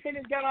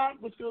independents got on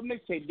was through a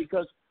mixtape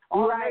because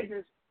all the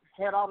majors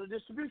had all the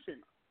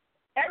distribution.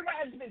 Everybody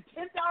has spent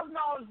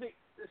 $10,000 to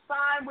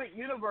sign with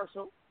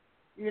Universal.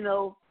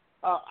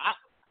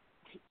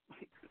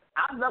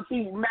 I'm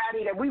lucky,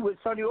 Maddie, that we with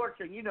Sunny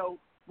Orchard.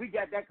 We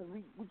got that because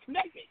we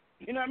connected.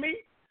 You know what I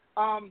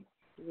mean?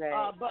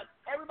 But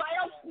everybody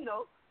else,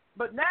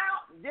 But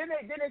now, then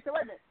they said,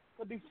 wait a minute.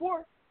 But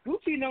before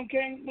Gucci and them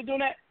came doing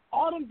that,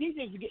 all them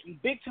DJs were getting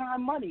big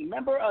time money.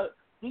 Remember,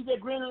 DJ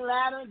Green and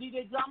Ladder,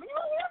 DJ Drama. You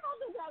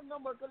don't have no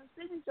more because the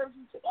streaming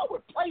services said, we're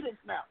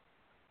playlists now.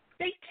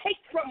 They take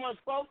from us,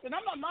 folks, and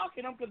I'm not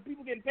knocking them because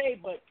people getting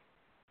paid, but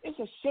it's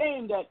a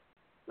shame that,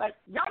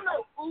 y'all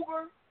know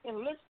Uber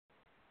and Lyft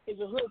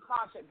is a hood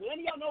concept. Do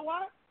any of y'all know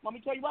why? Let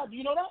me tell you why. Do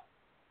you know that?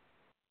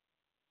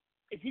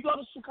 If you go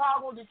to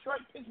Chicago,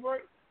 Detroit,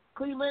 Pittsburgh,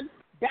 Cleveland,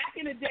 back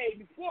in the day,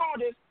 before all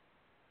this,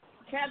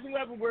 cabs were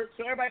everywhere,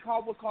 so everybody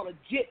what's called a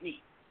jitney.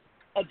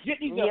 A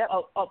jitney's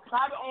a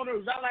private owner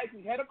who's not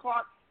licensed, had a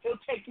car, he'll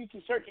take you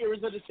to certain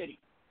areas of the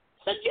city.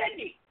 It's a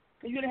jitney.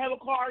 Because you didn't have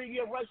a car, you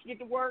get rushed to get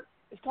to work.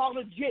 It's called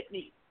a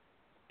jitney.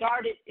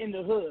 Started in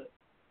the hood.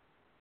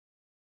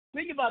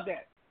 Think about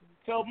that.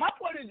 So my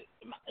point is,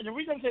 the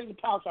reason I'm saying it's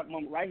a power talk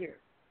moment right here.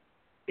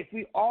 If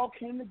we all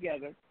came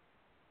together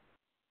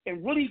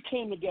and really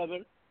came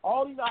together,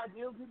 all these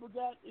ideals people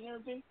got and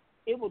everything,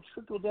 it will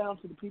trickle down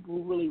to the people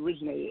who really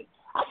originated.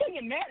 I can't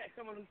get mad at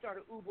someone who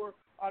started Uber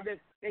or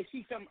they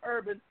see something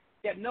urban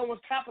that no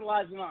one's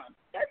capitalizing on.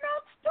 They're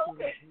not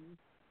stupid. Mm-hmm.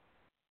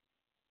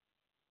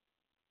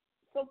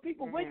 So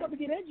people wake up and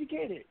get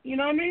educated. You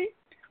know what I mean?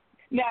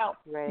 Now,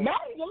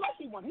 Maddie's the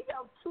lucky one. He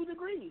got 2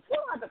 degrees. He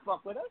don't have to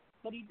fuck with us,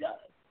 but he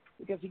does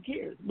because he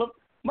cares. But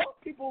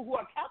most people who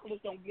are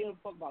capitalists don't give a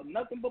fuck about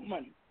nothing but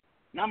money.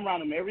 And I'm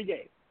around them every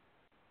day.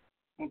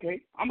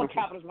 Okay? I'm a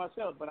capitalist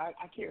myself, but I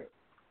care.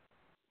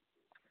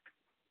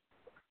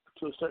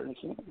 To a certain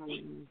extent.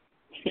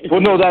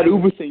 Well, no, that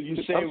Uber thing you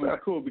saying was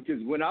cool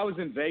because when I was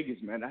in Vegas,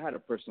 man, I had a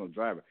personal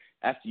driver.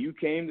 After you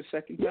came the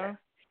second time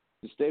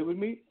to stay with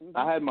me,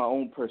 I had my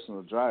own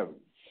personal driver.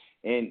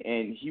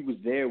 And he was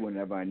there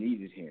whenever I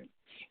needed him.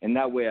 And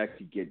that way I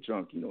could get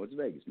drunk. It's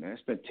Vegas, man. I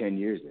spent 10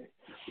 years there.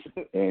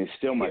 And it's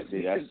still my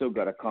city. I still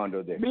got a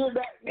condo there.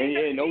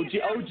 And OG,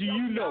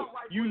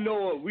 you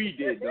know what we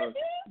did, dog.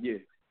 Yeah,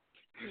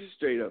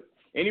 straight up.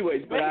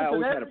 Anyways, but I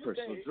always had a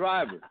personal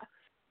driver.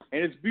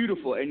 And it's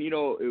beautiful. And, it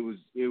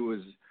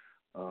was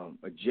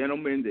a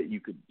gentleman that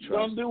you could trust.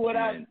 Don't do what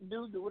I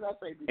do. Do what I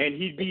say. And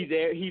he'd be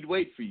there. He'd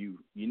wait for you.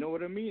 You know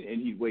what I mean?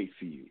 And he'd wait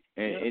for you.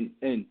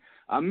 And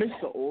I miss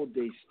the old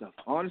day stuff.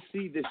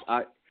 Honestly,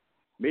 I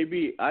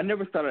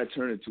never thought I'd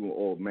turn into an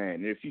old man.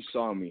 And if you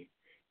saw me,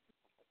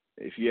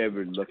 if you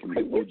ever look at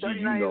me, OG,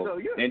 you know,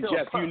 and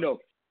Jeff, you know.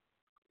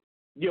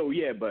 Yo,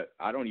 yeah, but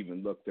I don't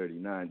even look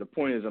 39. The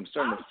point is, I'm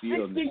starting to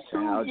feel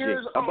nostalgic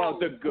about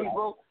the good.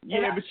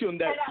 Yeah, but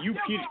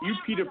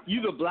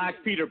you the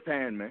Black Peter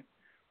Pan, man.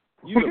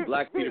 You the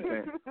Black Peter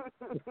Pan.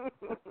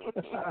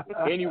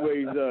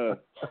 Anyways,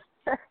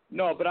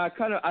 no, but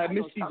I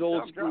miss these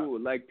old school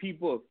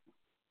people.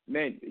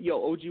 Man,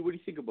 yo, OG, what do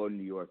you think about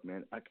New York,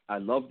 man? I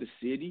love the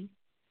city.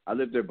 I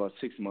lived there about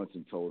 6 months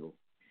in total.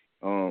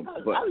 But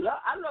I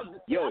love the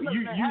city. Yo,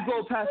 you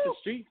go past the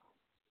street.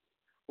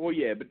 Well,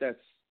 yeah, but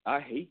I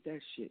hate that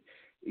shit.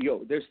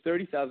 Yo, there's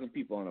 30,000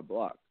 people on a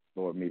block,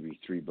 or maybe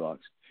 3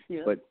 blocks,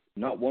 but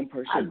not one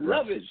person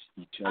touches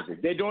each other.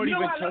 They don't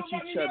even touch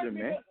each other,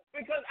 man.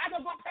 Because I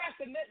can go past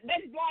the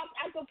next block,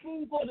 I can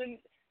food for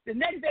the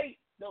next day.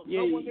 No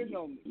one can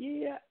know me.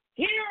 Yeah.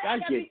 Here, I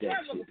get be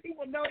that careful. shit.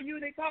 People know you.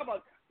 They talk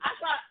about.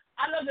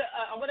 I love the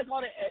what they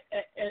call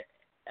it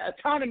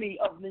autonomy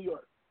of New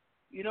York.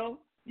 You know,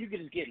 you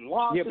can just get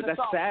lost. Yeah, but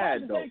that's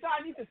sad though. At the same time,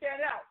 I need to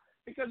stand out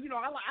because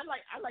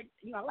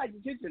I like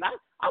attention.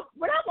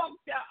 When I walk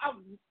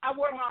down, I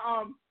wear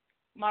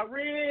my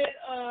red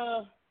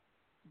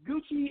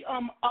Gucci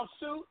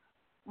suit,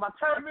 my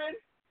turban,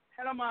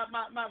 and on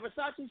my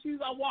Versace shoes.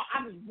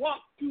 I just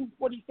walk through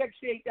 46th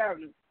State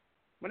Avenue.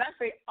 When I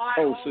say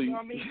I'm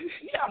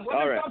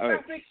all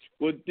right.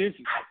 Well, this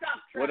is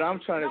what I'm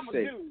trying to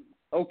say.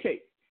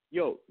 Okay,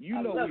 yo,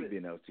 we've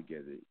been out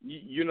together.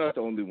 You're not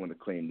the only one to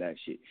claim that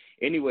shit.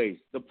 Anyways,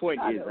 the point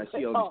is, I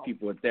see all these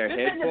people with their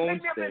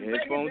headphones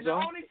on. The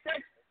only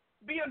sex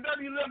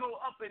BMW limo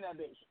up in that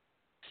bitch.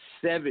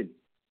 7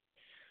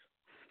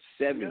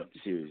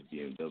 series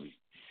BMW.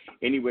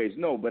 Anyways,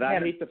 no, but I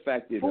hate the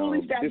fact that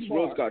this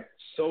world got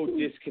so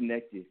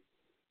disconnected.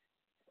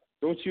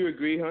 Don't you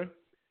agree, hon?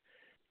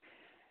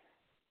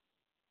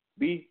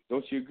 B,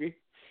 don't you agree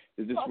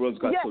that this world's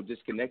got so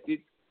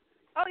disconnected?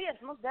 Oh yes,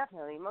 most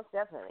definitely.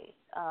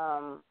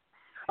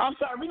 I'm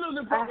sorry, we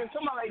losing focus.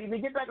 Come on,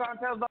 ladies, get back on.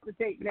 Tell us about the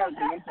tape. No,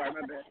 I'm sorry,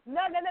 my bad.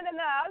 No.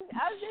 I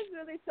was just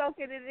really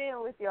soaking it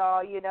in with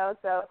y'all,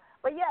 So,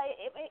 but yeah,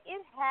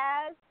 it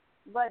has.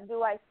 But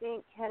do I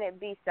think can it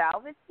be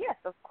salvaged? Yes,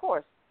 of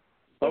course.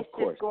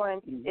 It's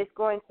going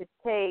to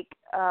take.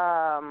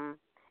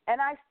 And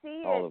I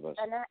see all it. Of us.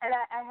 And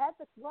I had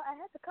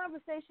the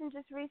conversation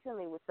just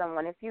recently with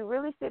someone. If you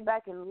really sit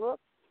back and look,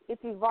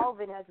 it's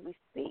evolving as we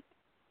speak.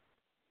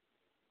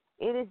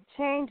 It is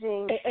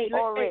changing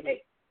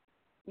already.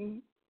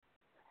 Hey,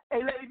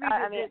 lady,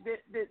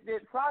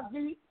 did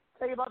Frosty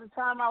tell you about the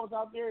time I was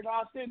out there in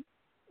Austin?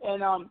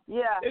 And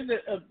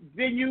it's a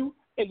venue.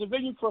 It's a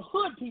venue for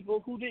hood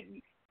people who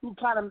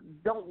kind of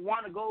don't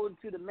want to go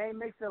into the main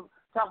mix of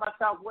South by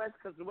Southwest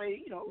because the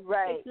way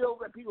they feel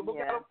that people look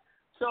at them.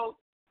 So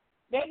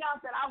they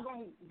announced that I was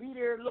going to be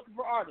there looking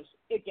for artists.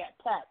 It got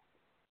packed.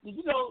 Did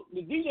you know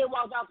the DJ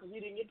walked out because he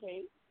didn't get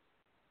paid?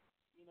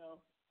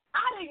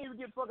 I didn't even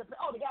get fucking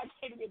paid. Oh, the guy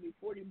came to give me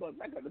 $40.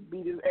 I got to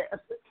beat his ass.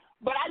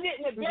 But I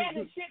didn't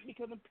abandon shit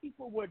because the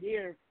people were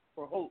there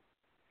for hope.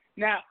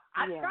 Now,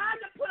 I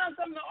tried to put on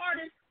some of the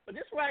artists, but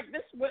this is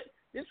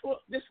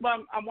why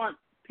I want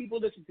people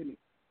to listen to me.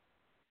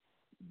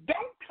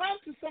 Don't come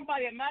to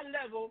somebody at my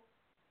level,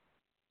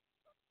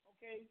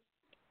 okay?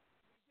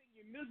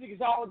 Your music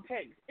is all it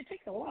takes. It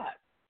takes a lot.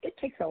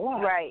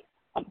 Right.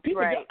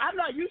 People, I'm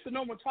not used to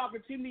no one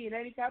talking to me in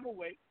any type of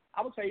way.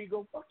 I will tell you,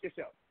 go fuck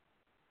yourself.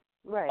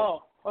 Right.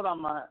 Oh, hold on,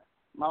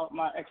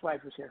 my ex-wife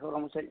is here. Hold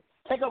on 1 second.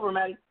 Take over,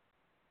 Maddie.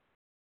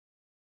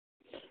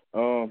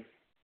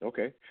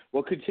 Okay.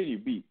 Well, continue,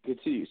 B.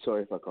 Continue.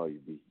 Sorry if I call you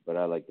B, but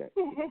I like that.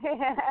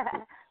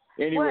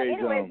 Anyways,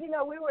 we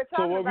were talking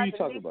so what about were you the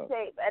talking about?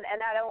 Tape,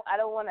 and I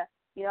don't want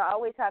to, I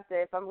always have to,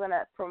 if I'm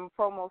gonna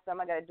promo some,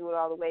 I gotta do it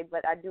all the way.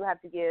 But I do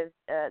have to give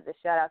the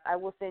shout out. I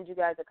will send you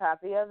guys a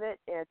copy of it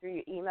through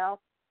your email.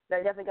 But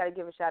I definitely got to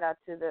give a shout out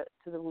to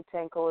the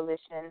Wu-Tang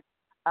Coalition,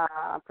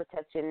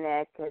 Protection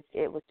Neck, because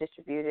it was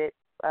distributed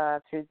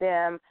through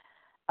them.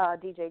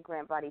 DJ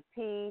Grant Body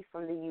P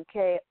from the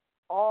UK,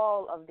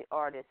 all of the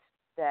artists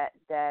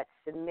that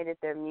submitted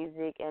their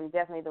music, and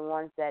definitely the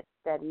ones that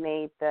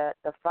made the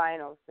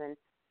finals.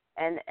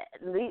 And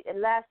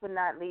last but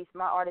not least,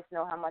 my artists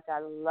know how much I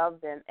love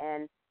them.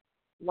 And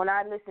when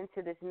I listen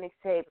to this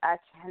mixtape, I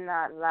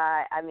cannot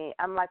lie. I mean,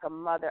 I'm like a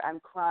mother. I'm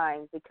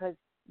crying because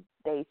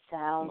they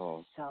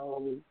sound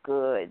so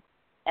good.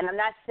 And I'm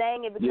not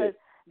saying it because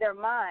they're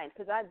mine,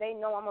 because they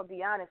know I'm going to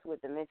be honest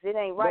with them. If it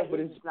ain't right, but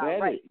it's not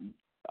better. Right.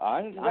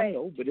 I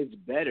know, but it's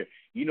better.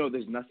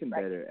 There's nothing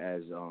better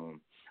as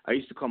I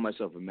used to call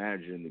myself a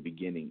manager in the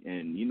beginning,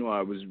 and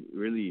I was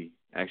really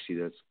I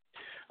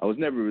was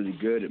never really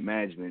good at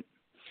management.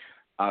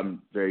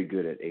 I'm very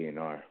good at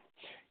A&R,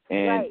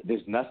 and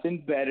there's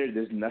nothing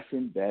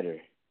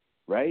better,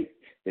 right,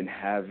 than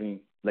having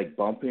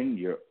bumping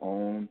your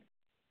own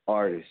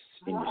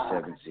artists in your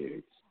 7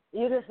 series.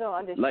 You just don't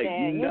understand. Like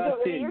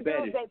nothing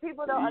better.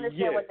 People don't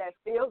understand what that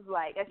feels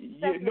like.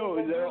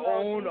 Their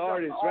own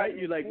artists, right?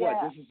 You're like, what?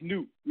 This is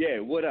new. Yeah,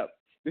 what up?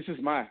 This is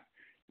mine.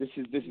 This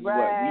is what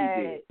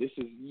we did. This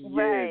is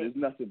there's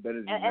nothing better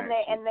than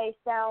that. And they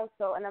sound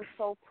so, and I'm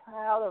so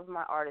proud of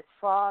my artists,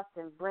 Frost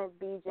and Brent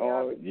BJ.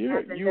 Oh,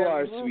 you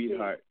are a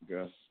sweetheart,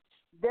 girl.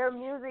 Their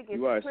music is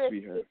crisp,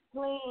 it's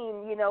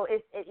clean.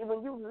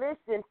 When you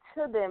listen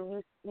to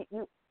them,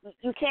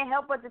 you can't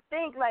help but to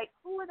think,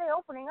 who are they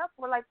opening up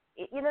for?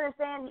 You know what I'm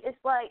saying? It's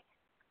like,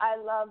 I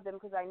love them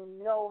because I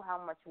know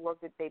how much work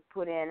that they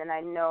put in, and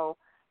I know,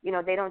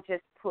 they don't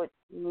just put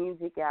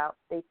music out.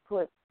 They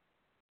put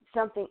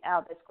something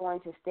out that's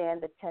going to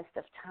stand the test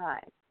of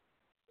time.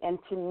 And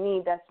to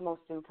me, that's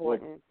most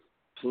important.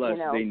 Plus,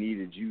 they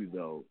needed you,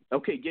 though.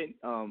 Okay,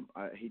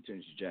 I hate to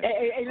interject.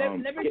 Hey, let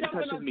me get in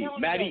touch with me.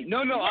 Maddie,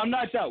 no, I'm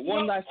not done.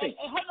 One last thing.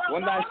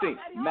 One last thing.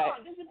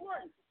 This is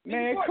important.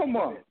 Man, come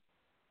on.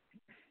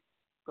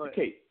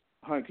 Okay,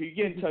 hon, can you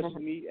get in touch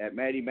with me at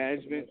Maddie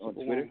Management on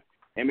Twitter,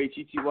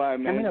 MATTY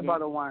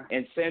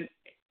Management,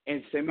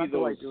 and send me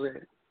those.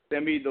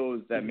 Send me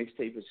that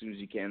mixtape as soon as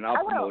you can, and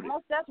I'll promote it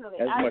most definitely.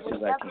 as much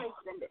as I can.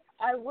 Send it.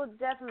 I will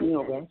definitely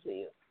send it to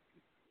you.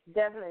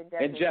 Definitely.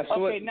 And Jeff,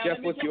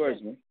 what's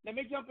yours, man? Let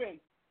me jump in.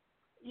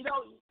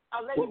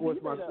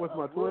 What's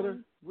my Twitter?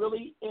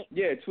 Really?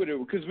 Yeah, Twitter,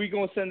 because we're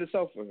going to send this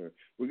out for her.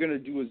 We're going to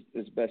do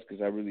as best,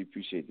 because I really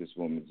appreciate this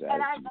woman's attitude.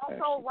 And I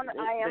also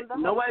I am the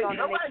host on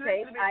the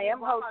mixtape. I am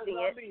hosting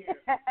it.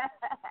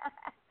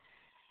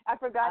 I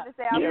forgot to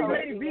say I'm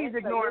hosting it.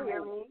 Ignore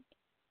me.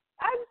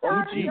 I'm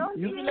sorry.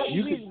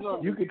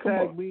 You can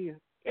tag me.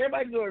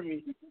 Everybody ignore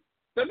me.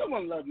 So no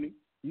one love me.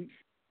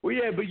 Well,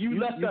 yeah, but you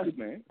left us,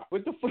 man.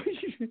 What the fuck?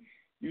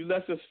 You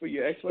left us for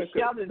your ex-wife?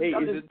 Hey,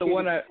 is it the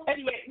one I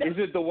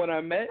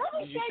met?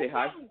 Did you say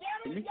hi?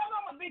 Y'all know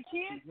I'm a big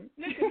kid.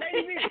 Listen,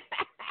 lady,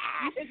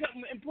 you said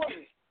something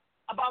important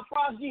about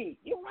Frost G.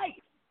 You're right.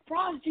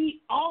 Frost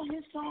G, all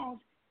his songs,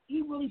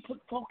 he really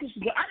put focus.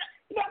 I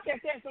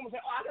can't stand someone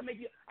say, I can make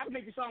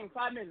your song in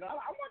 5 minutes. I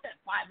want that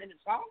 5-minute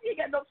song. You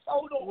ain't got no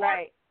soul, no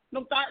heart,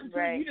 no thought into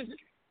it.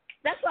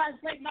 That's why I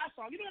played my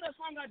song. You know that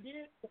song I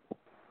did?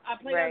 I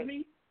played on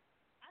me.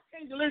 I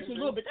change the lyrics a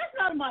little bit. That's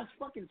not my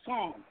fucking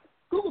song.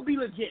 Google be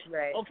legit.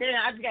 Right. Okay,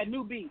 I just got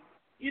new beat.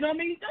 You know what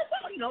I mean? That's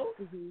all, you know.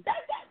 That,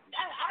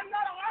 I'm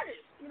not an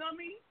artist. You know what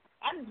I mean?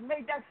 I just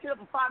made that shit up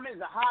in 5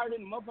 minutes. I hired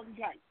in the motherfucking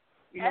guy.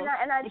 You know?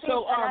 And I think,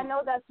 and I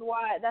know that's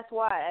why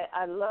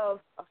I love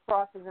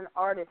Frost as an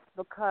artist,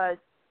 because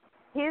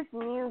his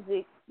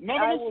music.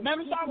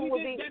 Remember song we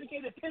did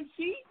dedicated to Pimp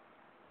C?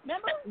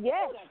 Remember?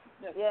 Yes.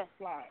 That's yes.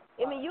 Fly.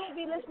 I mean, you'll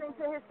be listening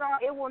to his song.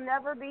 It will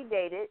never be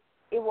dated.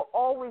 It will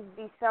always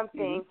be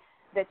something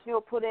that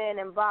you'll put in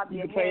and bob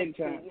your head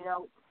to, you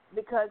know,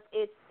 because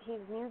his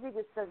music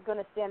is going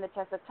to stand the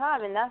test of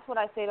time, and that's what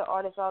I say to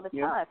artists all the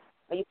time.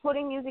 Are you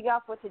putting music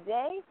out for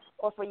today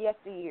or for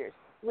yesteryears?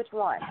 Which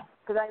one?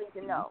 Because I need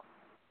to know.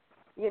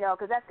 You know,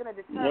 because that's going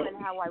to determine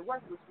how I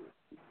work with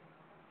you.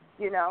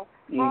 You know,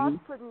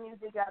 Frost putting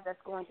music out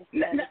that's going to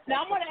stand the test of time.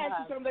 Now, I want to ask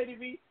you something, Lady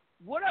V.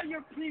 What are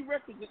your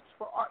prerequisites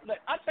for art?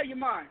 Like, I'll tell you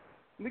mine.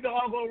 We can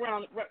all go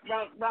around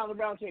the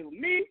round table.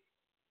 Me,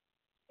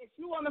 if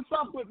you want to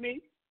fuck with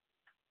me,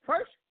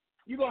 first,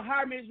 you're going to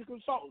hire me as a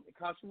consultant. It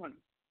costs you money.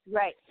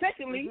 Right.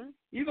 Secondly,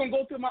 you're going to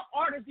go through my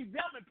artist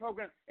development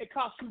program. It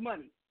costs you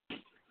money.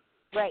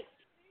 Right.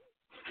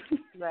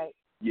 Right.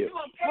 You're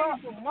going to pay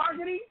me for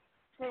marketing,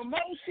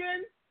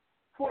 promotion,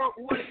 for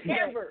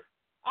whatever.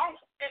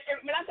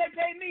 When I say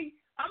pay me,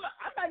 I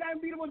might not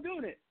even be the one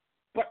doing it.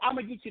 But I'm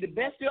going to get you the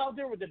best deal out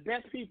there with the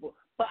best people.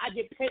 But I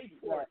get paid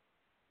for it.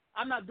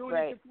 I'm not doing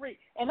it for free.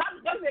 And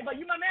I'm going to say,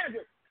 but you my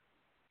manager.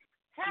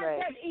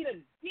 Hashtag eat a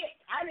dick.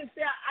 I didn't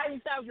say I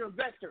was your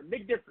investor.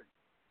 Big difference.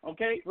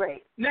 Okay?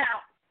 Right.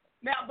 Now,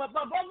 but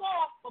above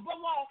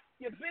all,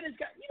 your business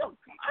got, you know,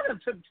 I done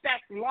took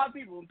stacks from a lot of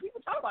people. When people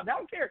talk about that,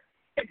 I don't care.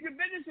 If your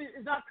business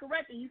is not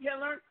correct and you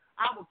can't learn,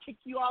 I will kick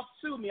you off,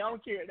 sue me. I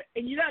don't care.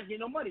 And you're not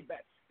getting no money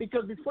back.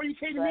 Because before you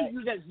came to me, you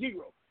was at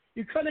 0.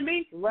 You come to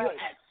me, you're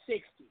at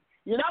 60.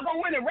 You're not going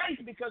to win a race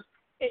because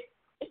it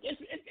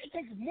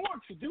takes more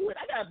to do it.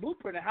 I got a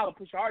blueprint of how to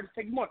push artists.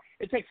 It takes more.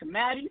 It takes some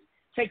Maddies,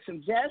 it takes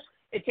some Jess,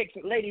 it takes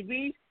some Lady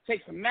V's, it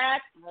takes some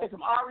Mac, it takes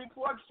some R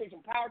reports, it takes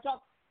some Power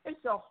Talk.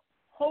 It's a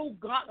whole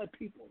gauntlet of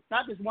people,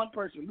 not just one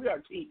person. We are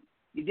a team.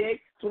 You dig?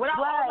 So without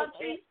all my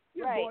team,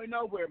 you're going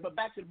nowhere but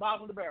back to the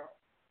bottom of the barrel.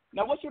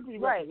 Now, what's your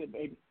prerequisite,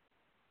 baby?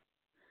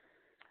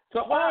 So,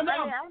 I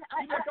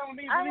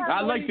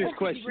like this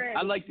question.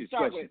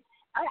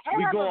 I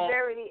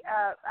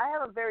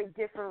have a very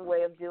different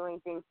way of doing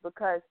things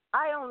because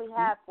I only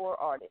have 4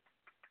 artists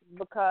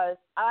because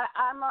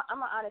I'm an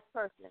honest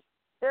person.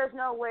 There's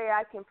no way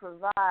I can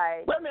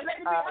provide what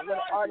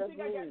artists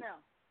need.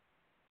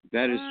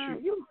 That is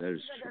true. That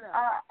is true.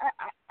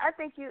 I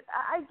think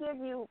I give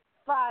you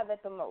 5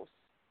 at the most.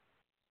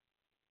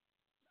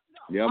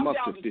 Yeah, I'm up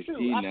to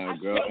 15 now,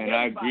 girl, and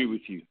I agree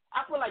with you.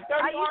 I feel like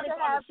 30 artists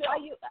on the show.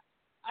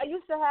 I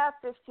used to have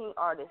 15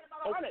 artists,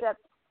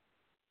 except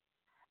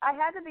I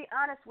had to be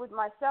honest with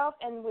myself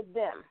and with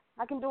them.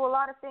 I can do a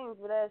lot of things,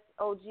 but as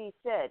OG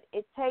said,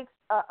 it takes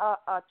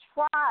a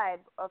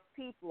tribe of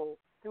people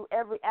through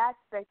every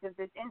aspect of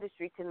this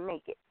industry to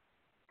make it.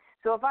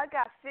 So if I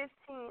got 15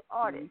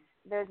 artists,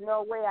 there's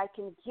no way I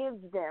can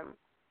give them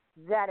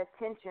that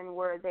attention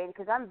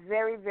because I'm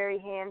very, very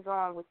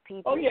hands-on with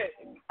people. Oh, yeah.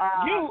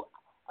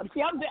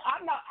 See, I'm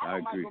not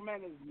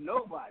micromanage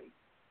nobody.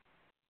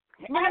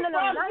 No, not in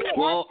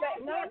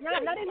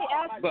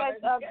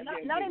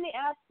the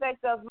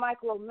aspect of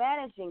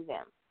micromanaging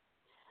them.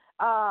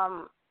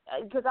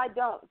 Because I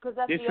don't. Because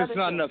that's this the other is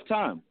not thing. enough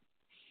time.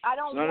 I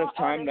don't. Not enough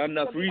time. Not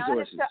enough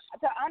resources.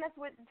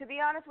 To be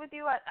honest with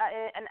you,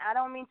 and I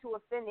don't mean to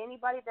offend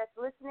anybody that's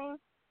listening.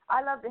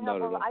 I love to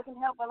help. I can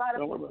help a lot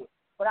of people,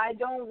 but I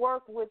don't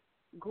work with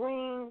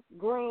green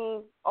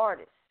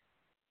artists.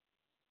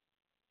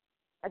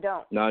 I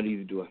don't. Not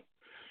either do I.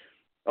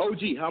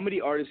 OG, how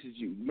many artists did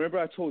you? Remember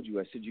I told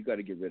you, I said you got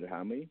to get rid of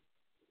how many?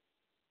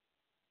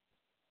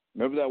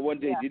 Remember that one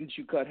day, didn't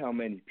you cut how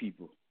many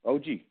people?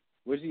 OG,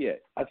 where's he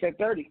at? I said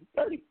 30.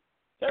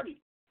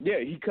 Yeah,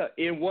 he cut,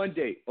 in one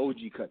day,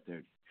 OG cut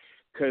 30.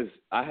 Because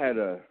I had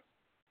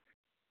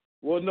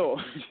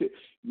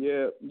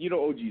yeah, you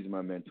know OG is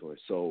my mentor,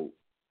 so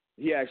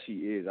he actually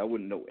is. I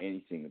wouldn't know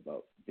anything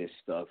about this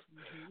stuff.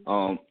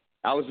 I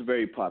was a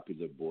very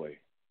popular boy.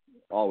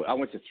 I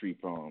went to 3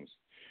 proms.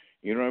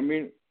 You know what I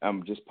mean?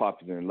 I'm just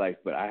popular in life,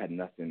 but I had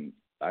nothing.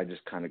 I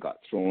just kind of got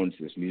thrown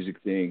into this music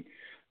thing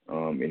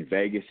in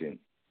Vegas, and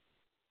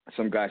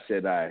some guy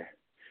said,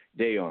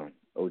 Dayon,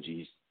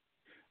 OGs,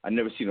 I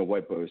never seen a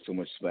white boy with so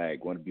much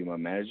swag. Want to be my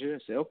manager? I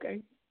said,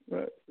 okay.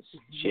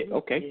 Shit,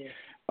 okay.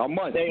 Yeah. A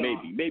month,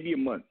 maybe a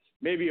month.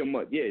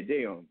 Yeah,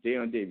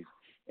 Dayon Davis.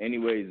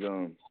 Anyways,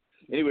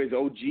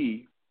 OG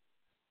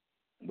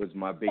was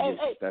my biggest.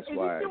 That's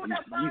why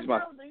he's my.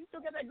 Do you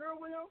still get that girl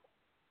with him?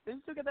 Do you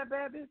still get that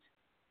bad bitch?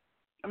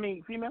 I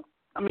mean, female?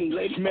 I mean,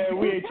 lady. Man,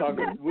 we ain't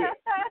talking. We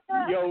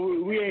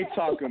ain't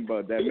talking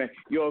about that, man.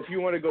 Yo, if you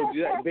want to go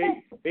do that,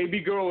 baby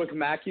girl with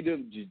macular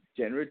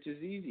degenerative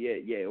disease,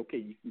 yeah, okay,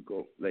 you can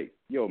go. Like,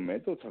 yo,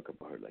 man, don't talk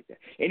about her like that.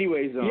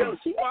 Anyways, yo,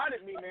 she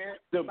wanted me, man.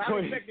 The point, I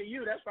respected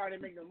you. That's why I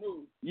didn't make no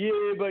move.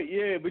 Yeah, but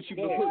you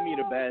put me in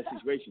a bad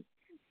situation.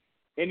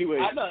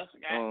 Anyways, I know.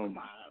 Come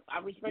on. I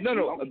respect no,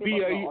 you.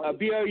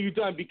 B, are you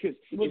done? Because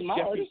it's Jeffrey's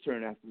artist.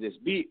 turn after this.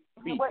 B,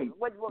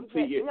 What,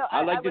 complete it. no,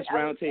 I like this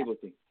round table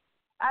thing.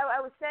 I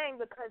was saying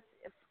because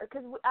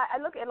I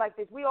look at it like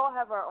this. We all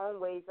have our own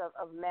ways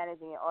of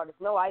managing an artist.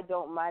 No, I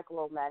don't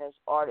micromanage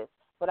artists,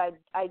 but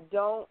I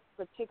don't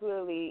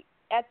particularly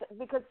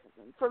because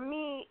for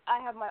me, I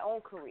have my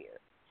own career,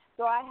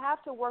 so I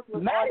have to work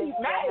with artists.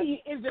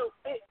 Maddie is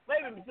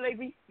wait a minute,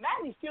 Flavy.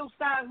 Maddie still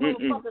signs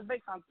motherfuckers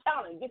based on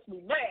talent. Gets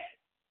me mad.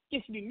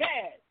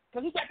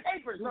 Because he got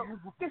papers. So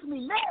gets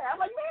me mad. I'm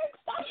like, man,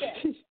 stop that.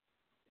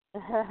 I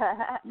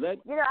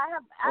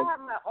have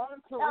my own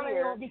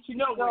career. Get you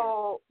nowhere.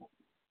 So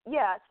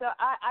yeah, so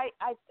I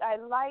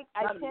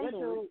tend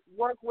to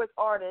work with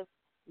artists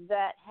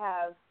that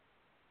have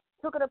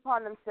took it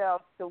upon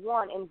themselves to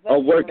invest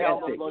in work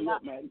themselves,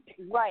 ethic.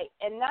 right,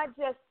 and not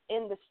just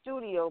in the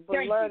studio,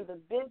 but learn the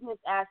business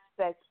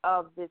aspect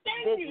of this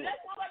business. That's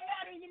all that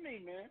matters to me,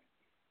 man.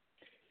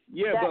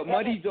 Yeah, but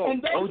money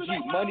don't. OG,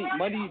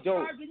 money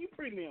don't.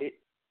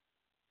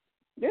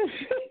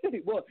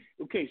 Well,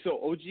 okay, so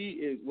OG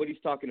is what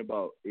he's talking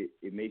about.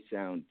 It may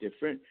sound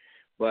different,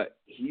 but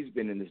he's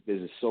been in this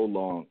business so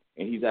long,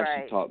 and he's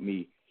actually taught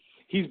me.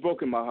 He's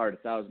broken my heart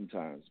 1,000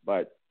 times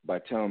by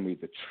telling me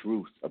the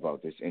truth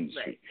about this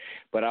industry. Right.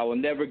 But I will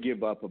never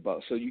give up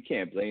about. So you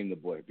can't blame the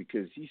boy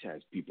because he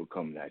has people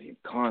coming at him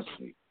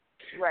constantly.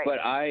 Right. But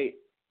I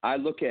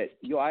look at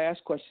I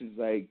ask questions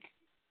like,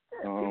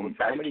 how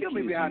many kids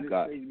you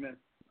got? Stage, man.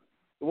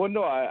 Well,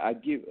 no, I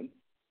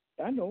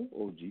know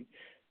OG.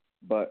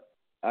 But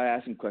I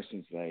asked him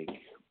questions like,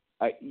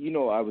 I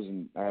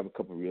have a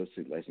couple of real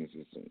estate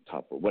licenses on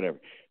top of whatever.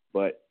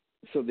 But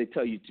so they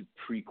tell you to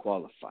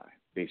pre-qualify,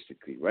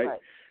 basically, right?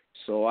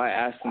 So I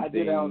asked him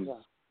things,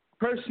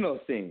 personal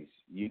things,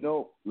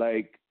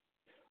 like,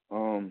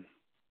 how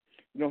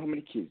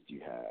many kids do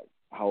you have?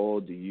 How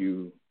old are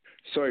you?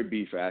 Sorry,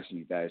 B, for asking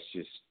you that. It's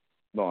just,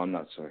 no, I'm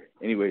not sorry.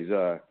 Anyways,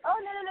 Oh,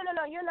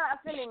 no, you're not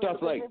offending me.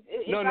 Stuff like,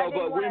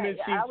 but women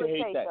seem to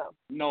hate that. So.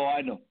 No,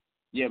 I know.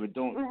 Yeah, but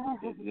don't.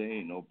 There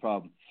ain't no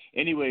problem.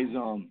 Anyways,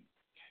 no,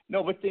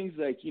 but things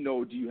like,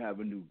 do you have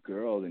a new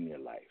girl in your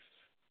life?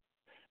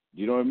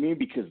 You know what I mean?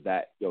 Because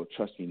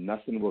trust me,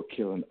 nothing will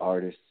kill an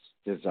artist's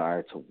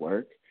desire to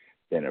work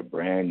than a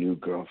brand new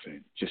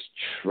girlfriend. Just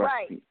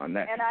trust me on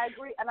that. And I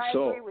agree. And I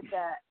agree with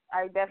that.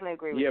 I definitely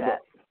agree with that. Yeah,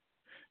 but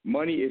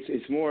money,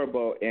 it's more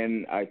about,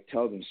 and I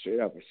tell them straight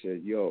up. I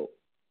said,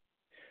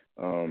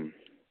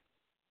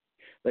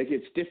 like,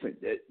 it's different.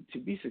 To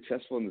be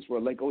successful in this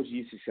world, like OG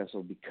is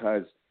successful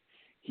because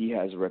he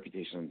has a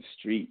reputation on the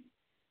street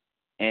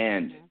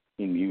and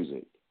in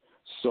music.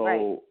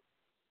 So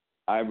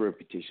I have a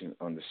reputation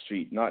on the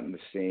street, not in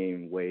the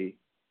same way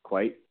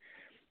quite,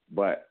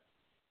 but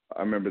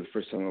I remember the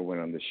first time I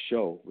went on the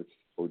show with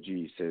OG,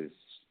 he says,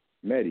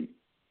 Mehdi,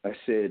 I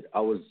said, I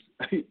was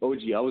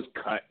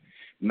cut,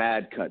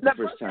 mad cut the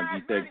first time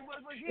he said,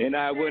 and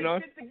I went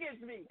on.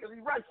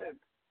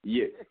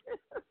 Yeah.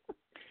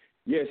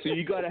 Yeah, so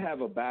you got to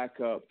have a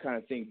backup kind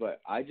of thing, but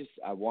I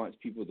want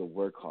people to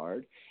work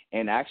hard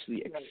and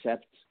actually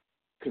accept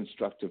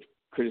constructive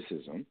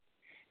criticism,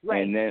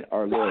 and then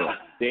are loyal.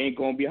 They ain't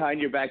going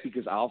behind your back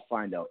because I'll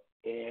find out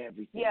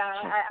everything. Yeah,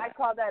 I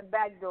call that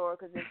backdoor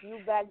because if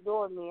you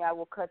backdoor me, I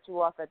will cut you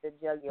off at the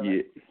jugular.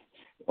 Yeah.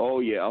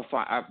 Oh yeah,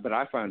 but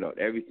I found out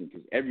everything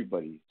because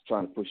everybody's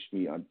trying to push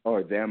me on,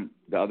 or them,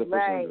 the other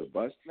person under the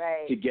bus,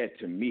 to get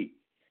to me.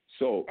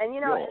 So and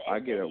I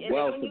get a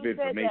wealth of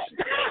information.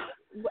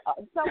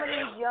 Some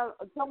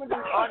of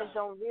these artists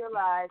don't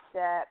realize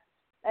that,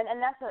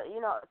 and that's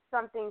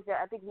some things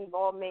that I think we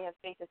all may have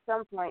faced at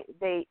some point. As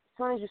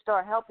soon as you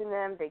start helping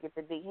them, they get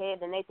the big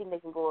head, and they think they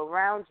can go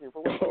around you.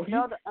 But what you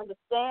fail to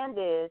understand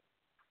is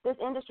this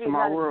industry is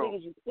not as big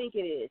as you think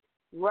it is.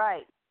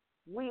 Right.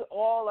 We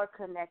all are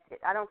connected.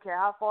 I don't care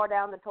how far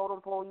down the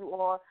totem pole you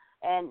are,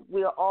 and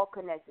we are all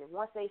connected.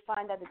 Once they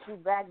find out that you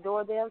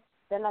backdoor them,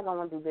 they're not going to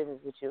want to do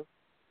business with you.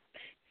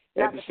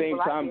 At the same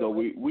time, though,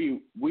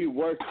 we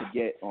work to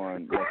get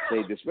on, let's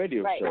say, this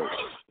radio show.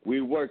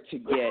 We work to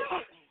get.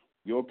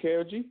 You okay,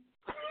 OG?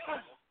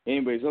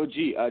 Anyways, OG.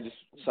 Just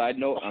side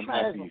note, I'm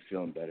happy you're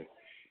feeling better.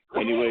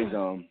 Anyways,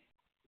 but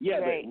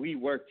we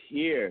worked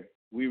here.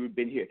 We've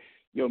been here.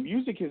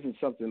 Music isn't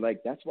something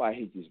like. That's why I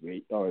hate these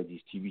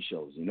TV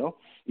shows.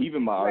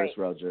 Even my artist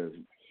Rel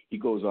Jervis, he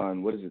goes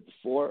on. What is it, the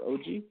 4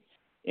 OG?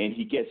 And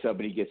he gets up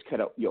and he gets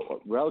cut up.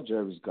 Rel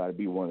Jervis got to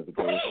be one of the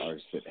greatest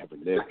artists that ever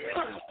lived.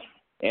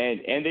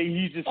 And then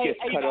he just gets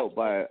cut out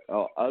by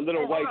a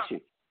little white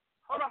chick.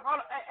 Hold on.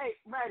 Hey,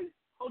 Maddie,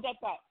 hold that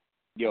thought.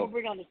 Yo. I'm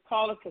bring on this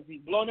caller because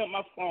he's blowing up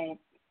my phone,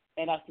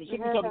 and I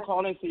specifically told him to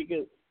call in so you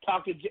could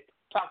talk to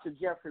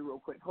Jeffrey real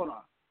quick. Hold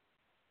on.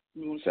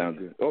 Sound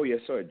good. Oh yeah,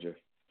 sorry, Jeff.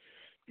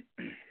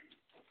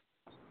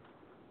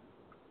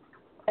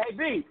 Hey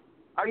B,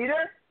 are you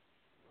there?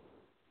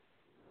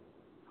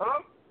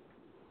 Hello?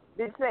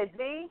 Did you say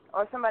Z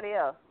or somebody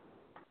else?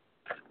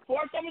 470-348.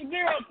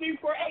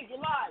 You're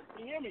live.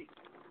 Can you hear me?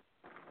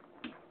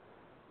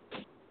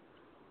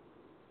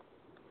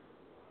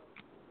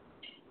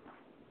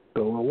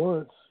 Going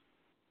once.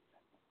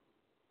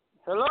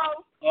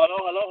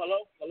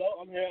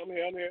 Hello. I'm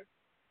here.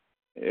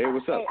 Hey,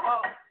 what's up?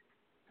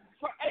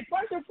 Hey,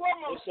 first and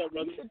foremost, What's up,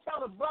 brother? you should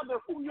tell the brother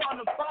who you're on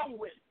the phone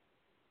with.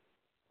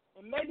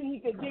 And maybe he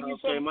could give you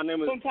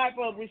some type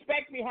of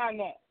respect behind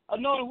that, or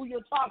knowing who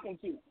you're talking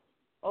to.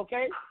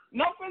 Okay?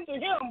 No offense to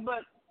him,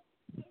 but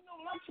he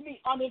don't like to be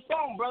on his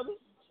phone, brother.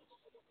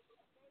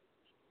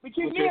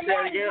 Between me and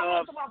Matt,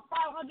 it's about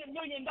 $500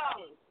 million.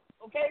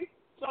 Okay?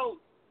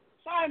 So,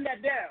 sign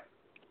that down.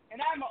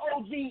 And I'm an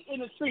OG in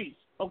the streets.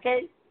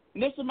 Okay?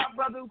 And this is my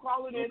brother who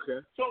called in.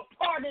 Okay. So,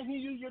 pardon me,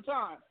 use your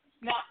time.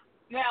 Now,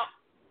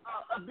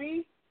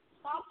 B,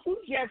 talk to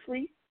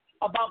Jeffrey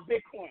about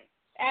Bitcoin.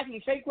 Ask me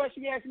the same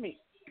question you asked me.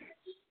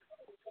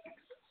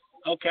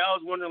 Okay, I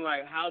was wondering,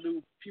 like, how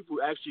do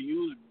people actually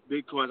use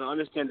Bitcoins? I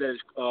understand that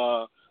it's,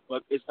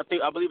 but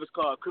I believe it's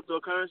called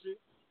cryptocurrency.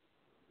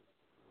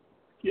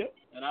 Yeah.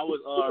 And I was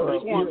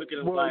recently looking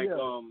at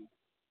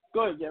Go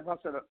ahead, Jeff. I'll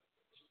shut up.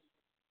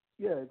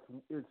 Yeah,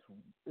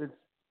 it's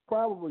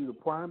probably the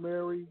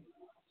primary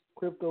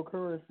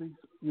cryptocurrency,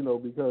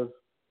 because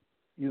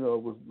it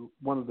was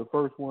one of the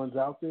first ones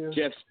out there.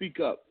 Jeff, speak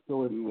up. So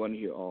we want to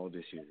hear all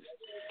this here.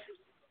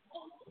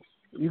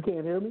 You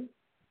can't hear me?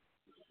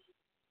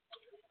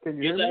 Can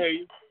you hear me? I hear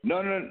you.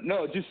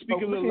 No. Just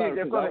speak a little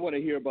louder because I want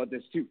to hear about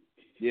this too.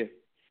 Yeah.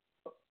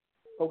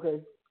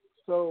 Okay.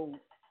 So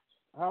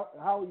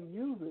how you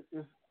use it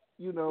is,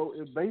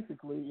 it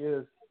basically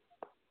is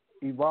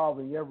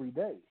evolving every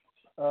day.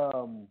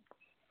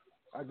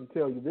 I can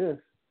tell you this: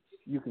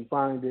 you can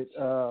find it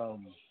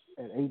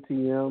at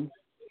ATMs.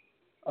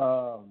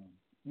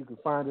 You can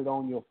find it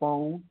on your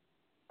phone,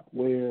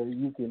 where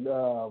you can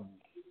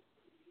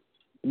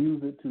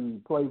use it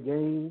to play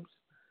games.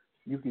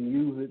 You can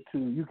use it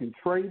you can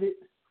trade it.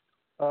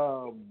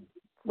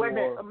 Wait a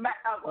minute, Matt,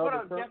 hold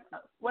on, Jeff.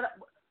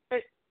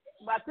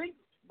 I think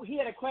he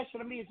had a question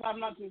to me, so I'm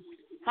not too.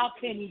 How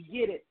can he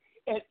get it?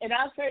 And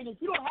I'm saying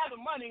if you don't have the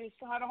money, it's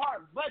kind of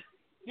hard. But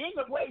there's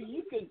a way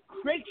you can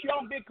create your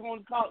own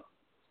Bitcoin called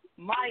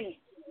mining.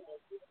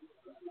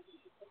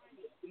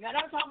 Now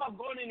that's how I'm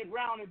going in the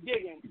ground and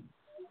digging. You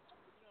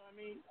know what I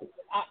mean?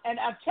 And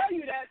I tell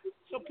you that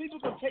so people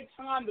can take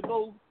time to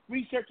go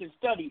research and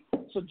study.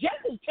 So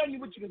Jeff is telling you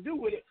what you can do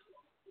with it,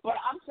 but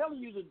I'm telling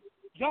you to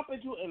jump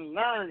into it and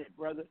learn it,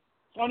 brother.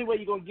 It's the only way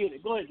you're gonna get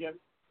it. Go ahead, Jeff.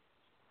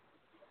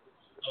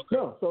 Okay.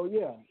 No,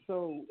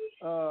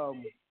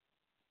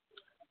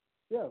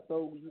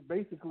 so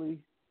basically,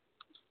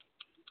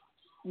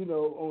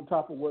 on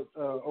top of what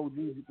OG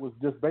was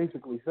just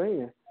basically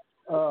saying,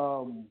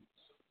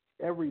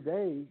 every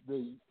day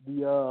the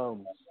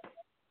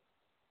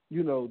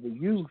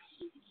use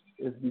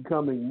is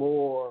becoming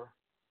more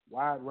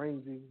wide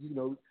ranging.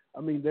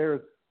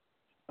 There's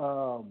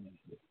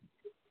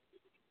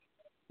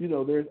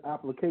there's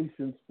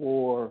applications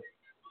for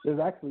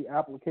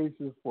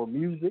applications for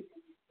music,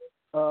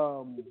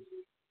 and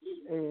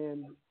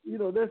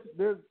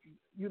there's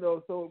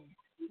so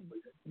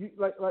you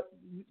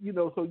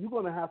so you're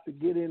gonna have to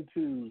get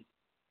into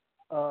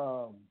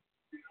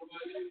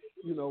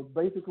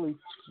basically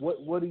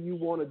what do you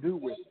want to do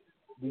with it?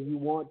 Do you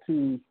want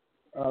to?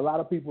 A lot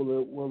of people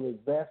will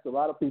invest. A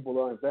lot of people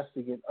are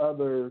investing in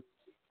other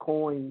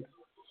coins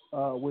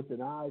with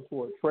an eye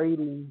toward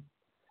trading.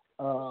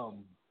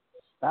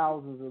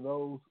 Thousands of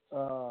those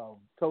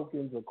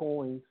tokens or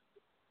coins,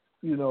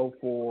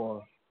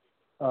 for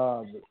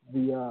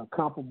the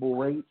comparable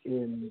rate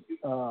in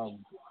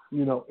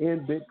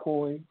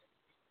Bitcoin.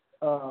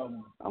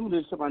 I'm gonna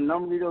do some. I'm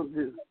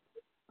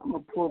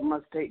gonna pull up my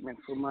statement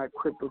for my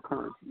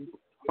cryptocurrency.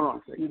 Hold on a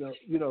second.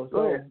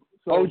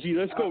 So OG,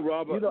 let's go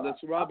rob a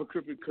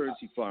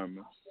cryptocurrency farm,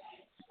 man.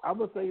 I'm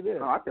gonna say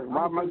this. I can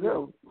rob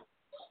myself.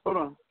 Hold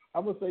on.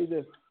 I'm gonna say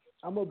this.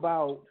 I'm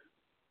about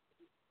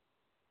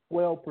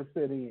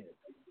 12% in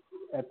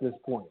at this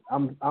point.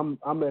 I'm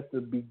at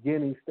the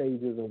beginning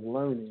stages of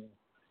learning.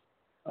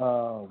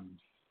 I'm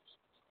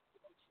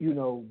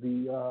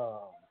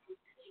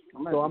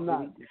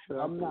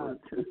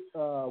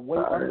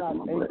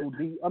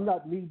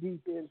not knee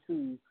deep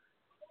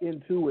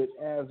into it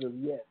as of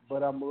yet,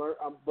 but I'm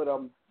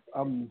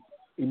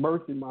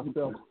immersing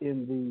myself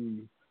in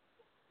the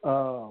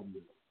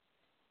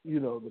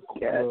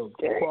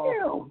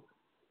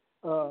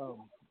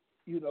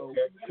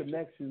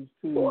connections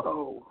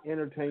to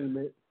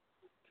entertainment,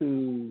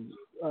 to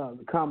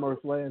the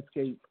commerce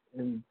landscape,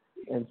 and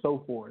so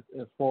forth.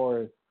 As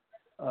far as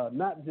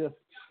not just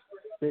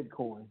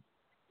Bitcoin,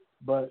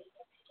 but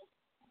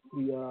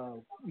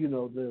the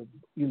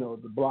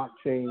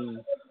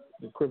blockchain,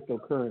 the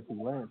cryptocurrency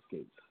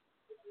landscape.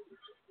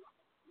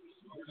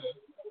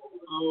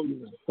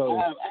 So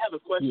I have a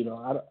question.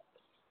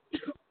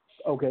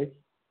 Okay.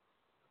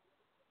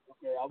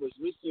 Okay, I was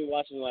recently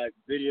watching like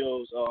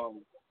videos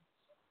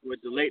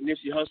with the late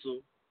Nipsey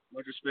Hussle,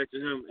 much respect to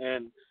him,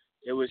 and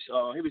it was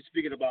he was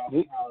speaking about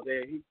how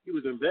he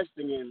was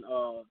investing in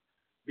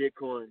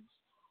Bitcoins.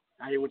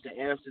 How he went to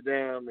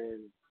Amsterdam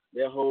and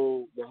the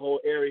whole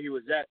area he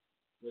was at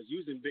was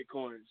using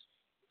Bitcoins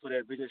for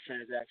their business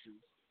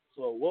transactions.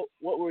 So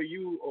what were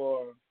you,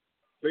 or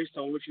based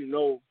on what you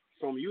know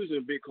from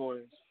using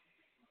Bitcoin,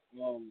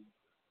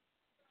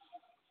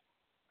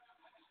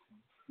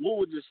 what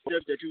were the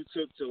steps that you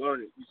took to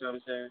learn it? You see what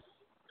I'm saying?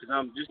 Because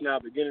I'm just now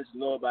beginning to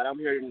know about it.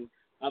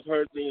 I've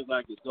heard things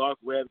like the dark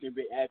web can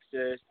be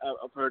accessed.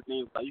 I've heard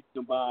things like you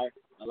can buy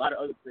a lot of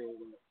other things.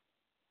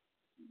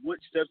 What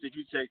steps did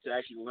you take to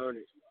actually learn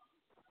it?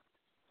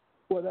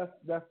 Well,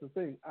 that's the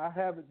thing. I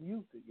haven't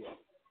used it yet,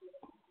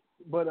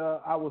 but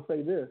I will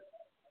say this.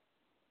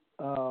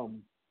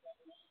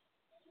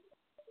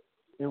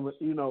 In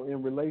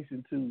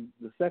relation to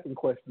the second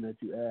question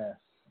that you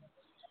asked,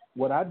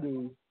 what I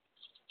do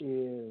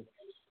is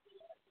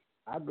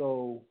I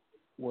go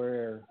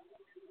where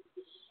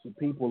the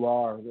people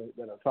are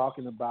that are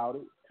talking about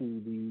it,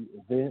 to the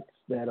events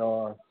that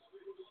are,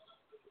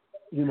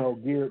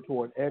 geared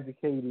toward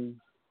educating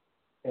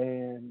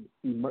and,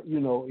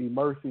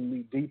 immersing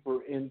me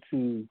deeper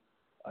into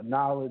a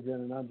knowledge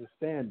and an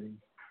understanding.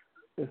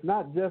 It's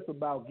not just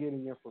about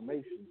getting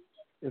information.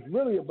 It's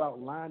really about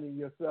lining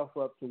yourself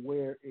up to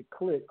where it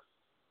clicks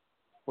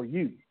for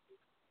you.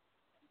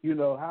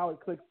 How it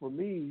clicks for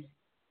me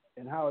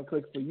and how it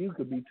clicks for you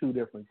could be two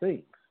different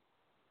things.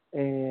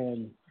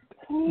 And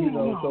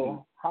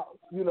so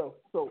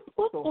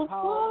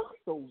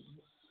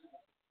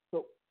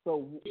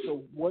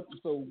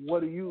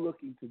what are you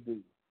looking to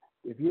do?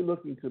 If you're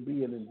looking to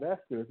be an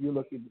investor, if you're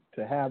looking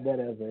to have that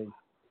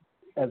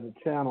as a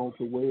channel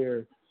to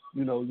where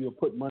you'll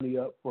put money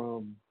up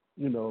from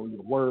your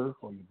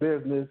work or your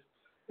business,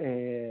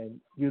 and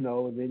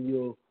and then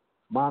you'll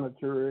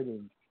monitor it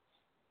and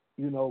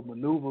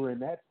maneuver in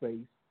that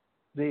space,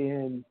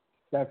 then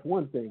that's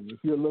one thing. If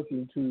you're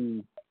looking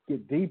to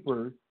get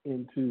deeper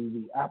into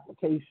the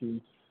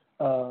application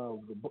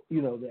of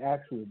the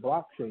actual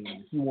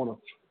blockchain, if you want to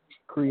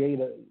create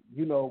if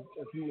you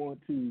want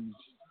to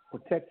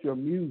protect your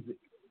music,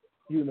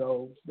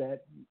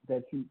 that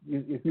you,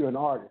 if you're an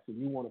artist and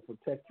you want to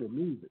protect your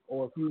music,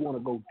 or if you want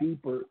to go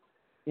deeper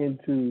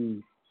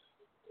into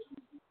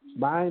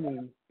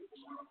mining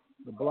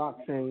the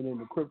blockchain and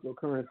the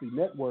cryptocurrency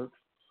networks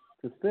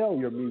to sell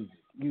your music.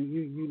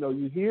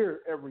 You hear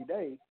every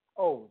day,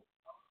 no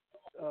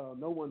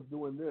one's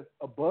doing this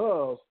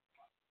above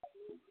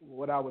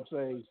what I would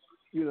say,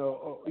 in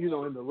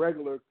the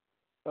regular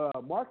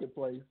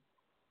marketplace.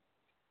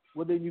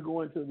 Well, then you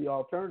go into the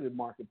alternative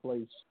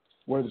marketplace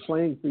where the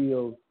playing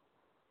field,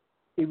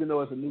 even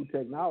though it's a new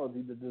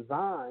technology, the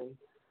design,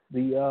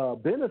 the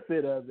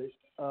benefit of it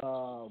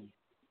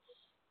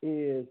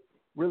is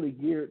really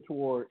geared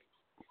toward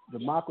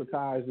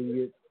democratizing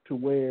it to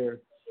where,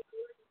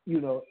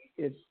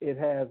 it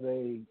has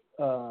a,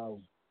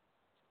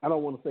 I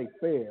don't want to say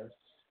fair,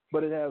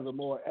 but it has a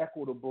more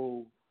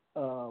equitable,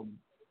 flow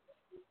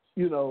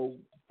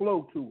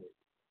to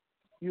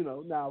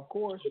it. Now, of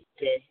course,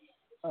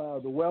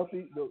 the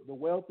wealthy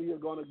are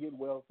going to get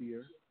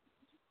wealthier.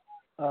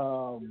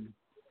 Hold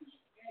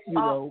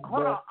on.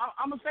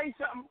 I'm gonna say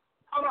something.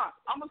 Hold on.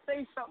 I'm gonna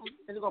say something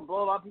that's gonna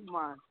blow a lot of people's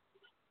minds.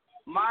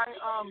 My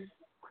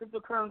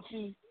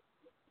cryptocurrency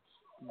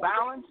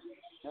balance.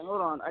 And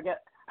hold on. I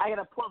got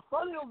a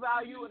portfolio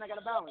value and I got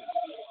a balance.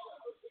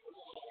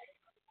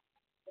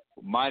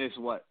 Minus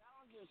what?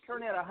 Balance is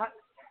currently at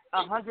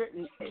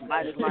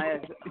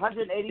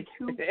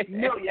 182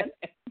 million.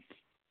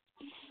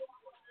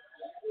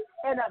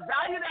 And the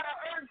value that I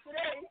earned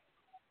today.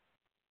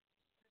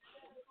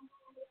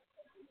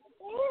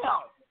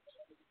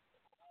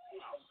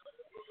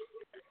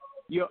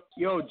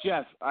 Yo,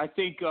 Jeff, I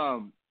think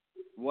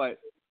what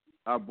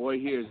our boy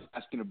here is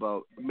asking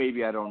about,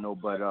 maybe I don't know,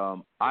 but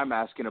I'm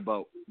asking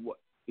about, what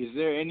is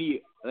there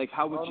any, like,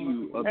 how would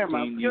you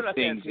obtain these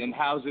things, and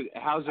how's it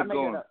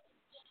going?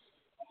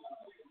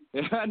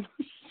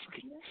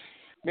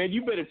 Man,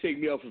 you better take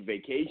me off a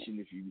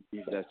vacation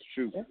if that's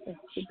true.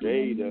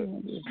 Straight up.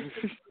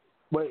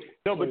 But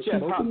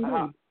Jeff,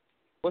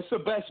 what's the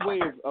best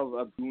way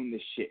of doing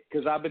this shit?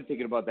 Because I've been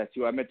thinking about that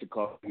too. I meant to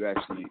call you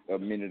actually a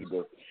minute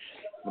ago,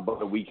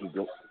 about a week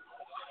ago.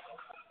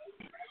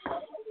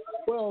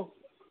 Well,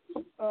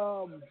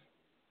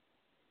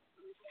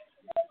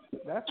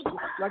 that's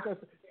like I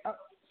said.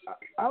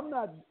 I'm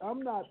not.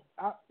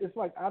 It's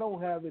like I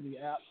don't have any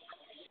apps.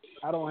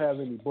 I don't have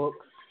any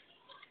books.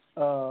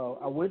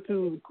 I went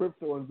to the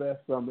Crypto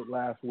Invest Summit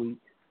last week,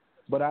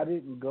 but I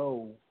didn't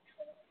go,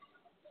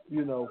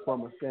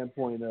 from a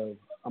standpoint of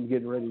I'm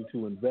getting ready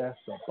to invest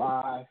or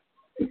buy.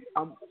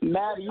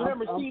 Maddie, you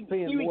remember Stevie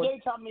J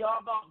taught me all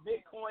about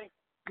Bitcoin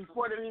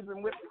before they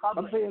even went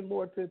public. I'm paying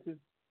more attention.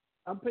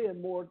 I'm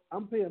paying more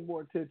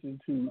attention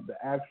to the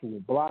actual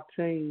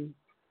blockchain,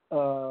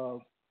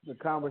 the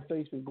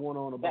conversation going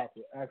on about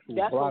the actual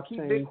that's blockchain. What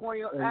keep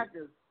Bitcoin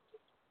active.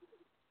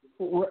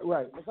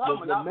 Right.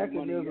 The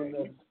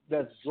mechanism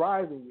that's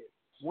driving it.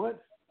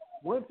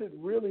 Once it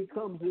really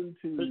comes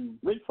into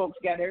rich folks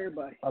got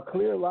everybody a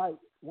clear light.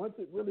 Once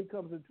it really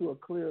comes into a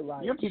clear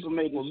light, your people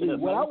made this shit up.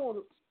 What I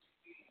want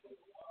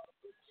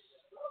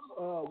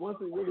to, once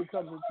it really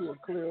comes into a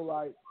clear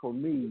light for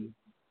me,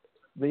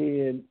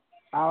 then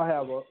I'll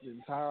have an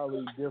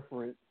entirely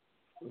different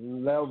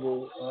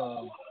level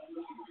of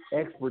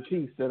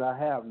expertise that I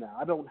have now.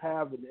 I don't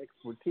have an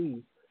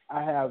expertise.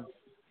 I have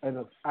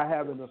an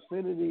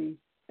affinity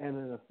and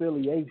an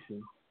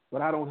affiliation,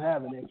 but I don't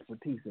have an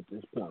expertise at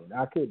this point.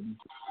 I couldn't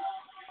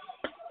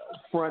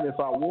front if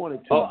I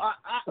wanted to. I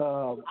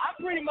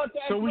pretty much.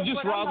 So we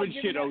just robbing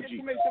shit, OG.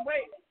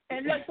 Away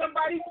and let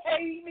somebody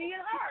pay me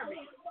and hire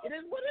me. It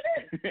is what it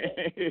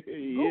is.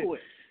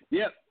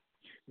 Yeah. Yep.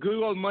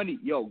 Good old money.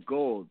 Yo,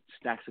 gold.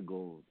 Stacks of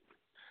gold.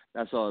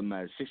 That's all that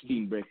matters.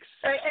 16 bricks.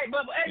 Hey,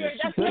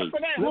 that's it for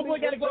that.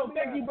 Homeboy got to go.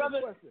 Thank you,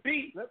 brother.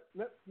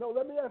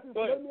 Let me ask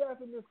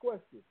him this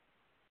question.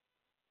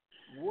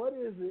 What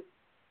is it?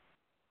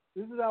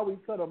 This is how we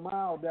cut a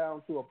mile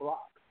down to a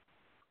block.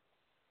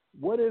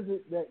 What is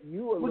it that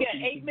you are looking to do?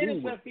 We got 8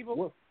 minutes left,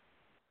 people.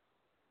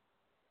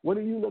 What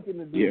are you looking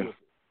to do with it?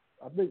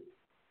 I think.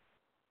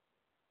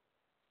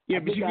 Yeah,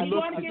 but you can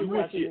look to do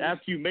it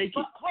after you make it.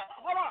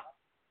 Hold on.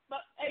 But,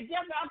 hey,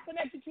 Jeff, I'll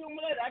connect you to him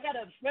later. I got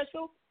a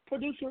special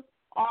producer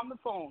on the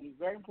phone. He's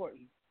very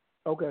important.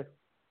 Okay.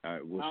 All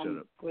right, we'll shut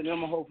up. Putting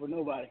him on hold for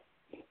nobody.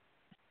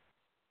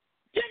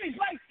 Jimmy's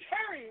like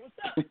Terry. What's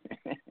up?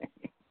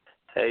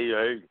 Hey.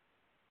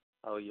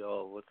 Oh,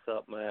 yo, what's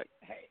up, Mac?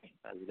 Hey.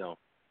 How you doing?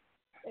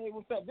 Hey,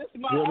 what's up? This is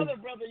my Jimmy. other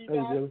brother, you Hey,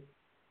 guys. Jimmy.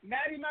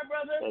 Maddie, my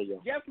brother. Hey,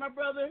 yo. Jeff, my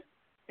brother.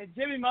 And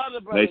Jimmy, my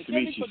other brother. Nice to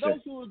Jimmy, meet you, for those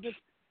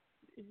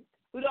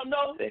who don't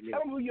know, Same here.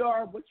 tell them who you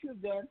are, what you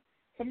have done,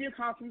 some of your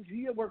accomplishments, who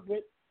you work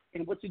with,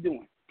 and what you're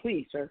doing.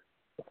 Please, sir.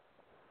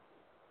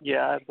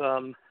 Yeah,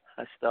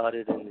 I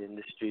started in the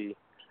industry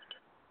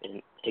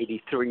in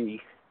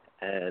 '83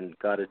 and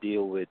got a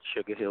deal with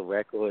Sugar Hill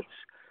Records,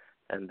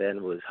 and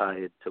then was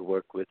hired to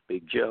work with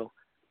Big Joe,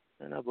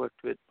 and I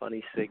worked with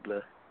Bunny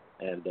Sigler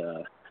and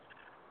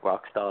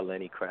Rockstar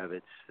Lenny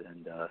Kravitz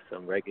and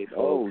some reggae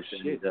folks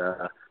and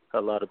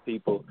a lot of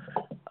people.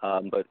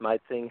 But my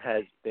thing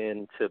has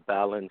been to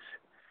balance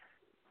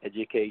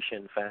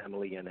education,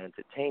 family, and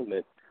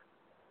entertainment.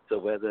 So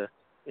whether,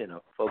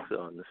 folks are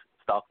on the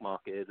stock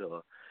market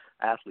or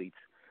athletes,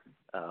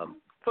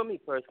 for me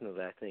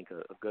personally, I think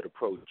a good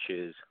approach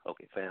is,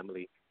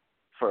 family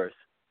first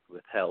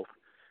with health,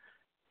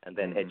 and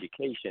then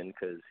education,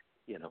 because,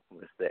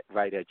 with the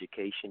right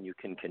education, you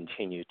can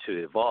continue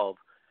to evolve.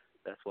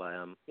 That's why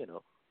I'm,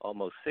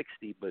 almost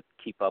 60, but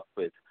keep up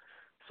with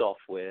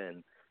software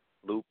and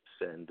loops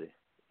and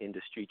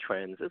industry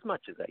trends as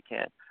much as I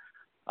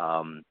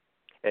can.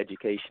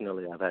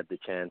 Educationally, I've had the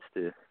chance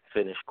to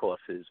finish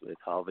courses with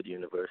Harvard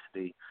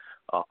University,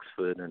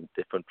 Oxford, and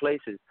different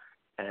places,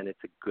 and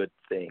it's a good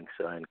thing.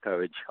 So I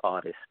encourage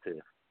artists to,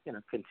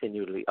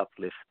 continually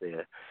uplift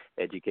their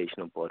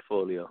educational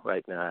portfolio.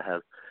 Right now, I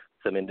have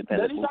some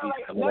independent movies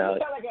coming out.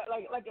 Does he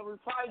sound like a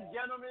refined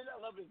gentleman?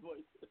 I love his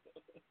voice.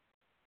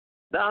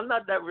 No, I'm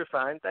not that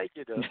refined. Thank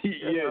you, though.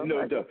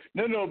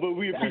 No, but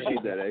we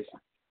appreciate that,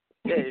 actually.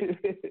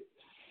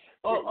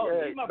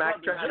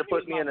 Mac trying to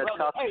put me in a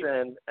tux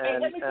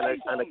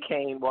and a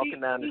cane walking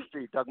down the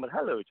street talking about,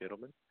 hello,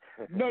 gentlemen.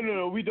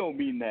 No, we don't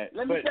mean that.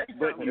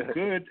 But you're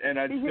good, and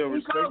I still respect you.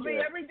 He calls me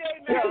every day,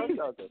 man.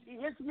 He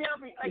hits me up.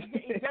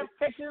 He's just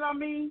fixing on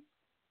me.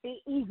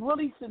 He's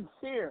really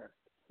sincere.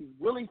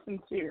 Well,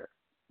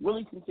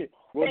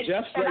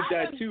 Jeff's like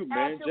that too,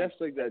 man. Jeff's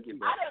like that too.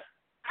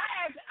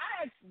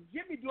 I asked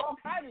Jimmy to do all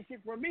kinds of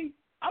shit for me.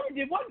 I only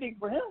did one thing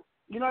for him.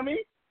 You know what I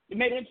mean? He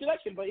made an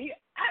introduction, but he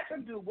asked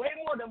him to do way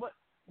more than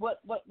what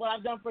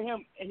I've done for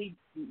him, and he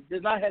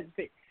does not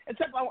hesitate.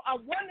 Except on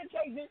one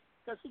occasion,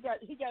 because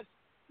he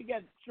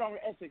got stronger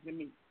ethics than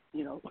me.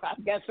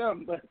 I've got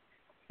some, but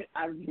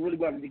I really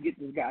wanted to get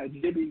this guy.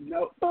 Jimmy,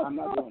 no, I'm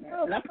not doing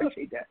that, and I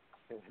appreciate that.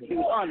 He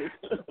was honest.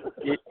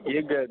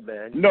 You're good,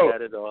 man. You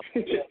got it all.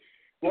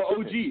 Well,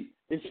 OG,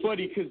 it's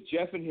funny because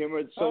Jeff and him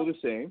are so the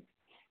same,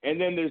 and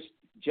then there's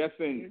Jeff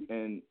and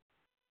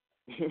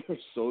him are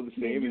so the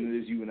same, and then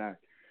there's you and I.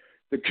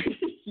 Them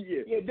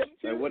two,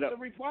 like, what up? The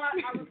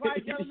refined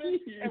gentlemen,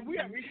 and we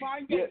are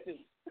refined gangsters.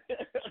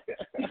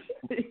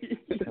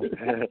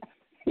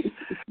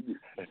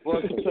 Well,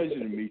 it's a pleasure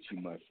to meet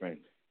you, my friend.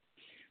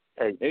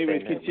 Hey, anyway,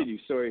 continue.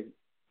 Sorry.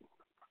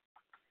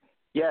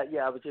 Yeah,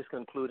 I was just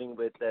concluding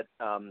with that.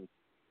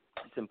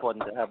 It's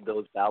important to have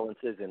those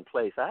balances in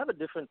place. I have a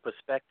different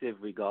perspective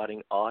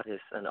regarding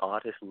artists and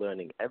artists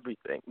learning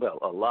everything. Well,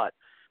 a lot,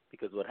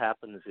 because what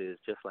happens is,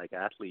 just like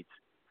athletes,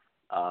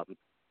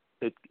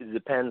 it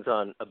depends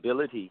on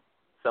ability.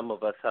 Some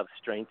of us have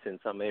strengths in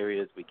some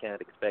areas. We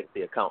can't expect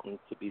the accountant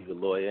to be the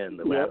lawyer and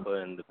the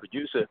rapper and the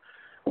producer.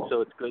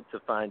 So it's good to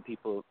find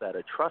people that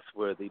are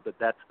trustworthy, but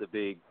that's the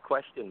big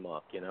question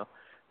mark,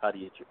 How do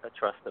you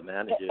trust the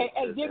manager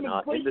Jimmy, in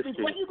our industry?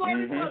 Before you go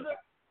any further,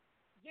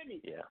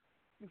 Jimmy,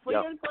 before you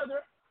go any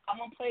further, I'm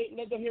going to play,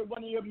 let them hear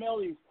one of your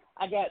melodies.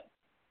 I got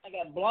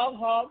Blog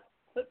Hog,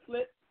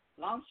 Flip,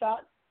 Long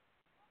Shot,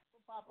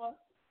 Papa,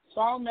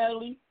 Song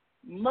Medley,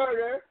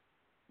 Murder,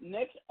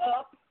 next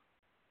up,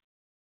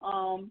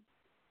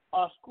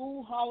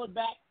 School Holler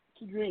Back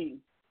to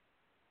Dream.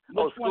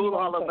 School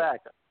Holler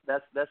Back.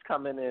 That's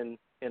coming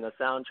in a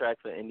soundtrack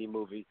for indie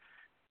movie,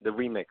 the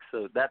remix.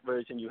 So that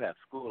version you have,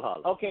 School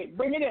Holler. Okay,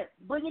 bring it in.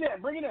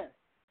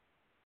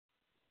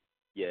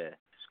 Yeah,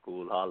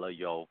 school, holla,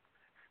 yo,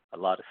 a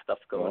lot of stuff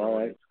going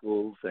on in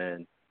schools.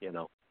 And, you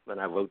know, when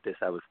I wrote this,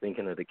 I was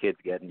thinking of the kids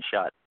getting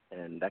shot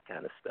and that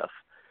kind of stuff.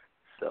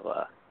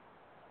 So,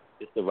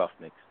 it's a rough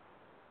mix.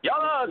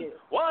 Y'all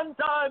one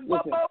time,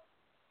 Papa!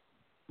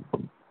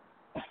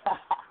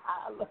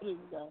 I love this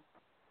guy.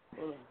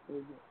 Hold on, here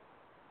we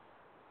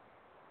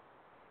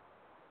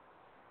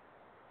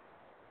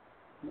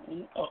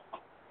go.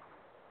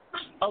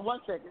 Oh, 1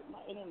 second. My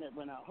internet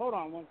went out. Hold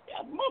on one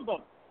second.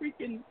 Mother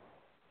freaking.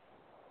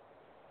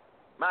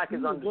 Mike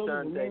is on the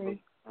turntable,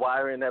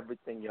 wiring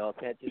everything, y'all.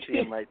 Can't you see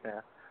him right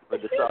now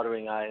with the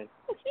soldering iron?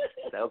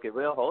 Okay,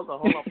 well, hold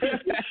on.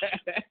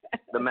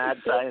 The mad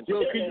scientist.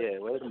 Yeah,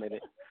 wait a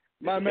minute.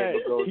 My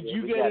man, could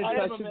you get in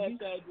touch with me?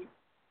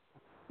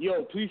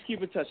 Yo, please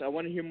keep in touch. I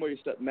want to hear more of your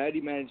stuff.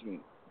 Maddie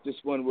Management,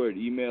 just one word,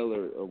 email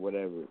or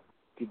whatever.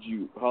 Could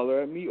you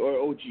holler at me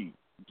or OG?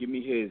 Give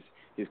me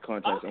his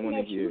contacts. I want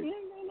to hear.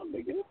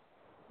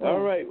 All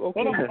right,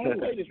 okay. Hold on, I'm going to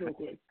play this real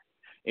quick.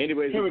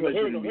 Anyways, here we go,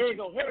 people.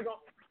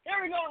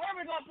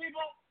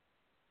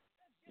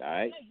 All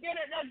right. Let's get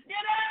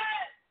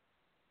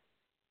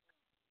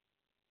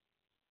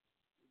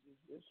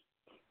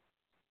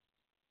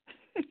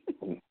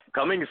it.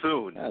 Coming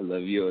soon. I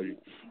love you.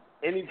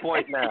 Any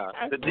point now.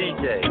 The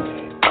DJ.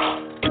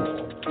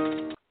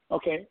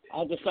 Okay,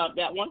 I'll just stop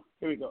that one.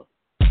 Here we go.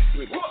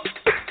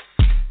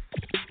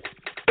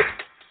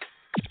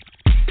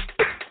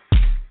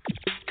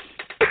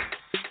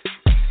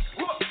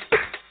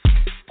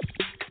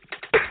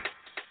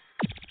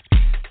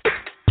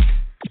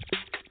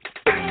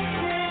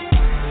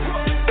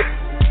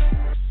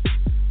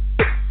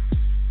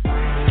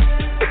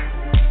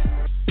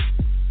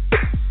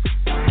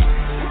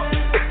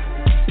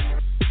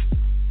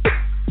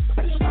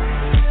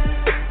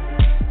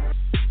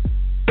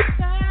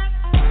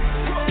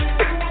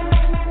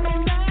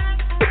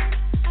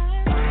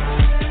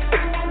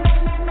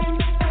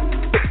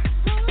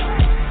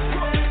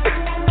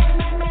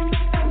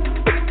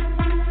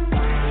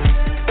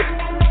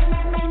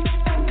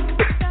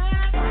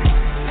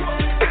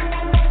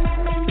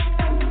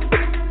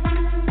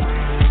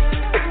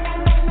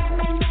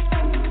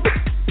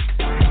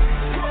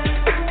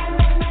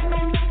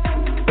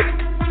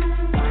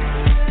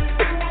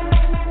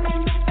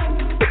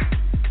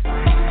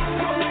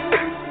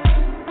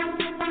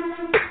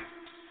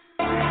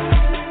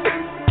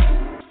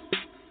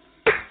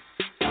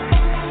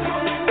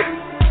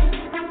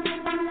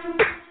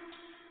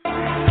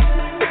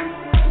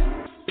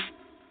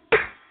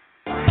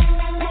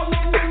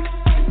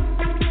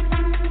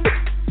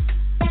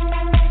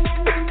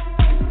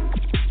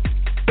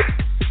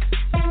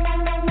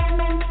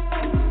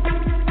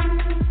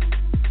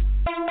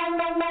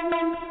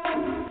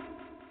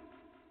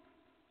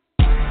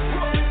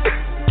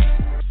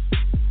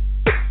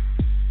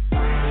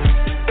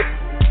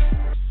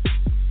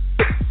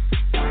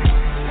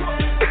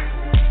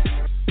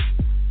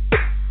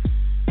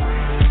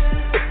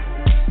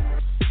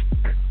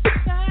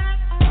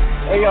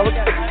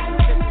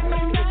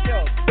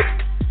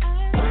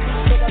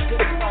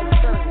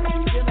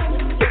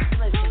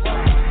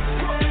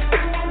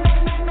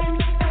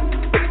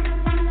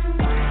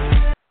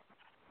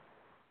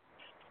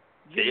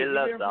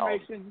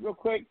 Real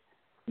quick.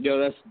 Yo,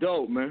 that's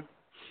dope, man.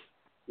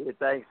 Yeah,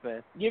 thanks,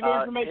 man. Give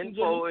your information,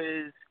 info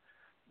is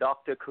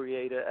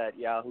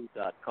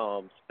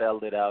drcreator@yahoo.com.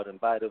 Spelled it out. And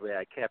by the way,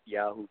 I kept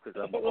Yahoo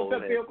because I'm old. So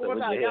when you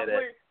hear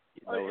that,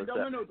 you know what's up.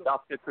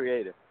 Dr.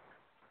 Creator.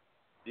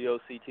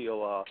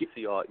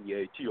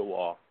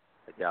 DOCTORCREATOR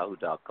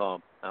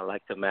 @yahoo.com. I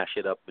like to mash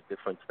it up with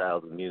different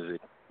styles of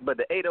music. But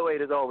the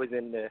 808 is always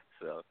in there,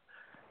 so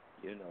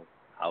you know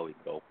how it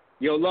goes.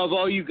 Yo, love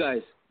all you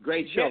guys.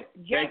 Great show.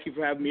 Thank you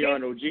for having me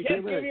on, OG. Jeff,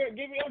 give me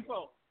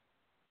info.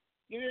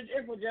 Give me your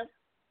info, Jeff.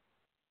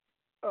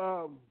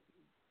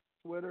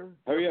 Twitter.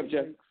 Hurry up,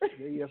 Jeff.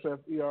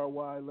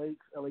 JEFFERY,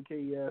 Lakes,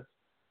 LAKES.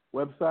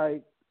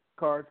 Website,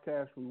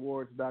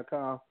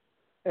 cardscashrewards.com.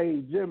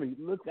 Hey, Jimmy,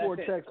 look for a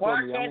text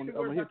from me. I'm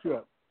going to hit you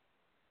up.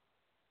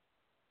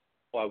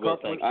 Oh, I will.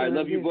 Thank you. I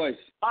love you, boys.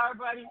 All right,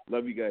 buddy.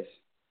 Love you guys.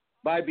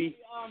 Bye, B.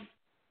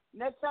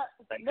 Next show,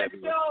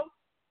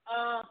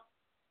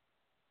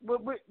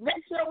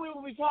 next show we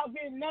will be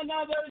talking none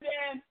other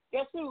than,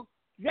 guess who?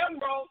 Drum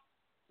roll.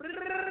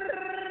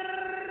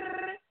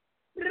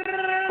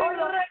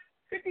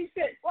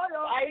 56. Like,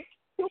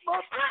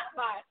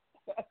 bye.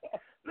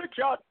 Look,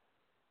 y'all.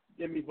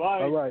 Give me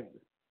bye. All right.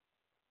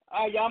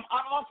 I'm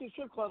off to the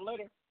strip club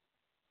later.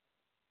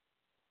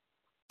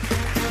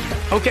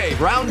 Okay,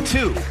 round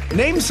 2.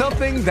 Name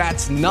something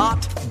that's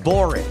not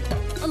boring.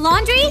 A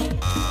laundry?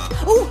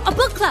 Ooh, a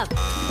book club.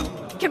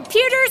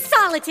 Computer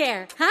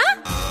solitaire,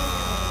 huh?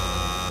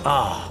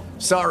 Ah, oh,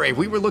 sorry,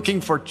 we were looking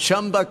for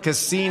Chumba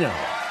Casino.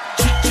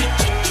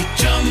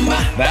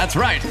 That's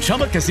right,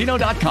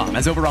 ChumbaCasino.com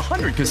has over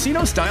 100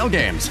 casino-style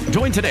games.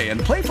 Join today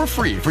and play for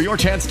free for your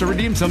chance to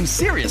redeem some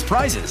serious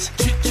prizes.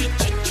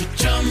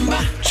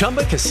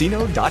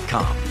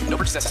 ChumbaCasino.com. No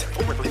purchase necessary.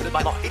 Void where prohibited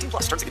by law. 18+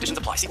 terms and conditions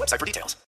apply. See website for details.